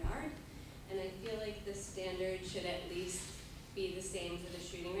in our yard. And I feel like the standard should at least be the same for the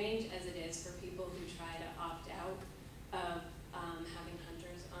shooting range as it is for people who try to opt out of having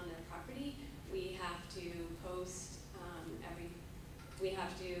hunters on their property. We have to post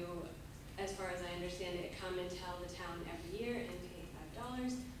as far as I understand it, come and tell the town every year and pay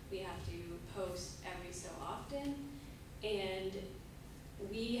 $5. We have to post every so often. And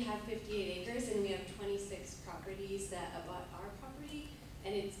we have 58 acres and we have 26 properties that abut our property,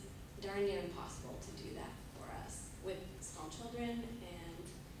 and it's darn near impossible to do that for us with small children, and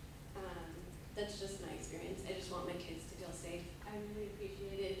that's just my experience. I just want my kids to feel safe. I really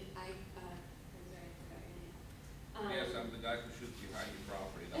appreciate it. I'm sorry, I forgot your name. Yes, I'm the guy who shoots behind your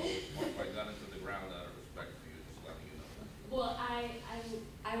property. That was point my gun into the ground out of respect for you, just letting you know. Well,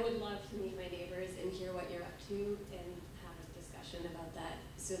 I would love to meet my neighbors and hear what you're up to and have a discussion about that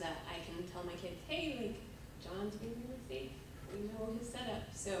so that I can tell my kids, hey, like, John's being really safe. We know his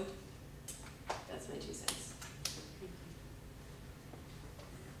setup. So that's my 2 cents.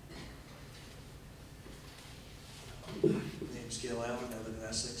 My name's Gail Allen. I live in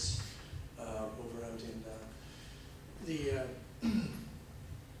Essex, over out in the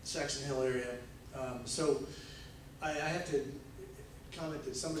Saxon Hill area. So I have to comment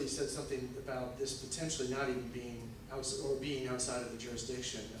that somebody said something about this potentially not even being outside of the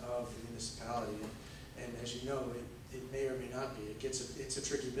jurisdiction of the municipality. And as you know, it may or may not be. It's a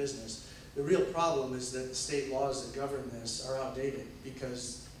tricky business. The real problem is that the state laws that govern this are outdated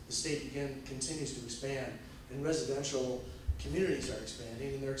because the state continues to expand, and residential communities are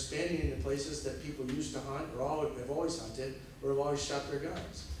expanding, and they're expanding into places that people used to hunt or have always hunted or have always shot their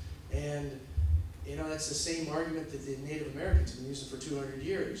guns. And you know, that's the same argument that the Native Americans have been using for 200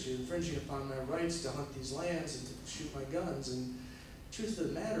 years. You're infringing upon my rights to hunt these lands and to shoot my guns. And the truth of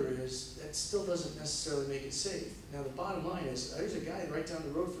the matter is, that still doesn't necessarily make it safe. Now, the bottom line is, there's a guy right down the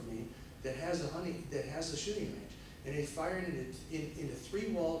road from me that has a shooting range, and he's firing into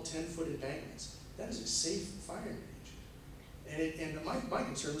 3-walled, 10-foot embankments. That is a safe firing range. And my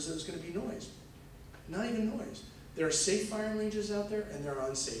concern was that it was going to be noise. Not even noise. There are safe firing ranges out there, and there are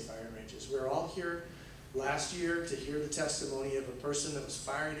unsafe firing ranges. We were all here last year to hear the testimony of a person that was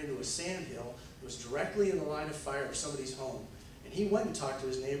firing into a sandhill that was directly in the line of fire of somebody's home. And he went and talked to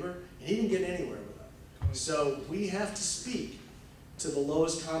his neighbor, and he didn't get anywhere with them. So we have to speak to the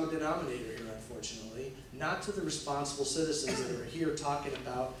lowest common denominator here, unfortunately, not to the responsible citizens that are here talking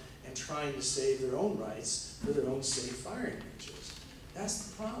about and trying to save their own rights for their own safe firing ranges. That's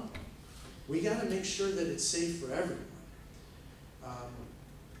the problem. We got to make sure that it's safe for everyone.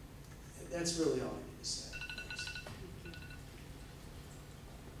 That's really all I need to say.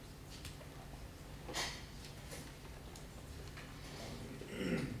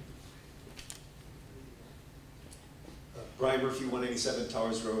 Brian Murphy, 187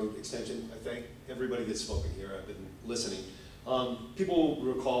 Towers Road Extension. I thank everybody that's spoken here. I've been listening. People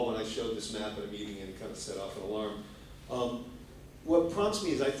recall when I showed this map at a meeting and kind of set off an alarm. What prompts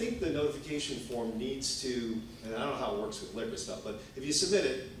me is I think the notification form needs to, and I don't know how it works with liquor stuff, but if you submit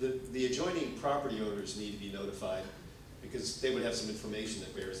it, the adjoining property owners need to be notified because they would have some information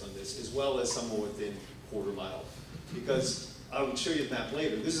that bears on this, as well as someone within a quarter mile. Because I will show you the map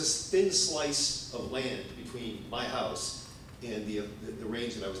later. There's this thin slice of land between my house and the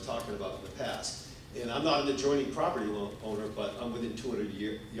range that I was talking about in the past. And I'm not an adjoining property owner, but I'm within 200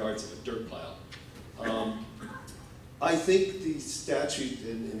 yards of a dirt pile. I think the statute,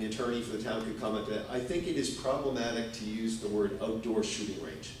 and the attorney for the town could comment that, I think it is problematic to use the word outdoor shooting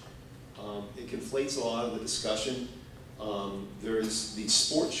range. It conflates a lot of the discussion. There is the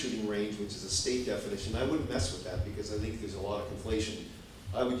sport shooting range, which is a state definition. I wouldn't mess with that because I think there's a lot of conflation.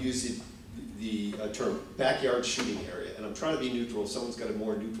 I would use the term backyard shooting area, and I'm trying to be neutral. If someone's got a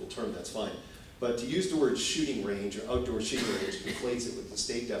more neutral term, that's fine. But to use the word shooting range or outdoor shooting range conflates it with the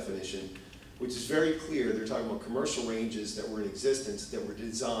state definition, which is very clear. They're talking about commercial ranges that were in existence that were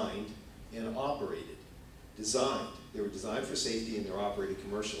designed and operated. Designed. They were designed for safety and they're operated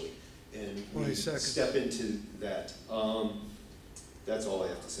commercially. And we step into that. That's all I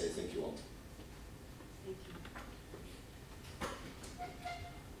have to say. Thank you all.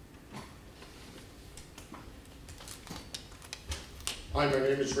 Hi, my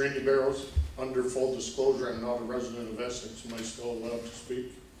name is Randy Barrows. under full disclosure, I'm not a resident of Essex. Am I still allowed to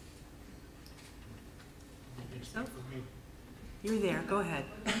speak? So, you're there, go ahead.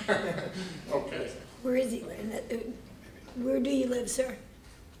 Okay. Where is he? Where do you live, sir?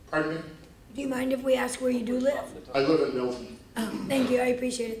 Pardon me? Do you mind if we ask where you do live? I live in Milton. Oh, thank you, I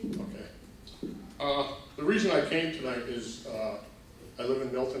appreciate it. Okay. The reason I came tonight is I live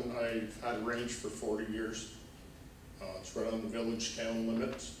in Milton. I've had a range for 40 years. It's right on the village-town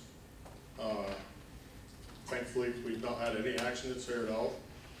limits. Thankfully, we've not had any accidents there at all.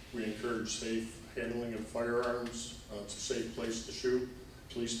 We encourage safe handling of firearms. It's a safe place to shoot.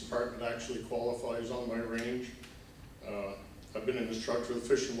 Police department actually qualifies on my range. I've been an instructor of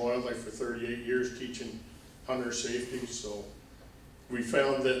Fish and Wildlife for 38 years teaching hunter safety, so we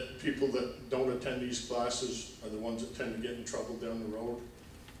found that people that don't attend these classes are the ones that tend to get in trouble down the road.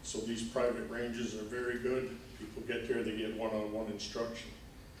 So these private ranges are very good. People get there, they get one-on-one instruction.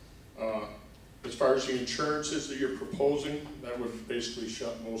 As far as the insurances that you're proposing, that would basically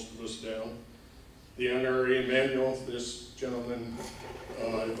shut most of us down. The NRA manual, this gentleman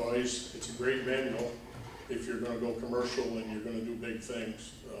advised, it's a great manual if you're going to go commercial and you're going to do big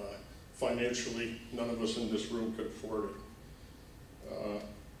things. Financially, none of us in this room could afford it.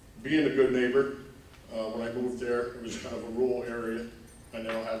 Being a good neighbor, when I moved there, it was kind of a rural area. I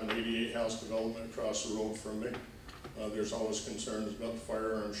now have an 88 house development across the road from me. There's always concerns about the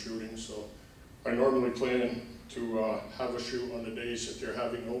firearm shooting, so I normally plan to have a shoot on the days that they're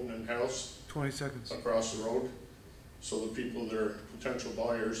having open house. 20 seconds. Across the road, so the people that are potential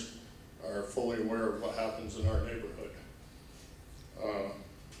buyers are fully aware of what happens in our neighborhood.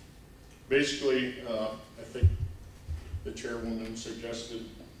 Basically, I think the chairwoman suggested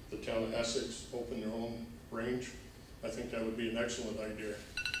the town of Essex open their own range. I think that would be an excellent idea.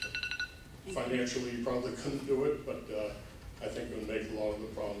 Financially, you probably couldn't do it, but I think it would make a lot of the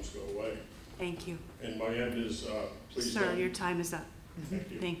problems go away. Thank you. And my end is, please Sir, don't. your time is up.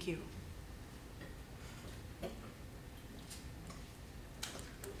 Thank you. Thank you.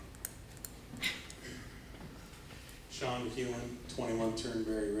 Sean McEwen, 21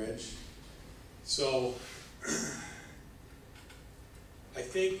 Turnberry Ridge. So, I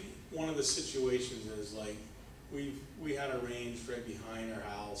think one of the situations is like, we had a range right behind our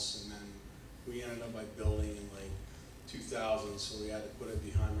house, and then we ended up by building in like 2000, so we had to put it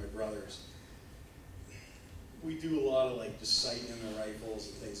behind my brother's. We do a lot of like just sighting the rifles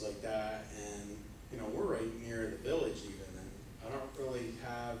and things like that, and you know, we're right near the village even, and I don't really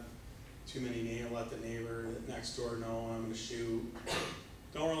have too many let the neighbor next door know I'm gonna shoot.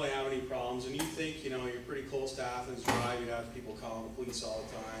 Don't really have any problems, and you think, you know, you're pretty close to Athens Drive, you'd have people calling the police all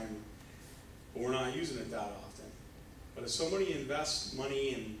the time, but we're not using it that often. But if somebody invests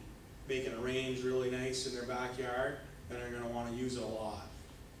money in making a range really nice in their backyard, then they're gonna wanna use it a lot,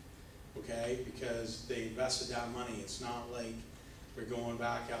 okay? Because they invested that money. It's not like they're going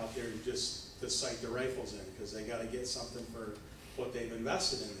back out there just to sight the rifles in, because they gotta get something for what they've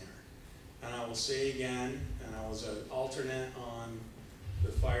invested in there. And I will say again, and I was an alternate on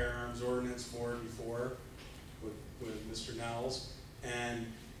the firearms ordinance board before with Mr. Nels, and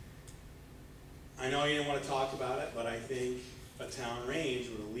I know you didn't want to talk about it, but I think a town range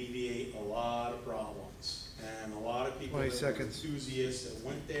would alleviate a lot of problems. And a lot of people that were enthusiasts that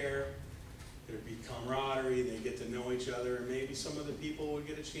went there, there'd be camaraderie, they'd get to know each other, and maybe some of the people would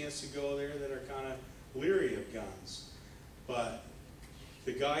get a chance to go there that are kind of leery of guns. But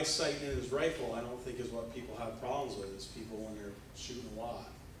the guy sighting in his rifle, I don't think is what people have problems with. It's people when they're shooting a lot.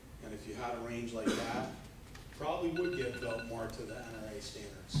 And if you had a range like that, probably would get built more to the NRA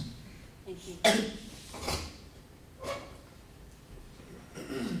standards. Thank you.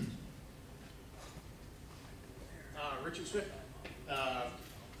 Richard Smith,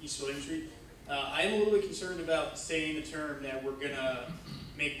 East William Street. I am a little bit concerned about saying the term that we're going to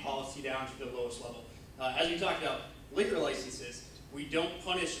make policy down to the lowest level. As we talked about liquor licenses, we don't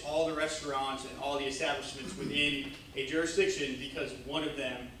punish all the restaurants and all the establishments within a jurisdiction because one of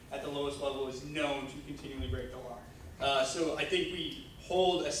them at the lowest level is known to continually break the law. So I think we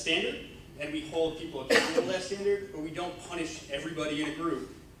hold a standard and we hold people accountable to that standard, but we don't punish everybody in a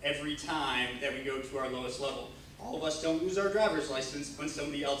group every time that we go to our lowest level. All of us don't lose our driver's license when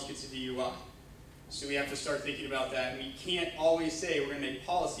somebody else gets a DUI. So we have to start thinking about that, and we can't always say we're going to make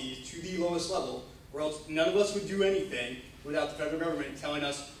policies to the lowest level, or else none of us would do anything without the federal government telling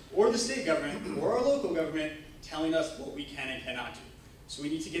us, or the state government, or our local government telling us what we can and cannot do. So we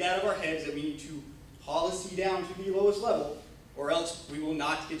need to get out of our heads that we need to policy down to the lowest level, or else we will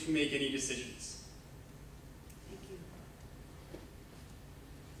not get to make any decisions.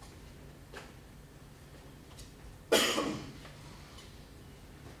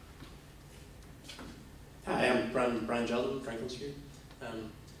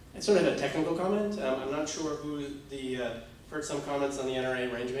 I sort of have a technical comment. I'm not sure who heard some comments on the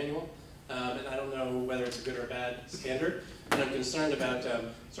NRA range manual, and I don't know whether it's a good or bad standard. And I'm concerned about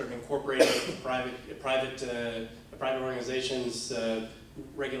sort of incorporating private organizations'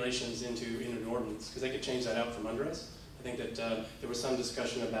 regulations into an ordinance, because they could change that out from under us. I think that there was some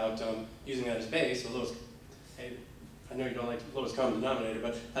discussion about using that as base, or lowest, I know you don't like lowest common denominator,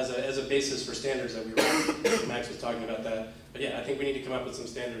 but as a basis for standards that we run. Max was talking about that. But yeah, I think we need to come up with some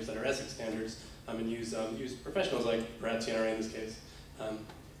standards that are Essex standards, and use professionals like perhaps the NRA in this case as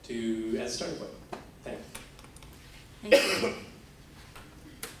a starting point. Thanks. Thank you.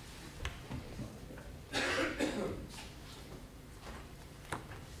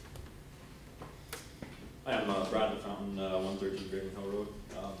 I'm Bradley Fountain, 113 Brigham Hill Road.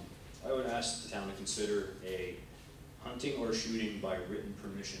 I would ask the town to consider a hunting or shooting by written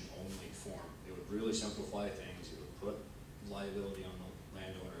permission only form. It would really simplify things. It would put liability on the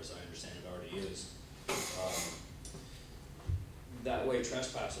landowner, as I understand it already is. That way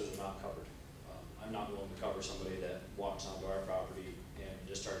trespassers are not covered. I'm not willing to cover somebody that walks onto our property and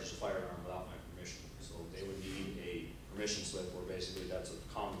discharges a firearm without my permission. So they would need a permission slip where basically that's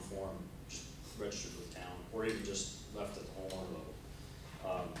a common form, just registered with the town, or even just left at the homeowner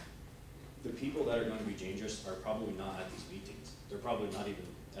level. The people that are going to be dangerous are probably not at these meetings. They're probably not even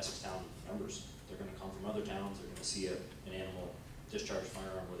Essex Town members. They're going to come from other towns. They're going to see an animal discharge a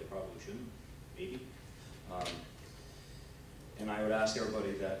firearm where they probably shouldn't, maybe. And I would ask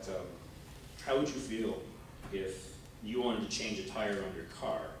everybody that, how would you feel if you wanted to change a tire on your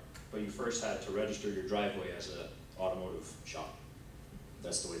car, but you first had to register your driveway as an automotive shop?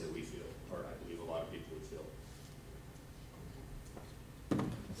 That's the way that we feel, or I believe a lot of people would feel.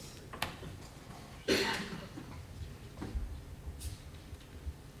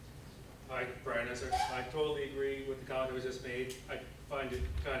 Hi, Brian Essex. I totally agree with the comment that was just made. I find it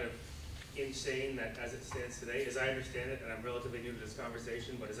kind of insane that as it stands today, as I understand it, and I'm relatively new to this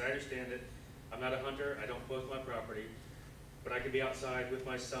conversation, but as I understand it, I'm not a hunter, I don't post my property, but I could be outside with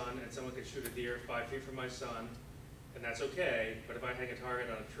my son and someone could shoot a deer 5 feet from my son, and that's okay, but if I hang a target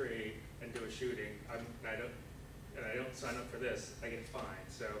on a tree and do a shooting, and I don't sign up for this, I get fined.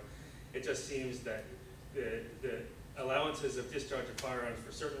 So it just seems that the allowances of discharge of firearms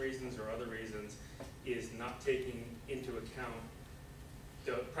for certain reasons or other reasons is not taking into account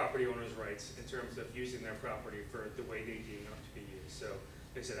the property owner's rights in terms of using their property for the way they deem it to be used. So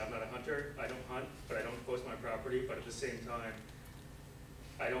like I said, I'm not a hunter, I don't hunt, but I don't post my property, but at the same time,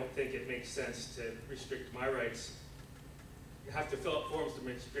 I don't think it makes sense to restrict my rights. You have to fill out forms to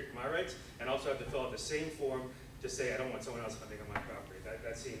restrict my rights, and also have to fill out the same form to say I don't want someone else hunting on my property.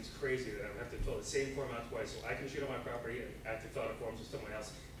 That seems crazy that I would have to fill the same form out twice, so I can shoot on my property, and I have to fill out a form so someone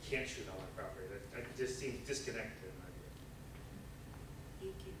else can't shoot on my property. That just seems disconnected in my view.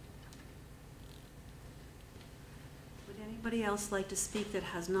 Thank you. Would anybody else like to speak that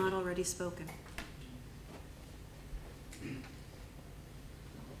has not already spoken?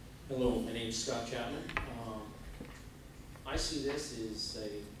 Hello, my name is Scott Chapman. I see this as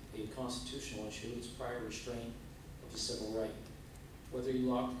a constitutional issue. It's prior restraint of the civil right. Whether you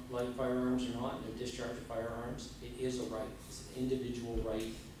like firearms or not, and the discharge of firearms, it is a right. It's an individual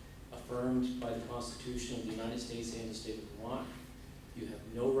right affirmed by the Constitution of the United States and the state of Vermont. You have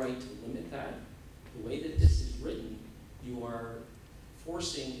no right to limit that. The way that this is written, you are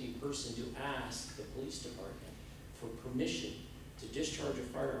forcing a person to ask the police department for permission to discharge a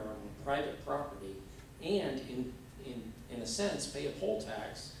firearm on private property and, in a sense, pay a poll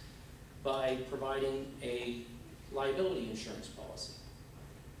tax by providing a liability insurance policy.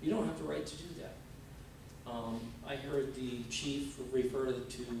 You don't have the right to do that. I heard the chief refer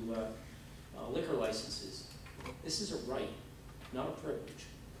to liquor licenses. This is a right, not a privilege.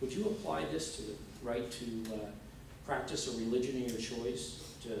 Would you apply this to the right to practice a religion of your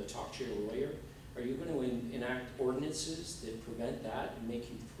choice, to talk to your lawyer? Are you going to enact ordinances that prevent that and make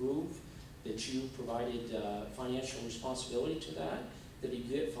you prove that you provided financial responsibility to that you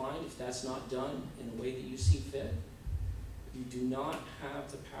get fined if that's not done in the way that you see fit? You do not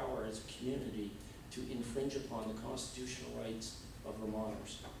have the power as a community to infringe upon the constitutional rights of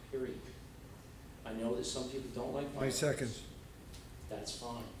Vermonters, period. I know that some people don't like firearms. 20 seconds. That's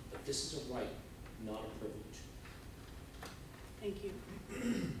fine, but this is a right, not a privilege. Thank you.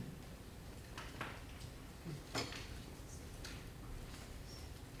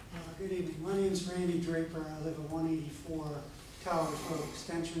 Good evening. My name is Randy Draper. I live at 184 Towers Road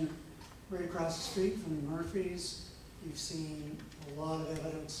Extension, right across the street from the Murphys. You've seen a lot of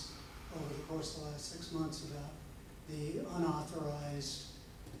evidence over the course of the last 6 months about the unauthorized,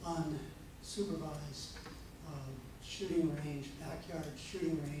 unsupervised shooting range, backyard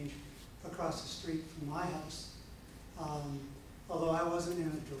shooting range across the street from my house. Although I wasn't in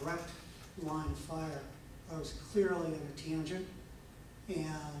a direct line of fire, I was clearly at a tangent,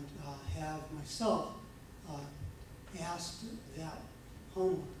 and have myself asked that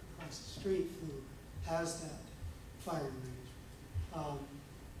homeowner across the street who has that firing range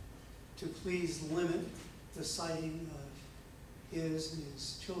to please limit the sighting of his and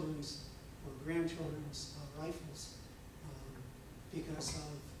his children's or grandchildren's rifles because of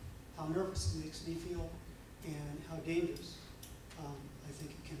how nervous it makes me feel and how dangerous I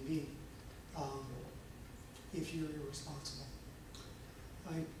think it can be if you're irresponsible.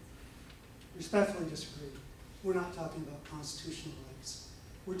 I respectfully disagree. We're not talking about constitutional rights.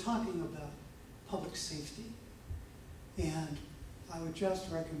 We're talking about public safety. And I would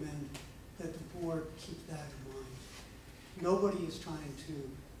just recommend that the board keep that in mind. Nobody is trying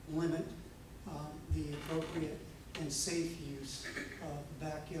to limit the appropriate and safe use of the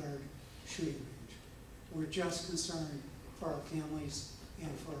backyard shooting range. We're just concerned for our families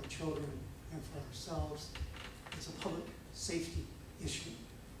and for our children and for ourselves. It's a public safety issue.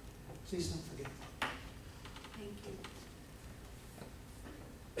 Please don't forget that. Thank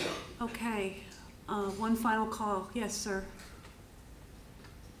you. Okay, one final call. Yes, sir.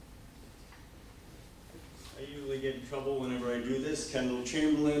 I usually get in trouble whenever I do this. Kendall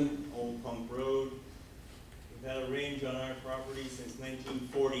Chamberlain, Old Pump Road. We've had a range on our property since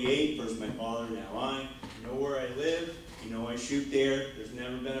 1948. First my father, now I. You know where I live. You know I shoot there. There's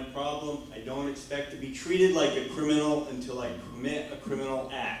never been a problem. I don't expect to be treated like a criminal until I commit a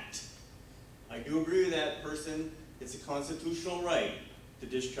criminal act. I do agree with that person. It's a constitutional right to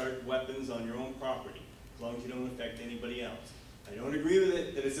discharge weapons on your own property, as long as you don't affect anybody else. I don't agree with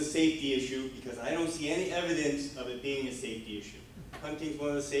it that it's a safety issue because I don't see any evidence of it being a safety issue. Hunting's one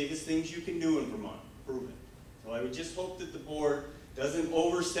of the safest things you can do in Vermont, proven. So I would just hope that the board doesn't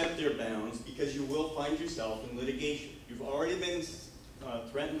overstep their bounds because you will find yourself in litigation. You've already been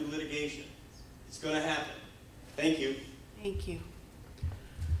threatened with litigation. It's going to happen. Thank you. Thank you.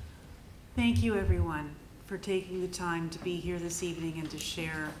 Thank you, everyone, for taking the time to be here this evening and to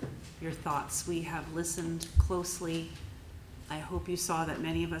share your thoughts. We have listened closely. I hope you saw that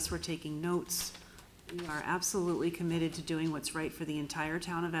many of us were taking notes. We are absolutely committed to doing what's right for the entire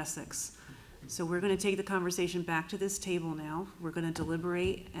town of Essex. So we're going to take the conversation back to this table now. We're going to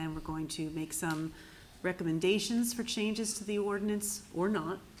deliberate and we're going to make some recommendations for changes to the ordinance or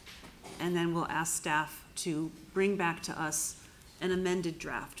not. And then we'll ask staff to bring back to us an amended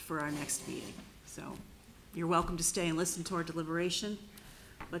draft for our next meeting. So you're welcome to stay and listen to our deliberation,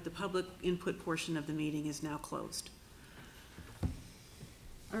 but the public input portion of the meeting is now closed.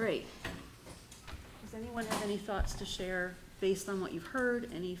 All right. Does anyone have any thoughts to share based on what you've heard?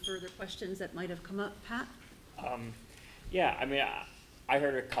 Any further questions that might have come up? Pat? Yeah, I mean, I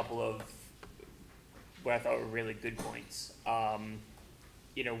heard a couple of what I thought were really good points.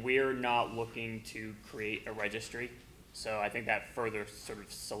 You know, we're not looking to create a registry. So I think that further sort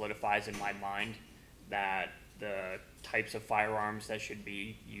of solidifies in my mind that the types of firearms that should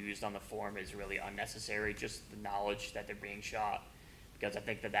be used on the form is really unnecessary, just the knowledge that they're being shot. Because I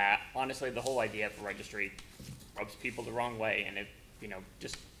think that honestly, the whole idea for registry rubs people the wrong way. And if, you know,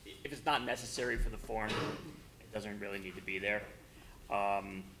 just, if it's not necessary for the form, it doesn't really need to be there.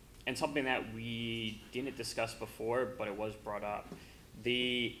 And something that we didn't discuss before, but it was brought up,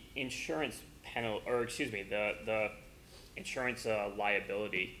 the insurance penalty, or excuse me, the insurance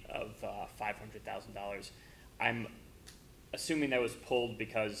liability of $500,000. I'm assuming that was pulled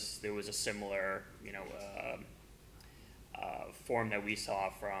because there was a similar, you know, form that we saw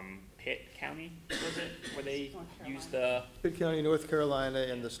from Pitt County, was it, where they used the... Pitt County, North Carolina,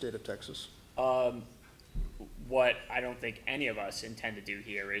 and the state of Texas. What I don't think any of us intend to do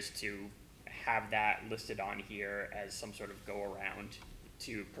here is to have that listed on here as some sort of go-around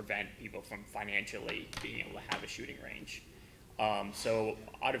to prevent people from financially being able to have a shooting range. So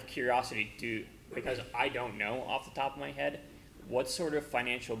out of curiosity, because I don't know off the top of my head, what sort of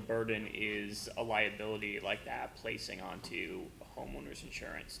financial burden is a liability like that placing onto a homeowner's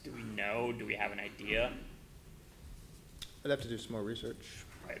insurance? Do we know? Do we have an idea? I'd have to do some more research.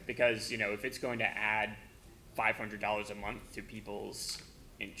 Right, because, you know, if it's going to add $500 a month to people's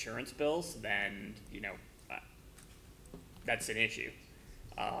insurance bills, then, you know, that's an issue.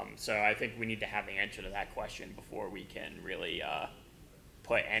 So I think we need to have the answer to that question before we can really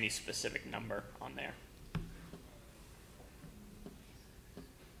put any specific number on there.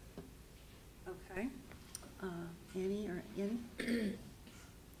 Okay. Annie or Annie?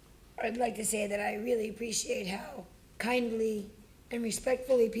 I'd like to say that I really appreciate how kindly and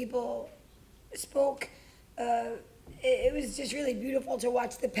respectfully people spoke it was just really beautiful to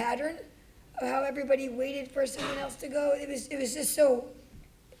watch the pattern of how everybody waited for someone else to go. It was just so,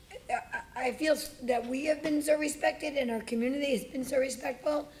 I feel that we have been so respected and our community has been so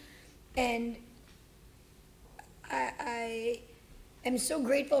respectful. And I am so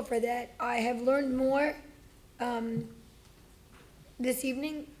grateful for that. I have learned more this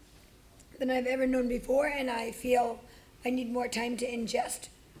evening than I've ever known before, and I feel I need more time to ingest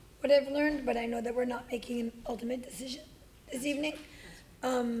what I've learned, but I know that we're not making an ultimate decision this evening.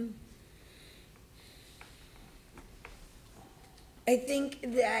 I think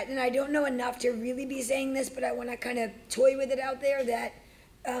that, and I don't know enough to really be saying this, but I want to kind of toy with it out there, that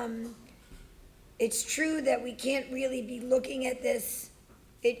it's true that we can't really be looking at this.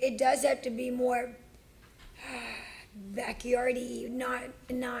 It does have to be more backyardy, not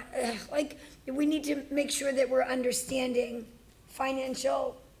like, we need to make sure that we're understanding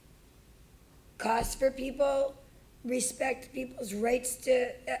financial costs for people, respect people's rights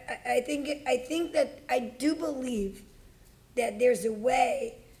to, I do believe that there's a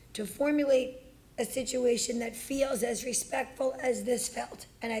way to formulate a situation that feels as respectful as this felt.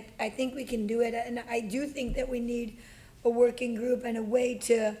 And I think we can do it, and I do think that we need a working group and a way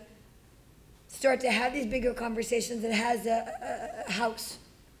to start to have these bigger conversations that has a house,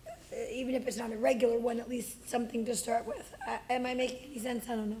 even if it's not a regular one, at least something to start with. Am I making any sense?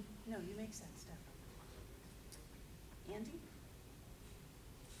 I don't know. No, you make sense, Stephanie.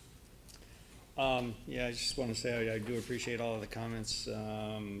 Andy? Yeah, I just want to say I do appreciate all of the comments.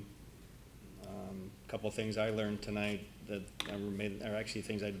 Couple of things I learned tonight that are actually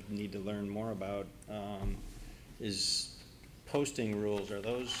things I need to learn more about, is posting rules. Are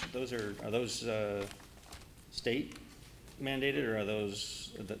those state mandated, or are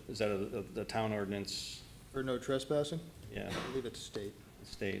those, is that the town ordinance? For no trespassing? Yeah. I believe it's state.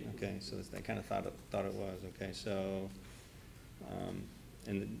 State, okay, so I kind of thought it was, okay, so,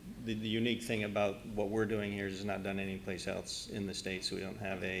 and the unique thing about what we're doing here is not done anyplace else in the state, so we don't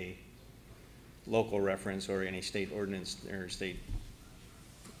have a local reference or any state ordinance or state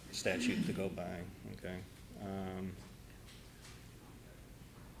statute to go by, okay.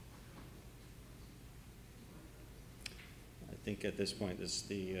 I think at this point,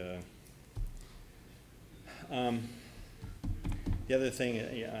 the other thing,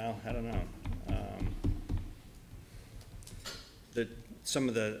 yeah, I don't know. Some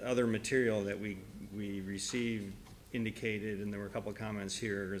of the other material that we received indicated, and there were a couple of comments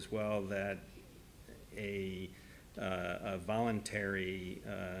here as well, that a voluntary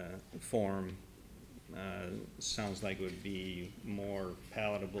form sounds like it would be more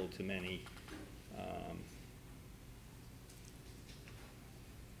palatable to many.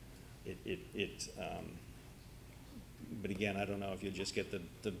 But again, I don't know if you'll just get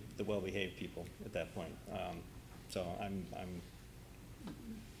the well-behaved people at that point. So I'm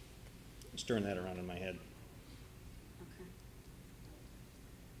stirring that around in my head. Okay.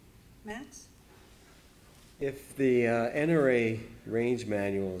 Max? If the NRA range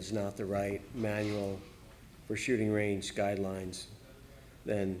manual is not the right manual for shooting range guidelines,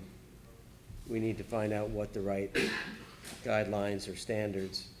 then we need to find out what the right guidelines or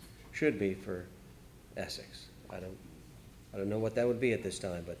standards should be for Essex. I don't know what that would be at this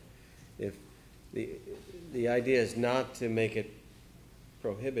time, but if the idea is not to make it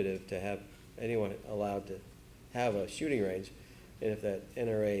prohibitive to have anyone allowed to have a shooting range, and if that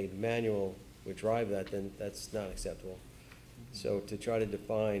NRA manual would drive that, then that's not acceptable. So to try to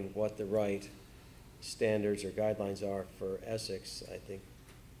define what the right standards or guidelines are for Essex, I think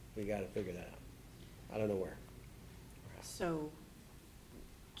we got to figure that out. I don't know where. So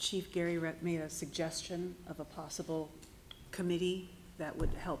Chief Gary made a suggestion of a possible committee that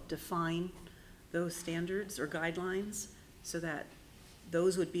would help define those standards or guidelines, so that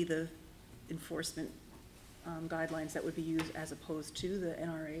those would be the enforcement guidelines that would be used as opposed to the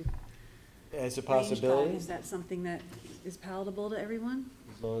NRA. As a range possibility. guide. Is that something that is palatable to everyone?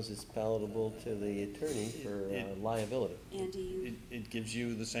 As long as it's palatable to the attorney for liability. Andy, It gives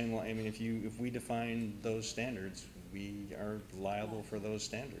you the same, I mean, if we define those standards, we are liable for those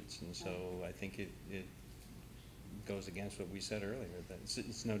standards. And so I think it goes against what we said earlier, that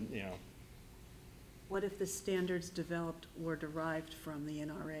it's no, you know. what if the standards developed or derived from the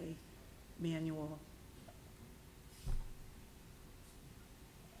NRA manual?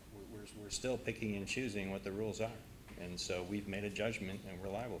 We're still picking and choosing what the rules are. And so we've made a judgment and we're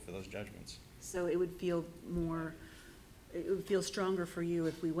liable for those judgments. So it would feel stronger for you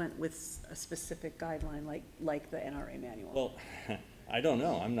if we went with a specific guideline like the NRA manual? Well, I don't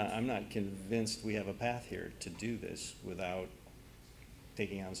know. I'm not convinced we have a path here to do this without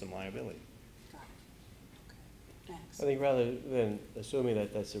taking on some liability. Max? I think rather than assuming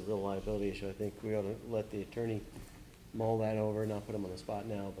that that's a real liability issue, I think we ought to let the attorney mull that over, not put him on the spot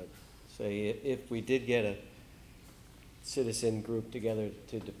now, but say if we did get a citizen group together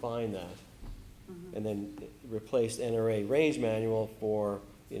to define that, and then replace NRA range manual for,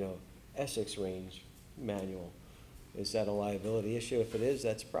 Essex range manual, is that a liability issue? If it is,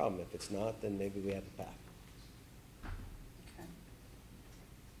 that's a problem. If it's not, then maybe we have a pack. Okay.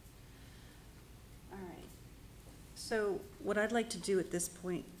 All right. So what I'd like to do at this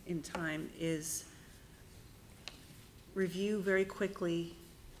point in time is review very quickly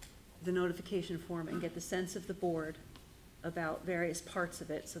the notification form and get the sense of the board about various parts of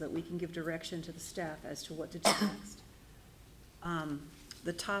it so that we can give direction to the staff as to what to do next.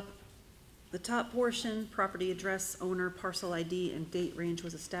 The top portion, property address, owner, parcel ID, and date range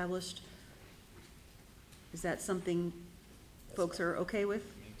was established. Is that something folks are okay with?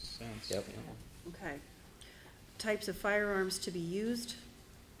 Makes sense. Yep. Okay. Types of firearms to be used.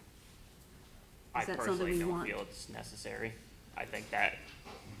 I Is that something personally we don't want? feel it's necessary. I think that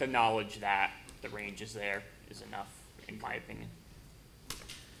the knowledge that the range is there is enough, in my opinion.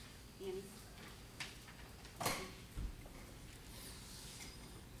 Annie?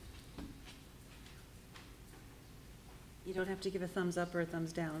 You don't have to give a thumbs up or a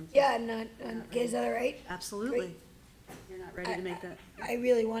thumbs down. Yeah, I'm not, is that all right? Absolutely. Great. You're not ready to make that? I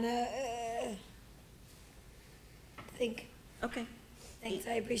really wanna, think. Okay, Thanks,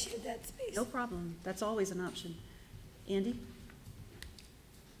 I appreciate that space. no problem. That's always an option. Andy?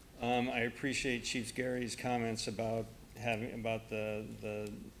 I appreciate Chief Gary's comments about having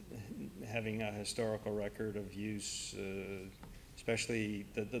a historical record of use, especially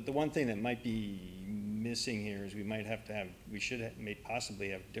the one thing that might be missing here is we should possibly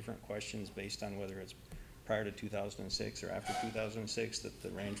have different questions based on whether it's prior to 2006 or after 2006 that the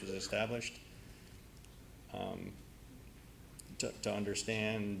range was established. To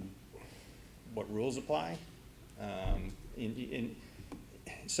understand what rules apply.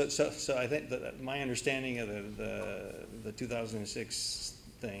 So I think that my understanding of the 2006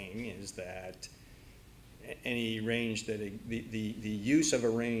 thing is that any range that, the use of a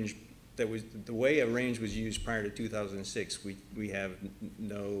range that was, the way a range was used prior to 2006, we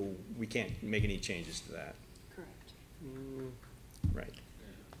can't make any changes to that. Correct. Right.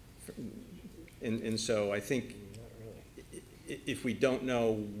 And so I think if we don't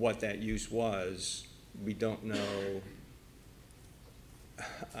know what that use was, we don't know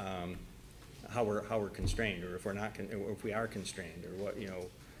how we're constrained, or if we're not, or if we are constrained, or what,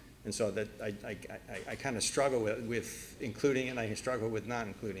 and so that I kind of struggle with including it, and I struggle with not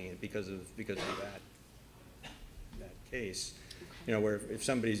including it because of that case, where if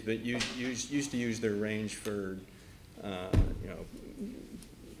somebody's been used to use their range for,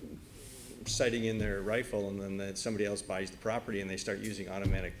 sighting in their rifle, and then that somebody else buys the property and they start using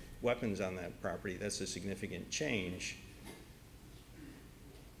automatic weapons on that property, that's a significant change.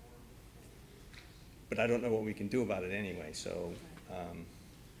 But I don't know what we can do about it anyway, so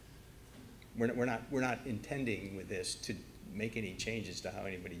we're not intending with this to make any changes to how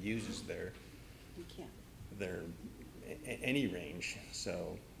anybody uses any range,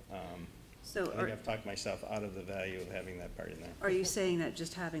 so I think I've talked myself out of the value of having that part in there. Are you saying that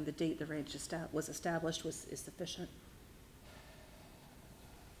just having the date the range was established is sufficient?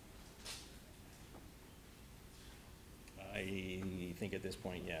 I think at this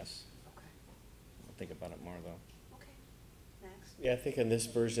point, yes. Okay. I'll think about it more, though. Okay. Max? Yeah, I think in this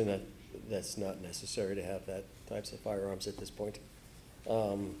version that's not necessary to have that types of firearms at this point.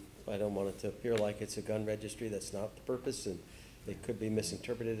 I don't want it to appear like it's a gun registry. That's not the purpose, and it could be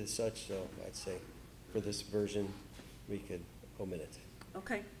misinterpreted as such, so I'd say for this version, we could omit it.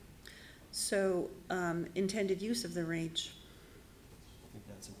 Okay. So, intended use of the range. I think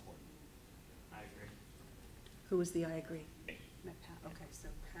that's important. I agree. Who was the I agree? Pat. Okay, so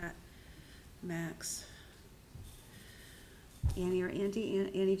Pat, Max, Annie or Andy?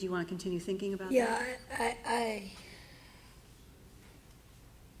 Annie, do you want to continue thinking about that? Yeah,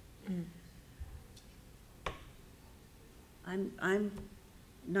 I'm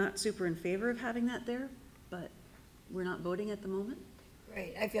not super in favor of having that there, but we're not voting at the moment.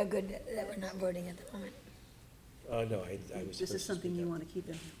 right, I feel good that we're not voting at the moment. No, I was. This is something you want to keep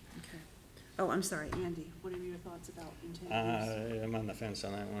in here, okay. Oh, I'm sorry, Andy, what are your thoughts about intended use? I'm on the fence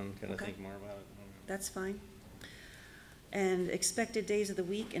on that one, gotta Okay. think more about it. That's fine. And expected days of the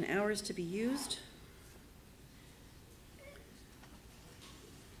week and hours to be used?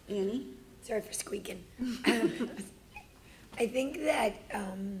 Annie? Sorry for squeaking. I think that,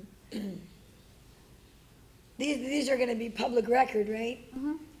 these are gonna be public record, right?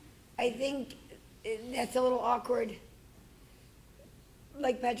 Mm-hmm. I think that's a little awkward.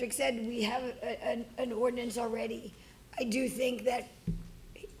 Like Patrick said, we have an ordinance already. I do think that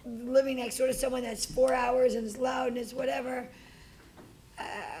living next door to someone that's 4 hours and is loud and is whatever,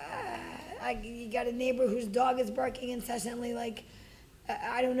 you got a neighbor whose dog is barking incessantly, like,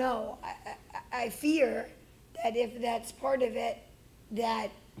 I don't know. I fear that if that's part of it, that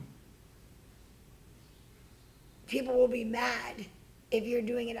people will be mad if you're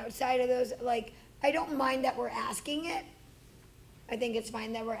doing it outside of those, like, I don't mind that we're asking it. I think it's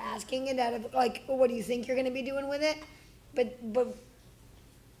fine that we're asking it out of, like, well, what do you think you're gonna be doing with it? But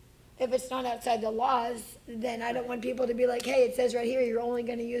if it's not outside the laws, then I don't want people to be like, hey, it says right here, you're only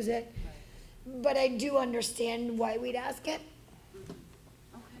gonna use it. But I do understand why we'd ask it.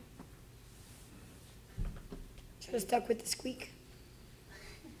 Okay. Should have stuck with the squeak.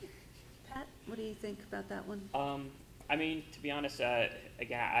 Pat, what do you think about that one? I mean, to be honest,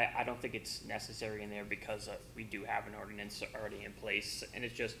 again, I don't think it's necessary in there because we do have an ordinance already in place. And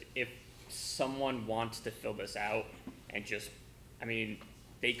it's just, if someone wants to fill this out and just, I mean,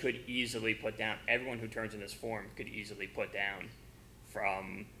 they could easily put down, everyone who turns in this form could easily put down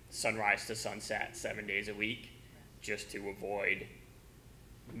from sunrise to sunset, 7 days a week, just to avoid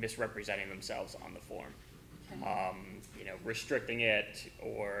misrepresenting themselves on the form. Okay. You know, restricting it,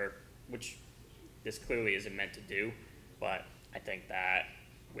 or, which this clearly isn't meant to do, but I think that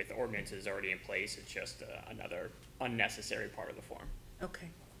with ordinances already in place, it's just another unnecessary part of the form. Okay.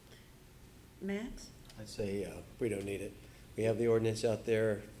 Max? I'd say we don't need it. We have the ordinance out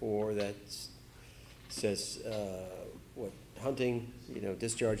there for that says what hunting, you know,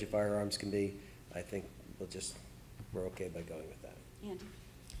 discharge of firearms can be. I think we're okay by going with that. Andy?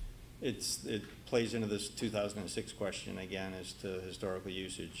 It plays into this 2006 question again as to historical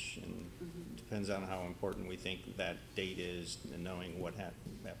usage, and depends on how important we think that date is, and knowing what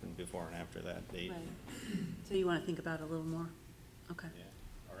happened before and after that date. Right. So you want to think about it a little more? Okay.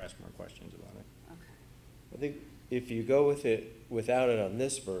 Yeah, or ask more questions about it. Okay. I think if you go with it without it on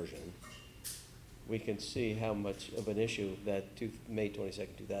this version, we can see how much of an issue that May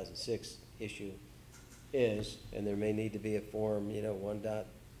 22nd, 2006 issue is, and there may need to be a form, you know, 1.2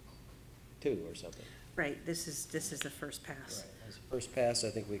 or something. Right, this is the first pass. Right. As a first pass, I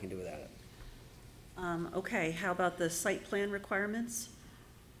think we can do without it. Okay, how about the site plan requirements?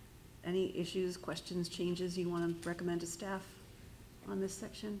 Any issues, questions, changes you want to recommend to staff on this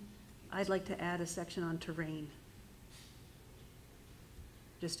section? I'd like to add a section on terrain.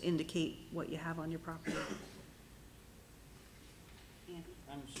 Just indicate what you have on your property. Andy?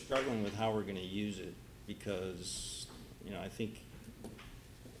 I'm struggling with how we're gonna use it, because, you know, I think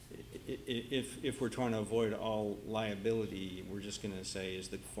if we're trying to avoid all liability, we're just gonna say, is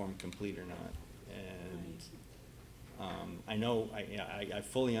the form complete or not? And I know, I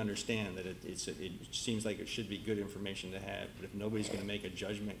fully understand that it seems like it should be good information to have, but if nobody's gonna make a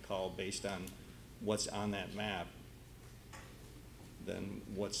judgment call based on what's on that map, then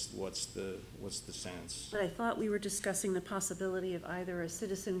what's the sense? But I thought we were discussing the possibility of either a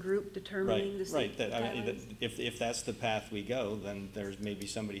citizen group determining the Right, that, I mean, guidelines. if that's the path we go, then there's maybe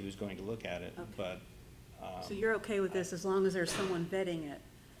somebody who's going to look at it, Okay. but. So you're okay with this as long as there's someone vetting it?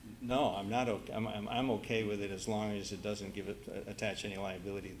 No, I'm not okay, I'm okay with it as long as it doesn't attach any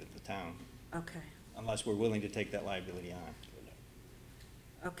liability to the town, Okay, unless we're willing to take that liability on.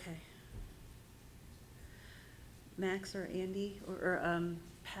 okay. Max or Andy, or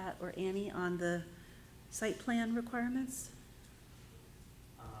Pat or Annie on the site plan requirements?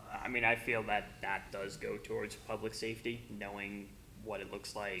 I mean, I feel that does go towards public safety, knowing what it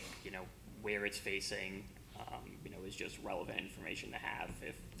looks like, you know, where it's facing, you know, is just relevant information to have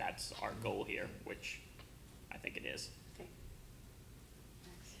if that's our goal here, which I think it is. Okay.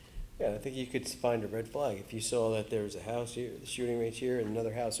 Yeah, I think you could find a red flag. If you saw that there was a house here, the shooting range here, and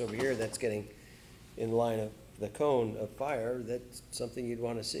another house over here that's getting in line of the cone of fire, that's something you'd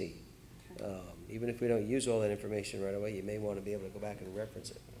want to see. Even if we don't use all that information right away, you may want to be able to go back and reference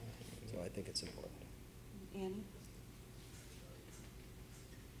it. So I think it's important. Annie?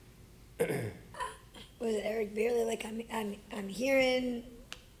 Was it Eric Bailey? Like I'm hearing,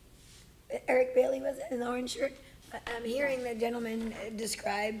 Eric Bailey was it in the orange shirt? I'm hearing the gentleman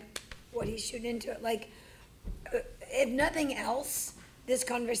describe what he's shooting into it. Like, if nothing else, this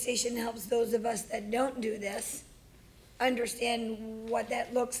conversation helps those of us that don't do this understand what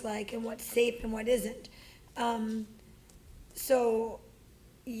that looks like and what's safe and what isn't. So,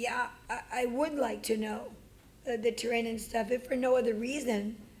 yeah, I would like to know the terrain and stuff, if for no other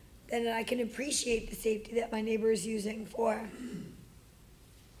reason than I can appreciate the safety that my neighbor is using for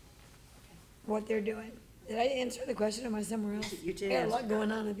what they're doing. Did I answer the question, or am I somewhere else? You did I got a answer. lot going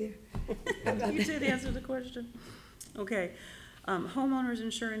on up here. You did answer the question. Okay. Homeowners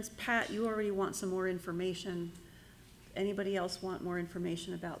insurance, Pat, you already want some more information. Anybody else want more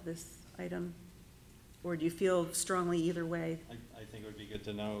information about this item? Or do you feel strongly either way? I think it would be good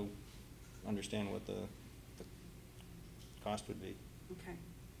to know, understand what the cost would be. Okay.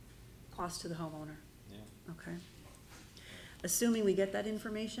 Cost to the homeowner. Yeah. Okay. Assuming we get that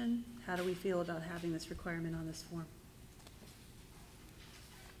information, how do we feel about having this requirement on this form?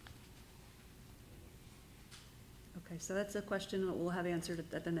 Okay, so that's a question that we'll have answered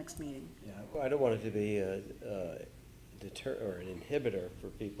at the next meeting. Yeah, well, I don't want it to be a deter, or an inhibitor for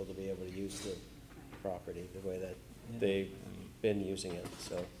people to be able to use the property the way that they've been using it,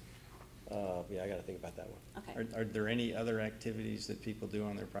 so, yeah, I gotta think about that one. Okay. Are there any other activities that people do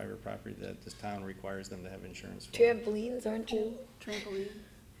on their private property that this town requires them to have insurance for? Trampolines, aren't you? Trampoline?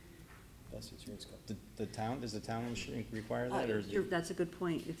 That's insurance company. The town, does the town require that, or is it? That's a good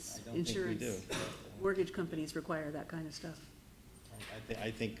point. It's I don't think we insurance. do. Mortgage companies require that kind of stuff.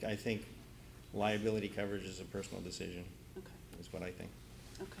 I think liability coverage is a personal decision, Okay, is what I think.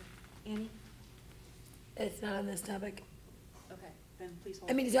 okay. Annie? It's not on this topic. Okay, then please hold.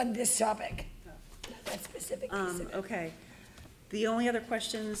 I mean, it's on this topic, Oh. not that specific piece of it. Okay. The only other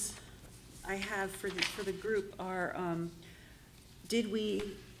questions I have for the group are,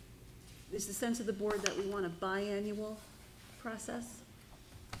 is the sense of the board that we want a biannual process?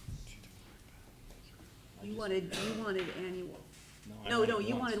 You wanted annual. No,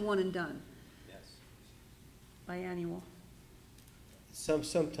 you wanted one and done. Yes. Biannual.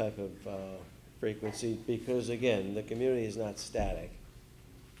 Some type of frequency, because again, the community is not static,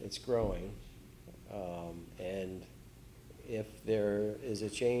 it's growing. And if there is a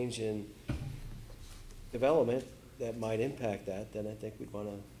change in development that might impact that, then I think we'd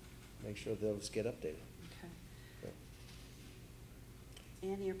wanna make sure those get updated. Okay.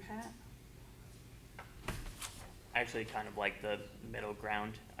 Annie or Pat? I actually kind of like the middle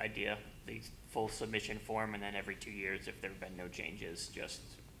ground idea, the full submission form, and then every 2 years, if there have been no changes, just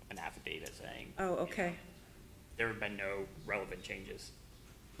an affidavit saying. Oh, okay. There have been no relevant changes.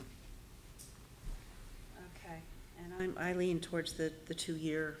 Okay, and I lean towards the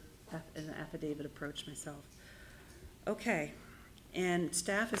 2-year affidavit approach myself. Okay, and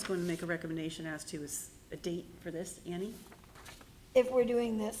staff is going to make a recommendation as to a date for this. Annie? If we're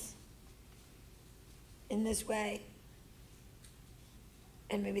doing this in this way,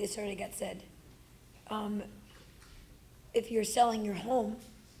 and maybe this already got said, if you're selling your home,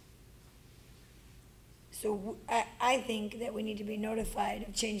 so I think that we need to be notified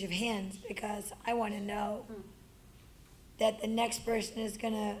of change of hands, because I want to know that the next person is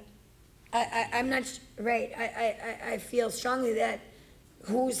gonna, I'm not, right, I feel strongly that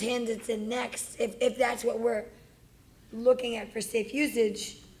whose hands it's in next, if that's what we're looking at for safe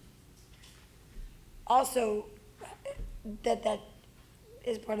usage, also, that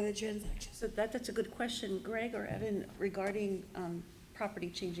is part of the transaction. So that's a good question, Greg or Evan, regarding property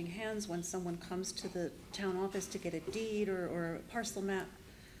changing hands when someone comes to the town office to get a deed or a parcel map.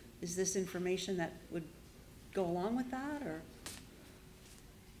 Is this information that would go along with that, or?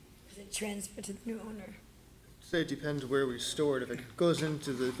 Is it transferred to the new owner? Say it depends where we store it. If it goes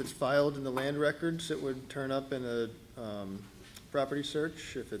into if it's filed in the land records, it would turn up in a property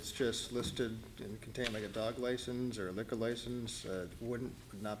search. If it's just listed and contained like a dog license or a liquor license, would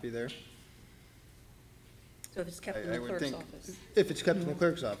not be there. So if it's kept in the I would clerk's think office? if it's kept in the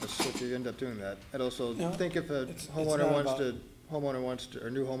clerk's office, if you end up doing that. I'd also No, think if a it's new homeowner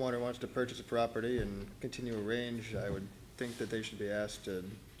wants to purchase a property and continue a range, I would think that they should be asked to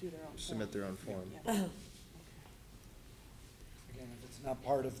Do their own submit their own form. Yeah. Again, if it's not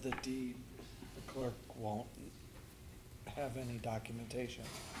part of the deed, the clerk won't have any documentation.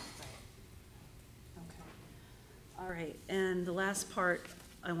 Okay. All right, and the last part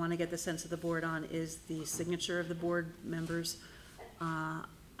I want to get the sense of the board on is the signature of the board members. I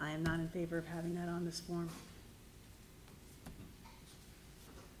am not in favor of having that on this form.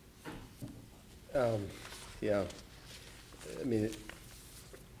 Yeah, I mean,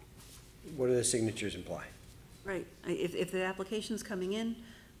 what do the signatures imply? Right, if the application's coming in,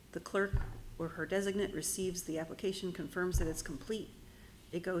 the clerk or her designate receives the application, confirms that it's complete,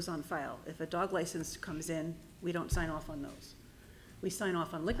 it goes on file. If a dog license comes in, we don't sign off on those. We sign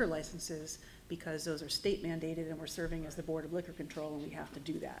off on liquor licenses because those are state mandated and we're serving as the Board of Liquor Control and we have to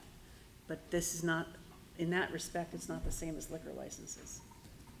do that. But this is not, in that respect, it's not the same as liquor licenses.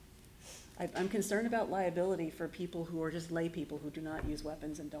 I'm concerned about liability for people who are just lay people who do not use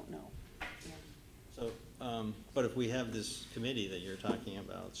weapons and don't know. So, but if we have this committee that you're talking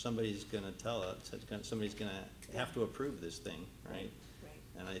about, somebody's gonna tell us, somebody's gonna have to approve this thing, right?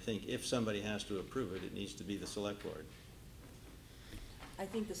 Right. And I think if somebody has to approve it, it needs to be the select board. I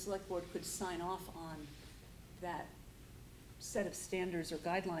think the select board could sign off on that set of standards or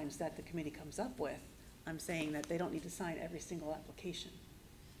guidelines that the committee comes up with. I'm saying that they don't need to sign every single application.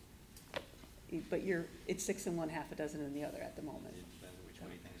 But it's 6 in one, half a dozen in the other at the moment. It depends which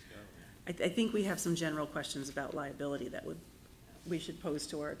way things go. I think we have some general questions about liability that we should pose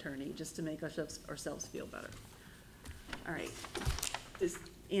to our attorney, just to make ourselves feel better. All right,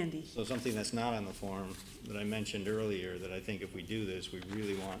 Andy? So something that's not on the form that I mentioned earlier, that I think if we do this, we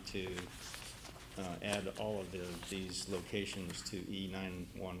really want to add all of these locations to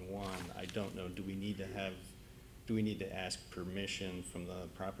E911. I don't know, do we need to ask permission from the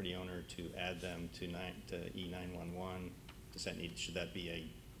property owner to add them to E911? Should that be a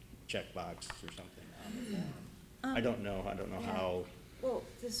checkbox or something on the form? I don't know how. Well,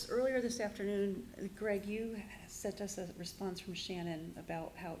 earlier this afternoon, Greg, you sent us a response from Shannon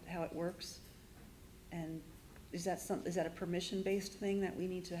about how it works. And is that a permission-based thing that we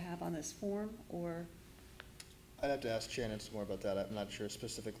need to have on this form, or? I'd have to ask Shannon some more about that. I'm not sure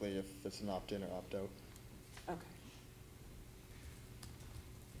specifically if it's an opt-in or opt-out. Okay.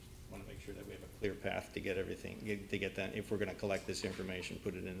 Want to make sure that we have a clear path to get everything, to get that, if we're going to collect this information,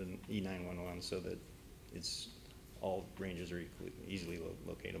 put it in E911 so that all ranges are easily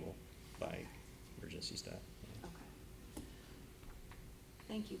locatable by emergency staff. Okay.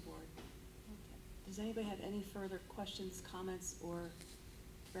 Thank you, board. Okay. Does anybody have any further questions, comments, or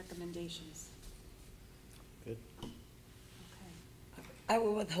recommendations? Good. Okay. I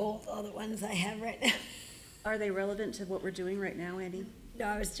will withhold all the ones I have right now. Are they relevant to what we're doing right now, Andy? No,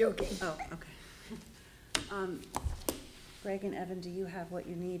 I was joking. Oh, okay. Greg and Evan, do you have what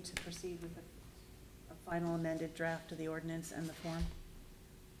you need to proceed with a final amended draft of the ordinance and the form?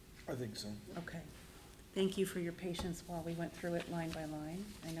 I think so. Okay. Thank you for your patience while we went through it line by line.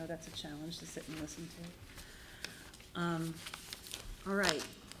 I know that's a challenge to sit and listen to. All right.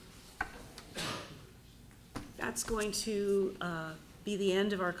 That's going to be the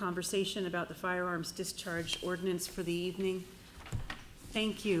end of our conversation about the firearms discharge ordinance for the evening.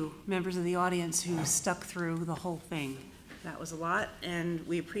 Thank you, members of the audience who stuck through the whole thing. That was a lot, and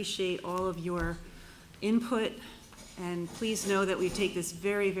we appreciate all of your input. And please know that we take this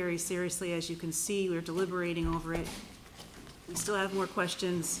very, very seriously. As you can see, we're deliberating over it. We still have more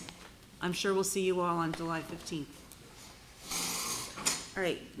questions. I'm sure we'll see you all on July 15th. All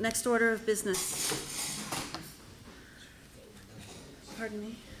right, next order of business. Pardon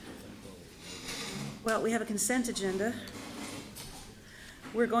me? Well, we have a consent agenda.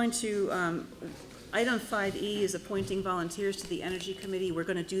 We're going to, item 5E is appointing volunteers to the Energy Committee. We're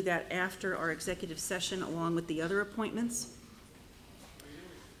going to do that after our executive session along with the other appointments.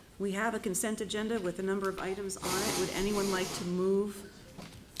 We have a consent agenda with a number of items on it. Would anyone like to move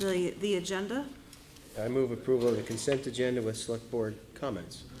the agenda? I move approval of the consent agenda with select board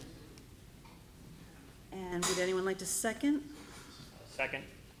comments. And would anyone like to second? Second.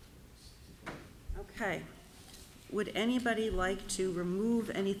 Okay. Would anybody like to remove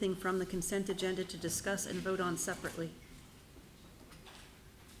anything from the consent agenda to discuss and vote on separately?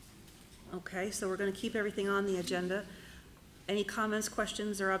 Okay, so we're going to keep everything on the agenda. Any comments,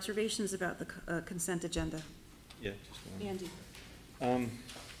 questions, or observations about the consent agenda? Yeah, just one. Andy?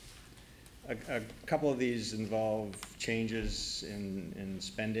 A couple of these involve changes in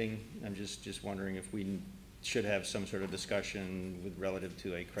spending. I'm just wondering if we should have some sort of discussion with relative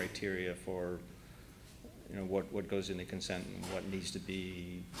to a criteria for, you know, what goes into consent and what needs to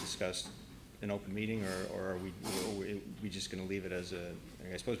be discussed in open meeting, or are we just going to leave it as a,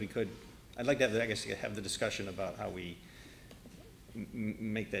 I suppose we could, I'd like to have the discussion about how we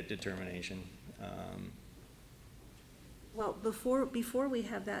make that determination. Well, before we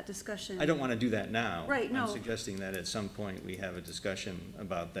have that discussion. I don't want to do that now. Right, no. I'm suggesting that at some point we have a discussion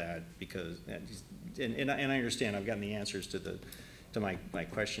about that, because, and I understand, I've gotten the answers to my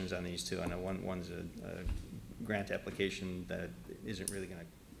questions on these two. I know one's a grant application that isn't really going to,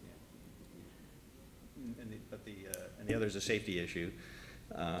 and the other's a safety issue.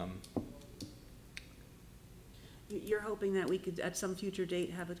 You're hoping that we could, at some future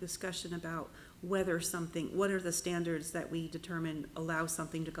date, have a discussion about what are the standards that we determine allow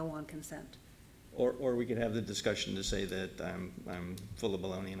something to go on consent? Or we could have the discussion to say that I'm full of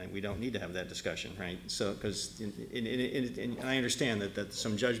baloney and we don't need to have that discussion, right? So, because, and I understand that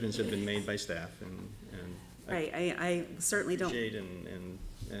some judgments have been made by staff, and right, I certainly don't. Appreciate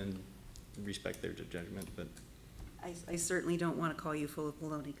and respect their judgment, but. I certainly don't want to call you full of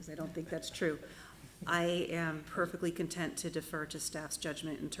baloney, because I don't think that's true. I am perfectly content to defer to staff's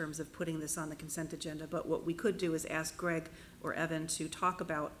judgment in terms of putting this on the consent agenda, but what we could do is ask Greg or Evan to talk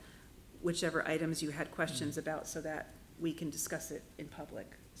about whichever items you had questions about so that we can discuss it in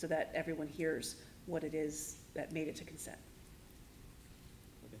public, so that everyone hears what it is that made it to consent.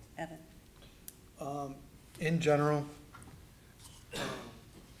 Evan? In general,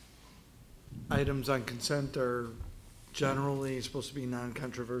 items on consent are generally supposed to be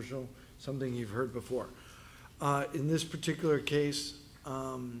non-controversial, something you've heard before. In this particular case,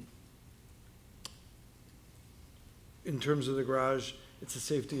 in terms of the garage, it's a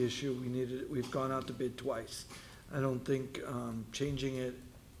safety issue. We've gone out to bid twice. I don't think changing it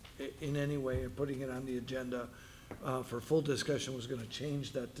in any way and putting it on the agenda for full discussion was gonna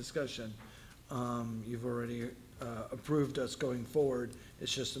change that discussion. You've already approved us going forward.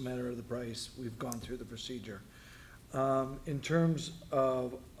 It's just a matter of the price. We've gone through the procedure. In terms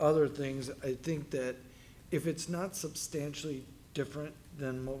of other things, I think that if it's not substantially different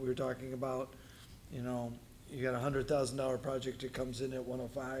than what we were talking about, you know, you got $100,000 project, it comes in at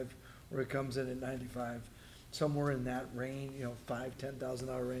 105, or it comes in at 95, somewhere in that range, you know,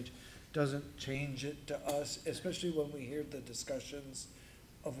 $5,000–10,000 range, doesn't change it to us, especially when we hear the discussions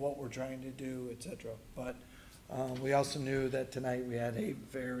of what we're trying to do, et cetera. But we also knew that tonight we had a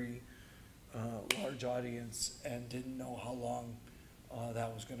very large audience and didn't know how long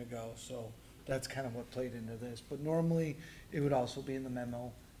that was gonna go. So that's kind of what played into this. But normally, it would also be in the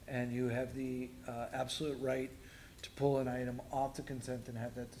memo, and you have the absolute right to pull an item off the consent and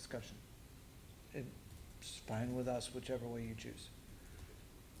have that discussion. It's fine with us, whichever way you choose.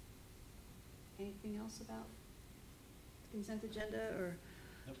 Anything else about the consent agenda, or?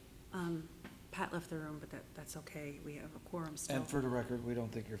 Nope. Pat left the room, but that's okay. We have a quorum still. And for the record, we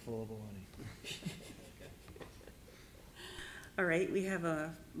don't think you're full of baloney. All right, we have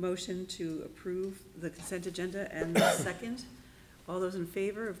a motion to approve the consent agenda and a second. All those in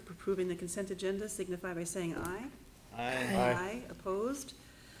favor of approving the consent agenda signify by saying aye. Aye. Aye. Opposed?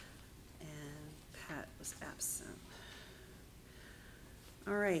 And Pat was absent.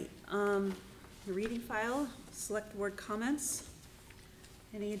 All right, the reading file, select board comments.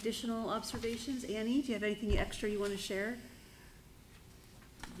 Any additional observations? Annie, do you have anything extra you want to share?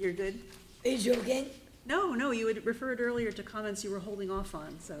 You're good? Are you joking? No, you had referred earlier to comments you were holding off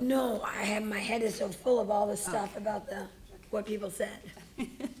on, so. No, my head is so full of all this stuff about what people said. I'm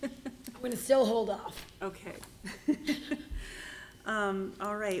gonna still hold off. Okay.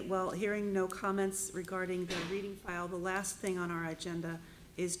 All right, well, hearing no comments regarding the reading file, the last thing on our agenda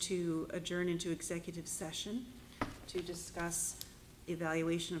is to adjourn into executive session to discuss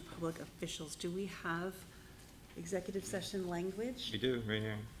evaluation of public officials. Do we have executive session language? We do, right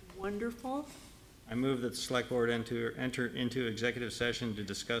here. Wonderful. I move that the select board enter into executive session to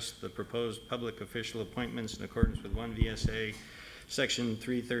discuss the proposed public official appointments in accordance with 1 VSA section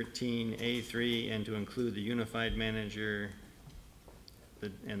 313A3 and to include the unified manager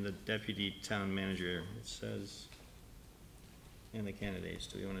and the deputy town manager. It says, and the candidates.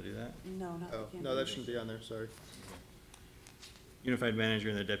 Do we want to do that? No, not the Oh, candidates. no, that shouldn't be on there, sorry. Unified manager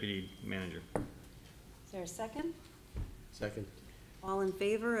and the deputy manager. Is there a second? Second. All in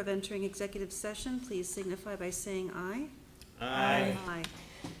favor of entering executive session, please signify by saying aye. Aye. Aye.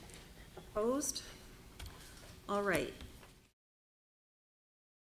 Opposed? All right,